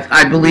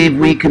I believe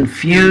we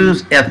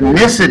confuse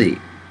ethnicity.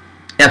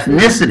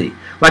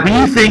 Like when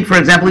you think, for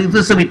example,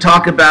 listen, we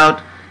talk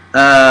about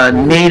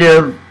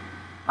native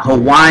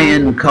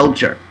Hawaiian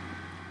culture,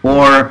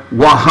 or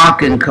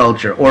Oaxacan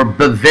culture, or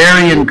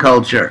Bavarian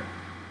culture,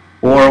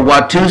 or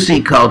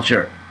Watusi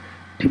culture.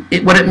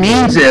 What it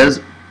means is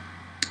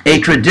a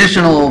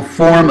traditional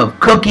form of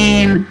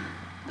cooking,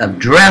 of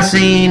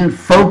dressing,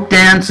 folk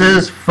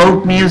dances,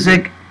 folk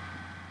music,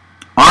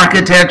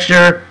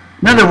 architecture,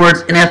 in other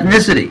words, an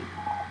ethnicity.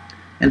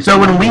 And so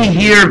when we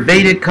hear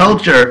Vedic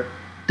culture,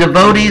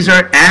 devotees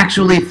are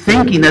actually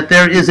thinking that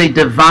there is a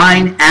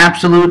divine,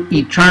 absolute,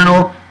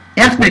 eternal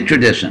ethnic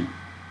tradition.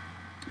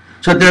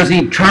 So there's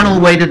an eternal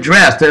way to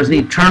dress, there's an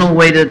eternal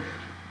way to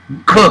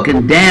cook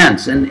and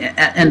dance,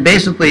 and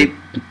basically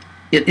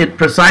it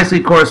precisely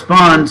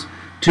corresponds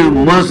to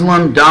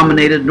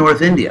Muslim-dominated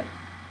North India.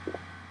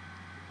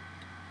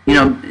 You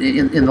know,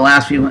 in the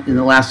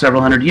last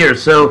several hundred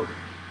years. So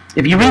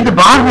if you read the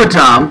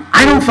Bhagavatam,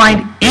 I don't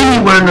find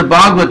anywhere in the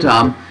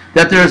Bhagavatam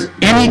that there's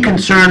any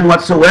concern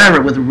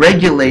whatsoever with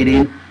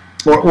regulating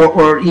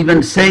or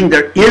even saying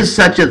there is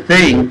such a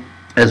thing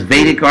as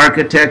Vedic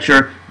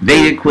architecture,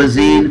 Vedic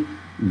cuisine,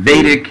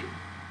 Vedic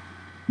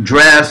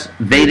dress,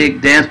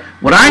 Vedic dance.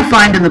 What I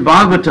find in the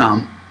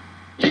Bhagavatam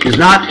is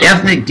not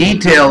ethnic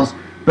details,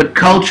 but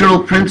cultural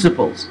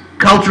principles.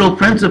 Cultural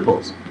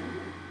principles.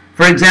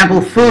 For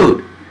example,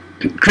 food.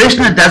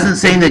 Krishna doesn't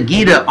say in the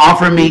Gita,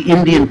 offer me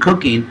Indian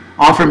cooking,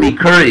 offer me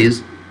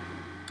curries.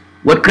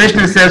 What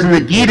Krishna says in the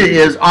Gita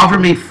is, offer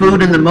me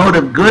food in the mode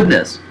of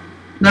goodness.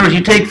 In other words,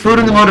 you take food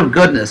in the mode of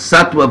goodness,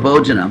 sattva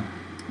bhojana,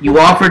 you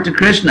offer it to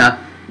Krishna,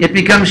 it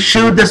becomes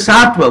shuddha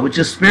sattva, which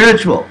is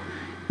spiritual.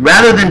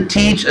 Rather than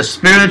teach a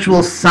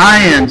spiritual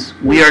science,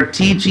 we are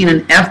teaching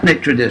an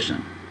ethnic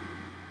tradition.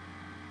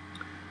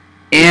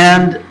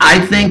 And I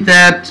think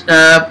that,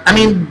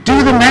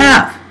 do the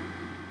math.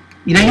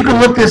 You know, you can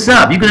look this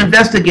up. You can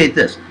investigate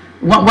this.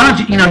 Why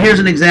don't you, here's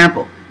an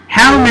example.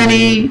 How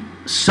many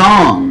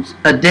songs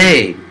a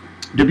day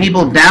do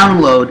people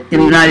download in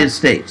the United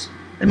States?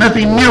 There must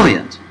be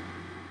millions.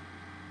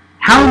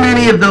 How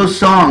many of those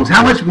songs,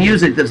 how much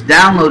music that's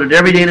downloaded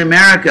every day in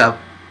America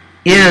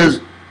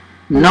is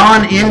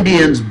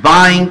non-Indians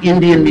buying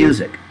Indian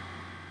music?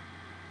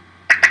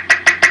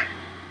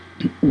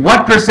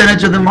 What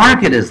percentage of the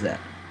market is that?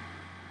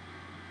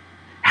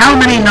 How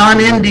many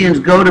non-Indians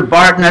go to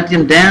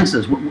Bharatanatyam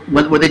dances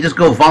where they just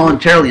go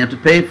voluntarily and have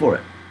to pay for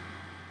it?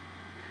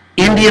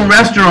 Indian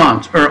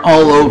restaurants are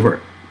all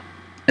over.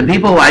 And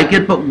people like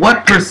it, but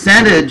what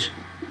percentage,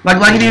 like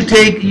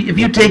if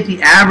you take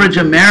the average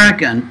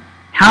American,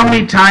 how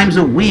many times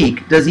a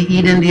week does he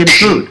eat Indian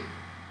food?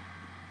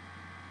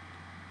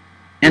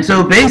 And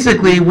so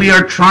basically we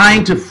are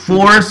trying to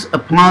force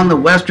upon the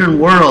Western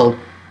world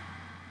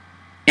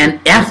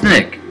an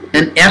ethnic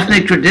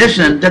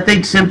tradition that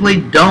they simply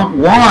don't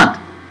want.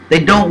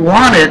 They don't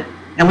want it,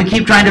 and we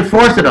keep trying to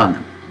force it on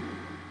them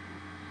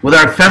with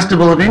our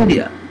Festival of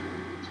India.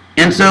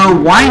 And so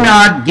why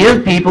not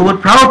give people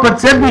what Prabhupada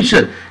said we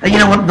should? The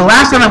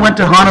last time I went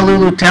to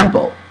Honolulu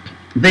Temple,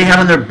 they had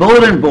on their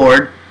bulletin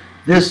board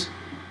this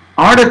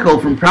article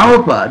from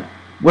Prabhupada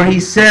where he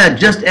said,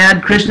 just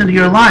add Krishna to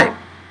your life.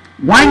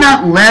 Why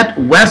not let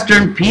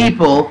Western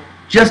people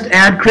just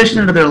add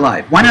Krishna to their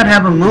life? Why not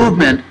have a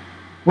movement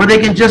where they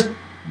can just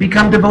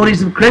become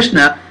devotees of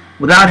Krishna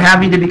without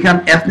having to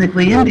become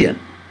ethnically Indian?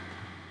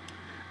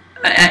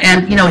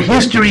 And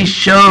history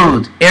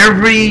shows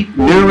every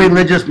new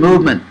religious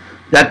movement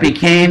that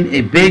became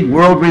a big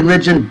world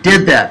religion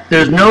did that.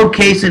 There's no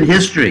case in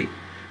history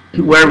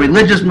where a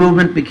religious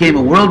movement became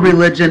a world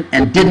religion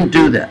and didn't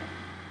do that.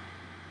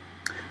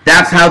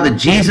 That's how the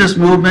Jesus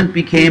movement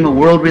became a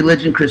world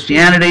religion,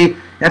 Christianity.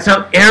 That's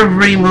how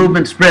every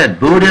movement spread,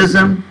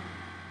 Buddhism.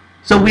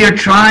 So we are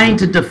trying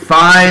to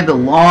defy the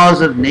laws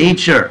of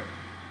nature.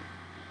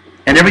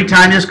 And every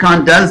time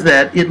ISKCON does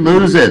that, it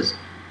loses.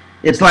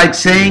 It's like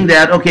saying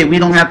that, okay, we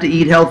don't have to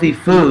eat healthy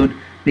food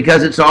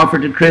because it's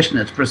offered to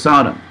Krishna, it's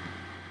prasadam.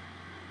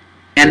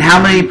 And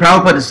how many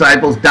Prabhupada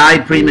disciples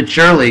died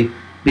prematurely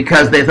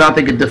because they thought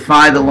they could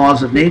defy the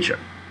laws of nature?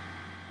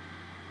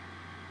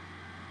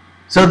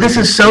 So this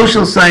is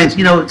social science.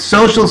 You know,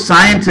 social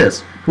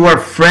scientists who are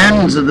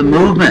friends of the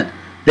movement,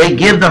 they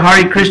give the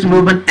Hare Krishna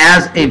movement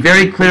as a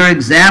very clear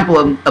example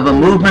of a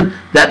movement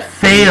that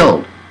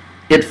failed.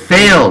 It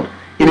failed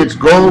in its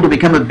goal to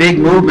become a big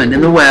movement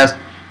in the West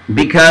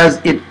because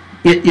it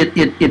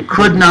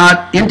could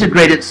not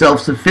integrate itself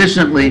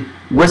sufficiently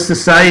with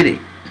society.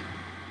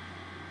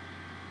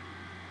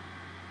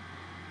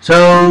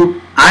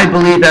 So I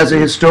believe as a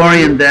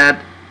historian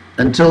that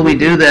until we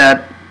do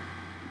that,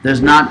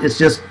 there's not, it's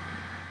just,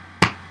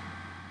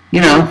 you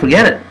know,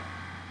 forget it.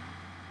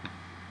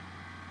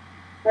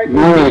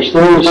 Maharaj,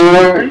 that was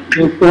a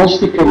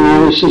fantastic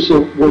analysis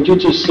of what you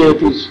just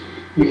said. Is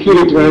you hit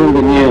it right on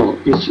the nail.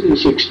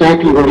 It's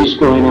exactly what is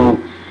going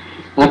on.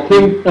 I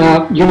think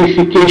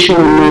unification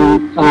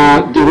among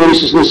the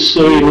race is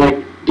necessary.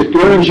 Like the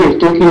programs you're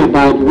talking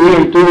about, we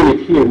are doing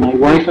it here. My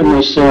wife and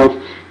myself,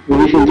 we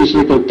live in this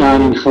little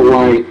town in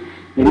Hawaii,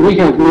 and we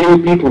have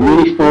many people,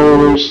 many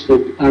followers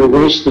that are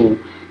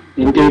Western,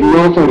 and they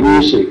love our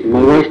music. And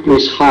my wife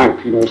plays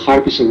harp. You know,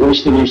 harp is a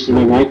Western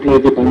instrument. I play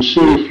the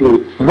bansuri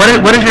flute.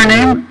 What is your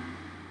name?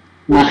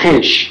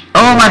 Mahesh.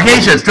 Oh,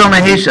 Mahesha, still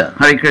Mahesha.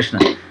 Hare Krishna.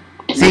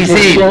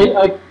 CC.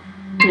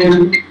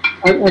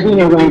 I've been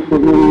around for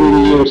many,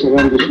 many years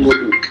around this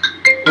movement.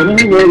 But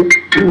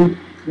anyway,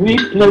 we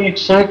play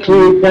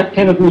exactly that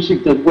kind of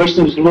music that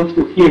Westerns love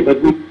to hear,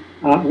 but we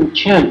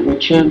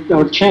chant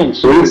our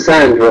chants.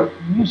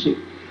 Music.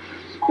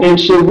 And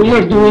so we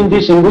are doing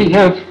this, and we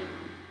have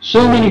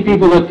so many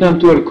people that come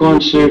to our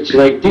concerts.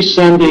 Like this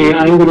Sunday,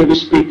 I'm going to be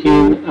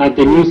speaking at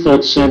the New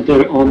Thought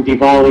Center on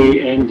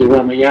Diwali and the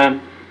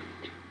Ramayana.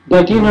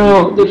 But you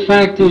know, the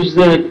fact is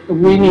that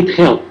we need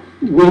help,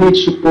 we need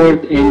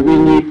support, and we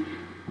need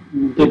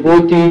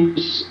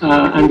devotees'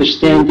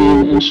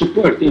 understanding and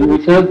support. And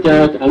without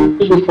that,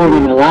 unless we form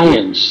an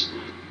alliance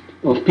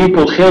of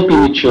people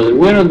helping each other,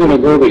 we're not going to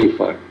go very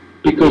far.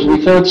 Because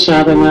without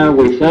sadhana,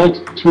 without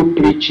true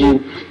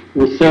preaching,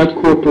 without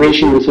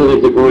cooperation with other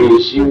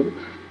devotees, you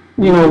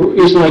know,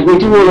 it's like we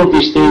do all of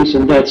these things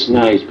and that's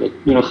nice, but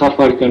you know, how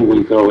far can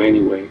we go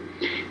anyway?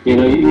 You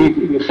know,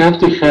 you have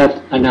to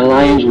have an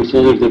alliance with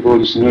other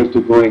devotees in order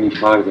to go any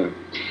farther.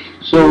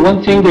 So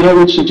one thing that I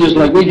would suggest,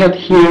 like we had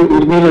here,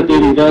 Urmila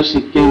Devi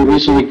Dasi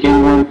recently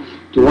came on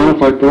to one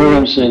of our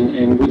programs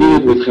and we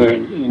did it with her.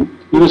 And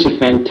it was a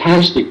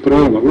fantastic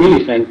program,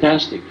 really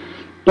fantastic.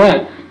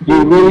 But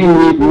you really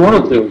need more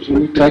of those. You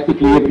need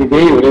practically every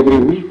day or every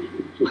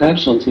week to have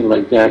something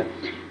like that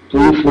to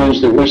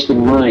influence the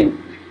Western mind.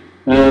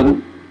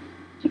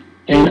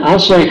 And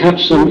also I have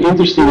some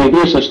interesting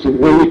ideas as to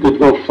where we could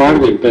go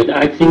farther, but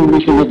I think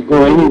we cannot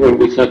go anywhere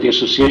without the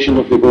association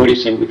of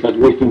devotees and without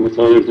working with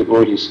other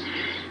devotees.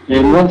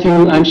 And one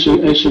thing I'm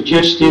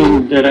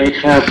suggesting that I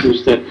have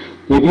is that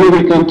if you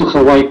ever come to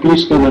Hawaii,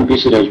 please come and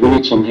visit us. We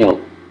need some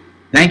help.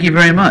 Thank you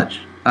very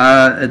much.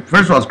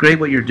 First of all, it's great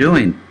what you're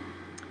doing.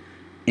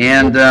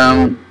 And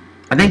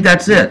I think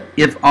that's it.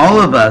 If all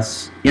of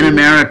us in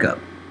America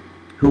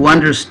who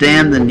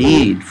understand the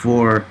need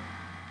for,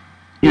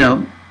 you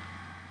know,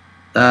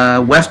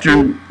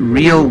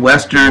 real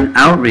Western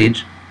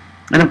outreach,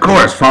 and of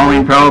course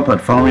following Prabhupada,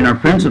 following our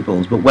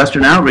principles, but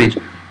Western outreach,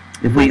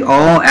 if we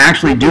all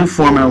actually do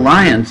form an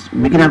alliance,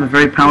 we can have a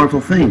very powerful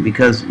thing,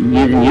 because in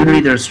unity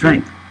there's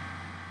strength.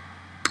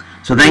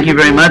 So thank you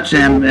very much,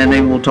 and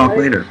maybe we'll talk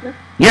later.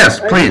 Yes,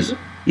 please.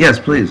 Yes,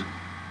 please.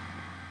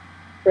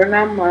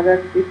 Pranam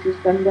Maharaj, this is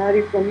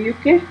Gandhari from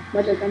UK,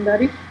 Mother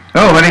Gandhari.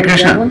 Oh, Hare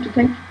Krishna. I want to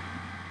thank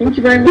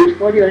you very much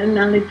for your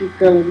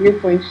analytical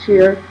viewpoints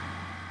here.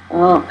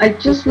 I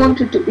just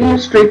wanted to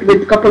illustrate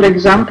with a couple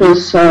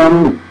examples.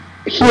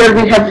 Here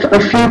we have a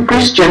few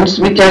Christians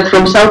which are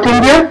from South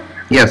India.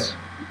 Yes.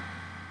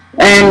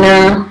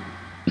 And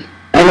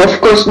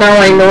of course now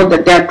I know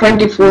that there are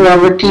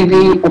 24-hour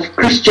TV of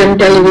Christian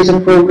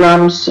television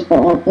programs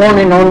on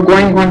and on,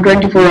 going on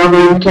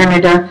 24-hour in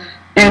Canada.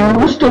 And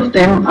most of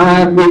them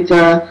are with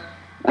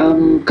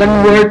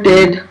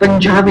converted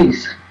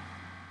Punjabis.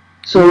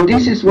 So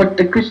this is what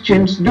the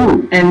Christians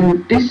do,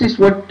 and this is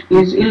what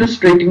is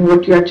illustrating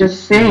what you are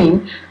just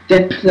saying,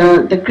 that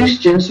the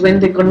Christians, when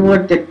they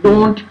convert, they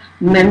don't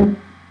mend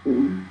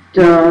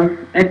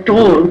at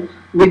all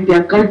with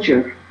their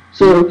culture.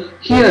 So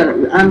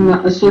here I'm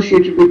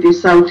associated with the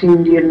South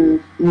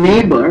Indian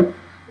neighbor,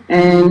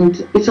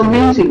 and it's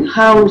amazing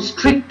how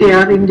strict they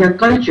are in their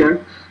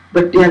culture,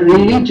 but their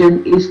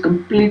religion is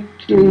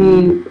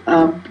completely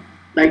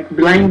like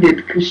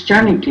blinded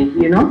Christianity,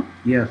 you know?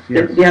 Yes,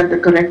 yes. That they are the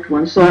correct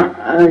ones. So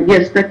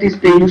yes, that is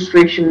the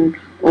illustration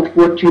of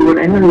what you were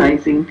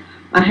analyzing.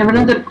 I have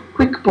another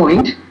quick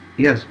point.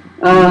 Yes.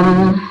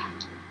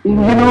 You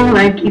know,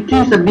 like it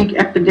is a big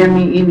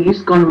epidemic in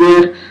ISKCON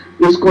where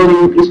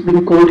it's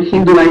being called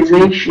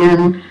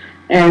Hinduization,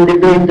 and they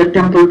blame the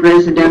temple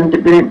president, they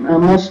blame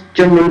most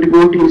general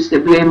devotees, they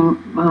blame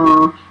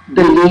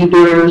the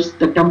leaders,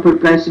 the temple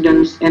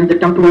presidents, and the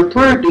temple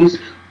authorities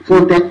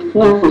for that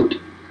fault.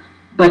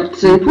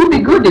 But it would be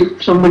good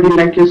if somebody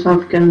like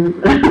yourself can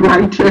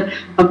write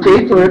a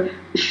paper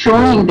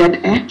showing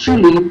that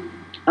actually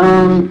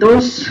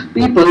those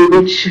people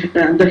which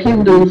the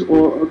Hindus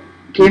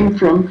came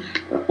from,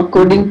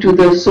 according to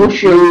the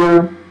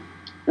social,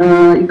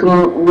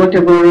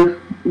 whatever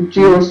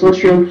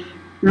geosocial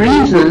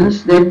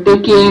reasons, that they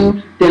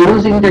came, they're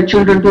losing their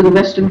children to the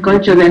Western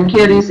culture, and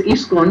here is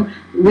ISKCON,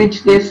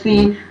 which they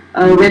see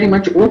very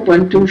much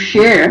open to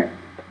share.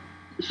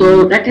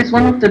 So that is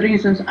one of the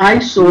reasons I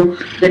saw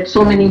that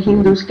so many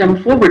Hindus come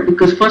forward,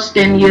 because first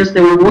 10 years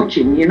they were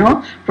watching, you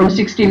know, from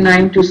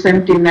 69 to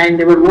 79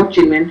 they were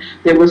watching when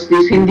there was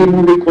this Hindi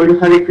movie called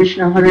Hare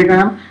Krishna Hare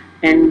Ram,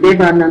 and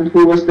Devanand,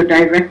 who was the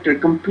director,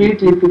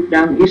 completely put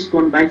down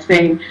ISKCON by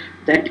saying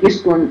that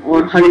ISKCON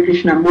or Hare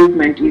Krishna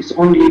movement is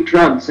only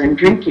drugs and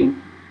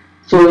drinking.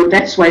 So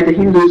that's why the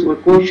Hindus were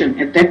cautioned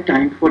at that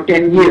time for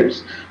 10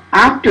 years.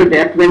 After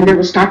that, when they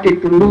were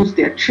started to lose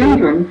their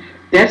children,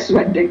 that's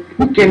when they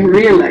became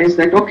realize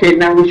that, okay,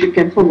 now we should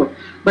come forward.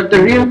 But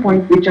the real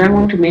point which I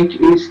want to make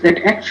is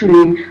that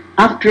actually,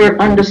 after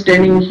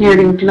understanding,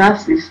 hearing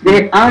classes,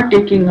 they are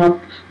taking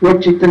up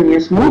Lord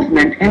Chaitanya's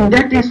movement, and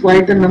that is why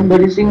the number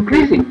is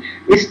increasing.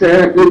 It's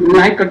the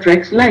like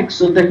attracts like.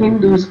 So the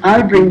Hindus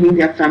are bringing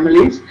their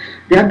families,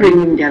 they are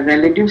bringing their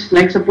relatives.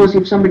 Like suppose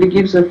if somebody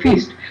gives a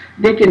feast,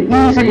 they can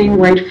easily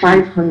invite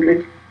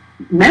 500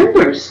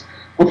 members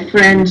of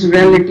friends,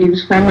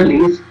 relatives,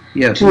 families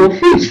to a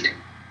feast.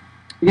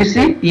 You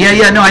see?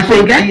 No, I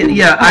think,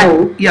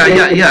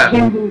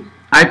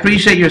 I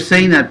appreciate your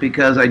saying that,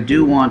 because I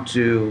do want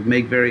to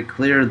make very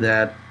clear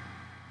that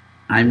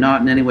I'm not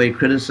in any way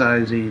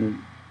criticizing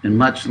and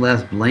much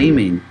less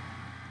blaming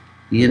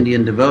the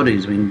Indian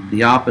devotees. I mean,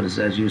 the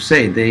opposite, as you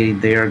say,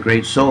 they are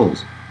great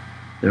souls.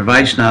 They're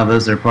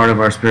Vaishnavas, they're part of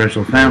our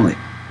spiritual family.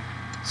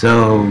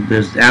 So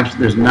there's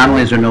not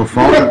only is there no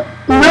fault. No,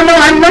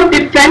 I'm not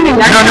defending.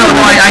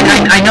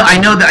 I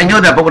know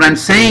that. But what I'm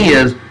saying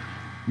is,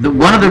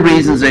 one of the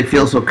reasons they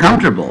feel so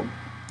comfortable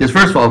is,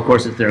 first of all, of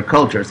course, it's their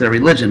culture, it's their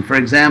religion. For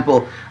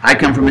example, I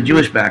come from a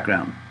Jewish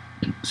background.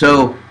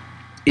 So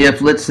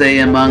if, let's say,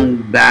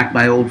 among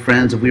my old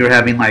friends, if we were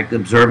having, like,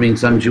 observing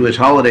some Jewish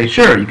holiday,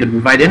 sure, you could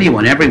invite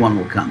anyone, everyone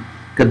will come,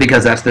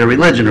 because that's their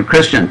religion. Or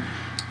Christian,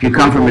 if you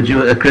come from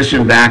a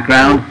Christian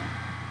background,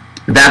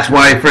 that's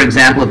why, for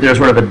example, if there's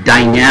sort of a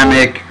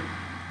dynamic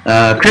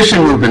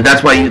Christian movement,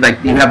 that's why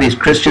you have these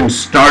Christian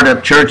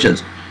startup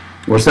churches,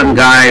 or some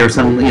guy or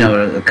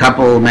a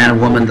couple, man and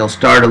woman, they'll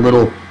start a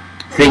little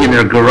thing in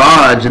their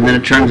garage, and then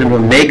it turns into a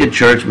mega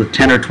church with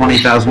 10 or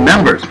 20,000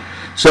 members.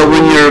 So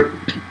when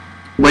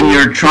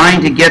you're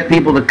trying to get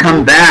people to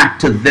come back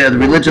to the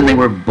religion they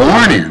were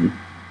born in,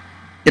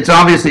 it's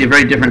obviously a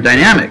very different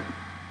dynamic.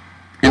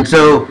 And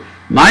so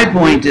my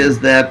point is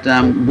that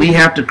we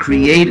have to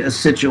create a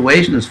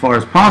situation as far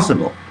as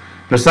possible,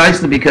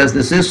 precisely because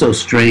this is so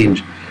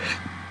strange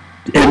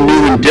and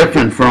new and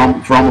different for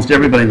almost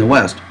everybody in the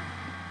West.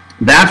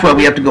 That's why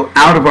we have to go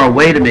out of our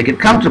way to make it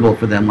comfortable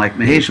for them, like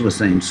Mahesh was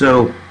saying.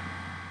 So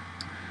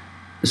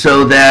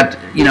that,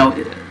 we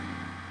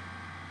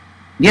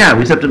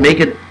just have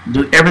to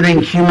do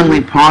everything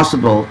humanly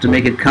possible to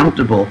make it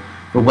comfortable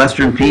for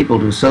Western people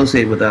to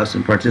associate with us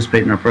and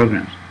participate in our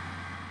programs.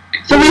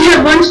 So we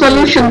have one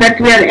solution that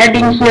we are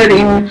adding here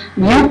in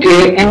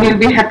UK, and you'll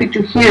be happy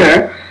to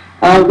hear.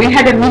 We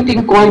had a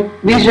meeting called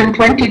Vision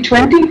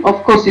 2020.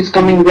 Of course, it's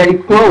coming very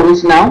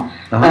close now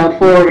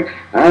for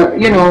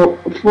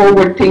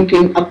forward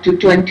thinking up to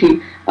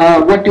 20.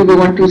 What do we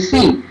want to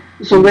see?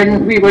 So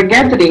when we were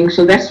gathering,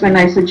 so that's when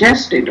I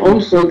suggested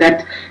also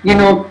that,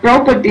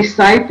 proper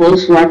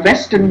disciples who are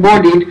Western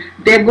bodied,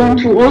 they're going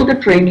through all the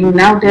training,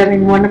 now they're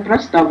in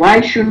Vanaprastha.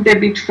 Why shouldn't they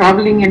be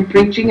traveling and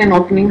preaching and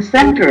opening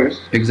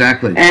centers?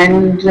 Exactly.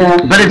 And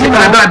but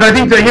I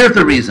think that here's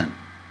the reason.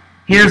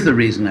 Here's the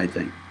reason, I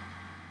think.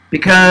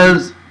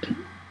 Because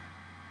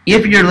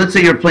if let's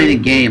say you're playing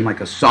a game, like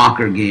a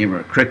soccer game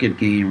or a cricket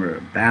game or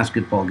a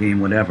basketball game,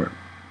 whatever,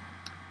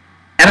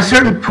 at a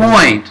certain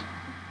point,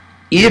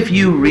 if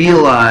you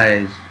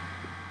realize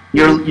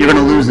you're going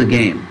to lose the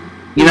game,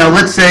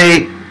 let's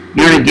say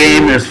you're in a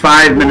game, there's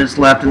 5 minutes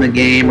left in the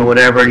game or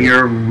whatever, and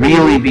you're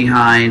really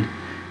behind,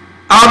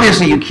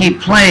 obviously you keep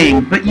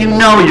playing, but you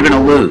know you're going to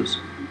lose.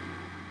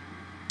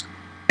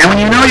 And when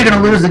you know you're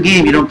going to lose the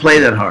game, you don't play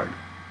that hard.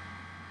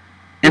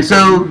 And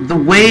so the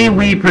way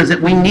we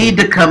need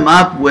to come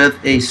up with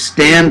a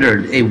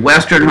standard, a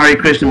Western Hare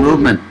Krishna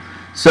movement,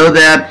 so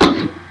that,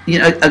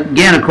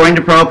 again, according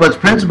to Prabhupada's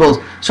principles,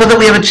 so that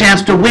we have a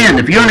chance to win.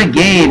 If you're in a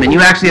game and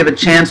you actually have a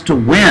chance to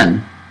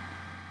win,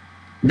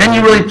 then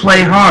you really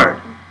play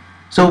hard.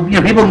 So,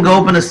 people can go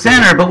open a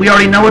center, but we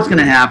already know what's going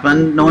to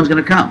happen. No one's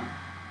going to come.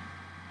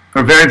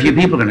 Or very few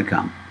people are going to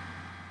come.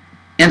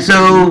 And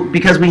so,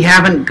 because we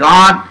haven't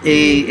got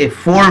a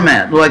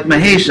format, like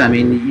Mahesh,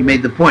 you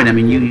made the point.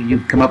 You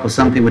come up with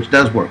something which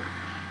does work.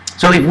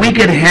 So if we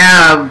could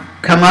have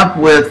come up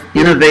with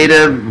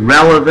innovative,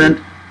 relevant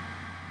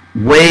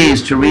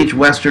ways to reach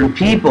Western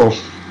people.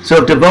 So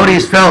if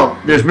devotees felt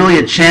there's really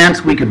a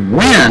chance we could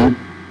win,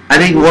 I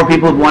think more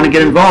people would want to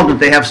get involved if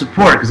they have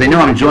support, because they know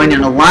I'm joining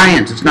an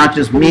alliance. It's not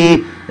just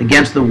me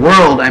against the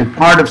world. I'm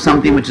part of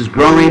something which is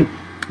growing,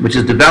 which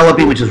is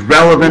developing, which is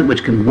relevant,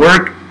 which can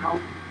work.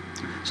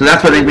 So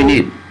that's what I think we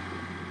need.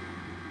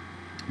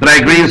 But I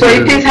agree with So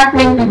you. it is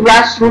happening in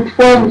grassroots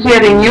form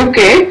here in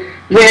UK,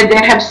 where they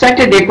have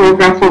Saturday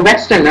program for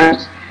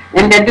Westerners,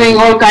 and they're doing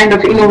all kind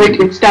of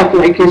innovative stuff,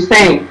 like you're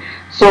saying.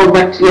 So,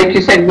 but like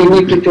you said, we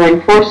need to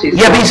join forces.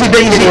 Yeah, but you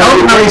see,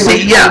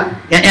 ultimately, yeah.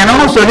 And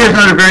also, here's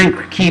another very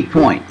key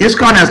point.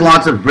 ISKCON has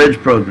lots of bridge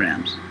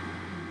programs,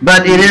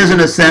 but it is,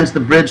 in a sense, the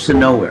bridge to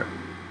nowhere.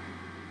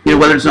 You know,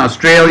 whether it's in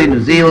Australia,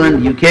 New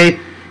Zealand, UK.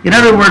 In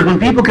other words, when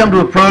people come to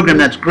a program,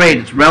 that's great,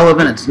 it's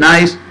relevant, it's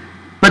nice,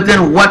 but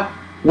then what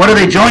are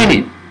they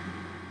joining?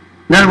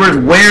 In other words,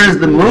 where is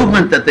the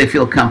movement that they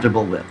feel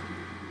comfortable with?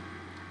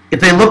 If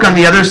they look on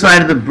the other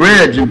side of the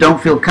bridge and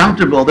don't feel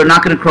comfortable, they're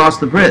not going to cross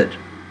the bridge.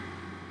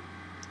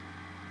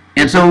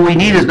 And so what we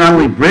need is not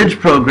only bridge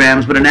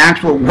programs, but an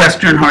actual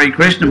Western Hare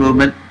Krishna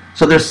movement,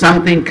 so there's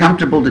something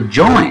comfortable to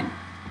join.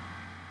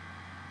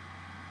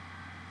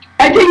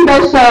 I think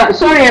those,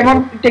 sorry, I'm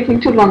not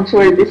taking too long,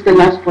 sorry, this is the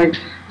last point.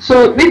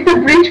 So with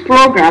the bridge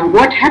program,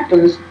 what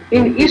happens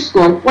in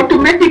ISKCON,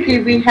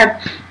 automatically we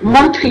have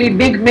monthly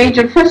big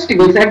major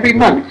festivals every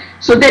month.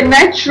 So they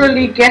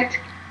naturally get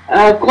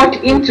caught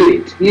into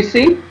it, you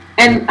see.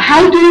 And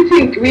how do you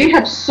think we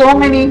have so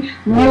many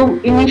new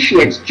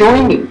initiates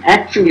joining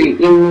actually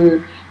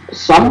in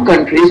some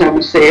countries, I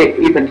would say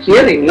even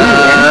here in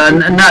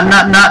India?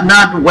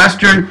 Not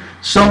Western,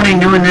 so many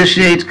new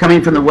initiates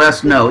coming from the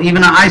West, no.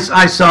 Even I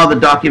saw the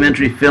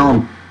documentary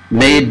film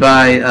made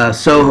by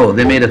Soho.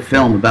 They made a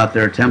film about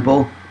their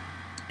temple,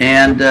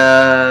 and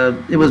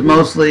it was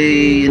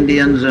mostly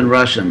Indians and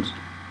Russians.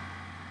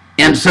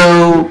 And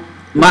so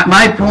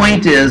my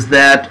point is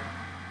that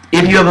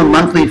if you have a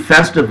monthly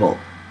festival,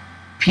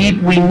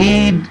 people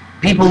need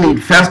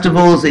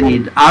festivals, they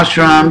need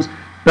ashrams,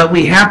 but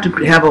we have to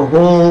have a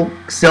whole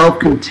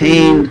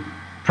self-contained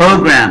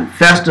program,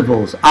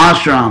 festivals,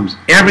 ashrams,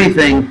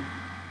 everything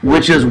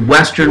which is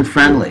Western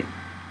friendly.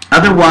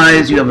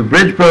 Otherwise, you have a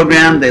bridge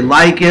program, they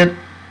like it,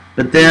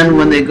 but then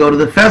when they go to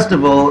the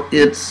festival,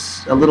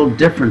 it's a little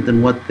different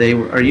than what they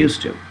are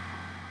used to.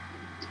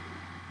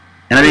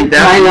 And I think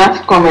that's my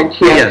last comment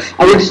here. Yes.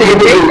 I would say,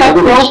 wake up,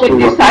 prophet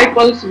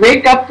disciples,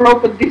 wake up,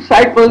 prophet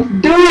disciples,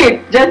 do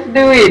it, just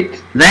do it.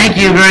 Thank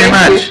you very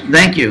much.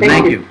 Thank you.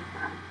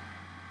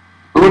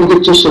 I want to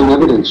give just some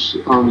evidence.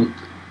 We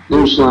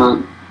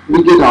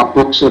get our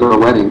books at our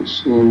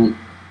weddings, and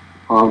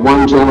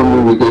one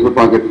gentleman we gave a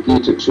Bhagavad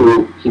Gita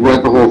to, he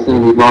read the whole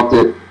thing, he loved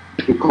it.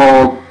 He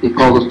called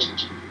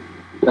us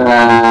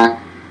back,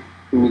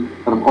 and we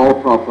got him all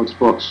Prabhupada's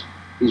books.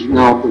 He's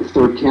now at the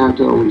third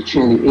canto, he's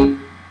chanting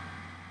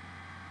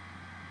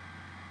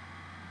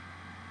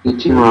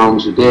 18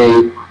 rounds a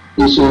day.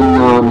 He's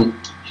in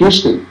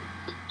Houston.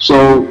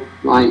 So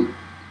he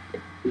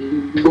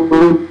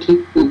went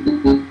to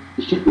the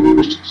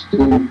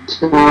Houston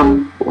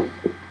temple.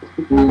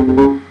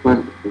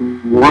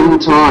 One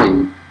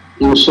time,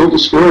 he was so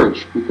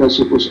discouraged because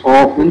it was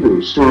all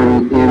Hindus.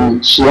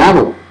 In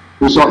Seattle,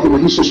 he's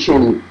just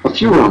chanting a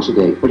few rounds a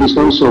day, but he's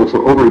done so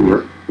for over a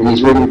year, and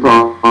he's reading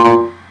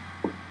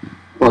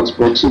Prabhupada's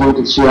books. He went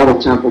to the Seattle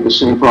temple, the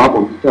same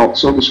problem. He felt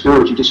so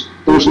discouraged.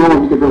 There was no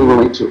one he could really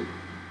relate to.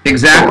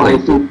 Exactly. So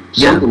I think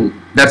something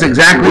that's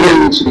exactly really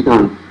needs to be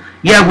done.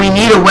 Yeah, we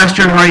need a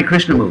Western Hare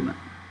Krishna movement.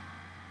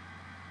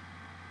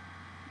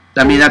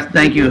 I mean,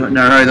 thank you,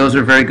 Narahari. Those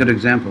are very good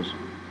examples.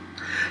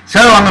 So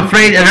I'm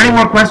afraid, are there any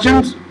more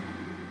questions?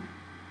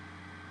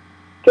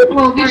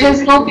 Well, we're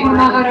just hoping,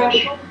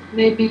 Maharaj,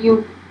 maybe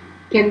you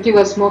can give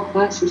us more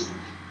classes.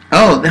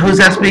 Oh, who's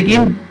that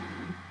speaking?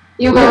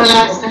 Yuga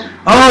Rasa.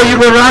 Oh,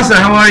 Yuga Rasa,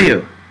 how are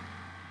you?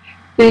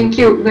 Thank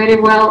you, very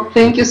well.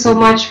 Thank you so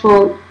much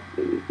for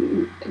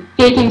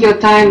taking your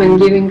time and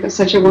giving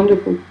such a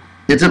wonderful.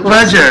 It's a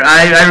pleasure.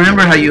 I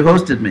remember how you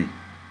hosted me.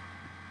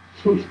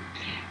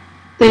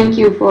 Thank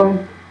you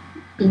for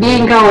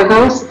being our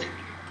host.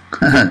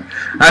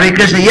 Hare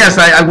Krishna, yes,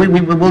 we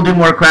will do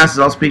more classes.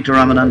 I'll speak to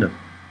Ramananda.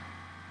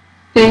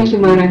 Thank you,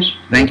 Maharaj.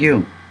 Thank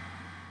you.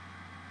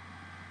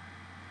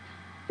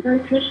 Hare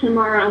Krishna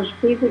Maharaj,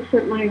 please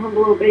accept my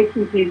humble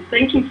obeisances.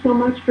 Thank you so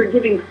much for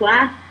giving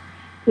class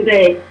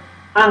today.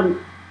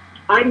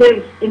 I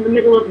live in the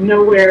middle of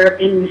nowhere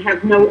and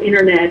have no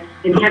internet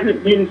and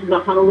haven't been to the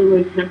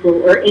Honolulu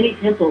temple or any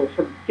temple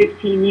for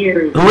 15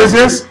 years. Who is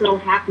this? I'm so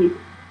happy.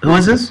 Who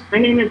is this? My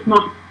name is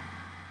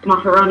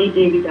Maharani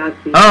Devi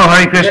Dasi. Oh,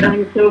 Hare Krishna.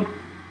 And I'm so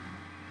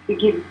to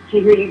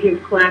hear you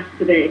give class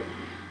today.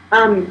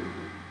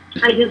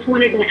 I just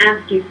wanted to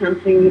ask you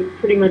something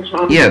pretty much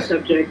off the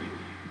subject.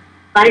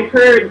 I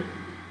heard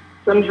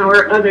somehow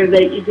or other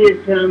that you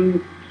did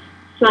some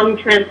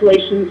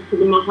translations to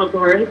the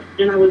Mahabharata,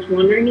 and I was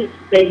wondering if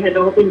they had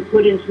all been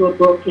put into a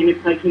book and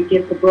if I could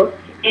get the book.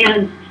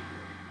 And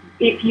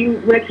if you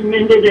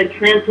recommended a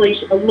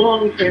translation, a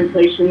long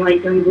translation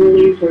like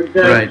Ganguly's or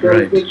Dutch,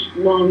 or which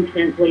long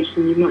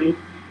translation you might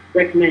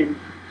recommend.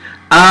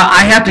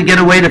 I have to get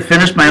away to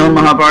finish my own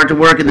Mahabharata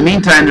work. In the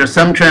meantime, there's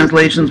some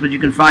translations which you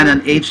can find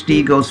on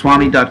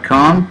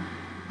HDGoswami.com,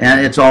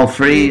 and it's all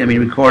free. I mean,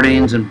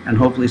 recordings and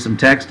hopefully some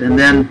text. And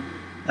then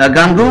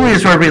Ganguly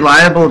is sort of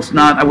reliable. It's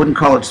not, I wouldn't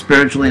call it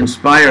spiritually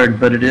inspired,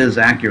 but it is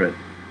accurate.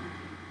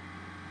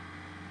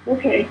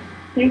 Okay,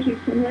 thank you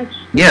so much.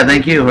 Yeah,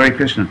 thank you. Hare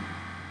Krishna.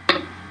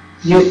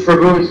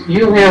 Prabhu,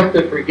 you have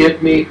to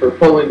forgive me for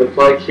pulling the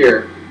plug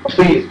here.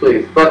 Please,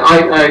 please. But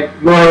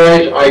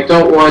Maharaj, I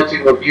don't want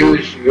to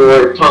abuse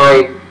your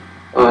time.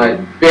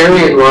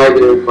 Very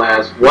enlivening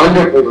class.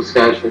 Wonderful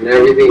discussion.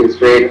 Everything is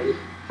great.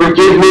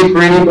 Forgive me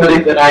for anybody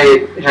that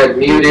I had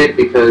muted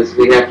because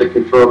we have to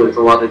control. There's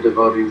a lot of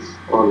devotees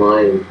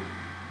online.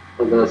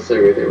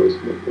 Unnecessary there was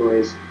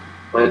noise.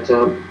 But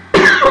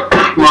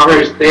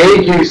Maharaj,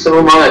 thank you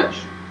so much.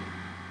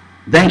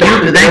 Thank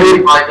you.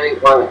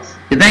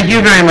 Thank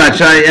you very much.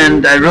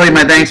 Really,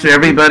 my thanks to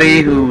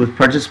everybody who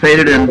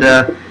participated, and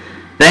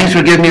thanks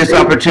for giving me this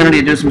opportunity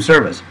to do some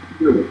service.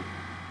 Hare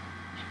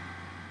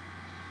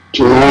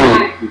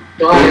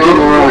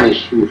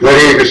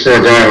Krishna,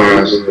 Jai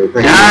Maharaj.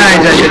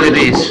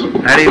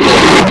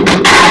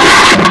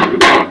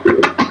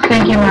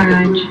 Thank you,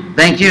 Maharaj.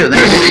 Thank you.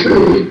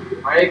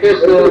 Hare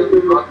Krishna.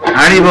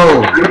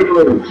 Haribol.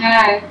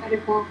 Jai,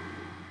 Haribol.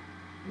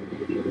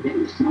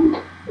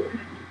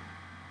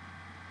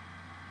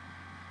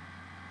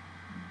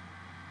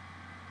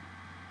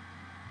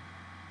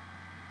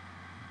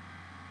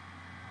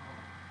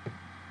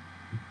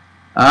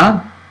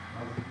 Huh?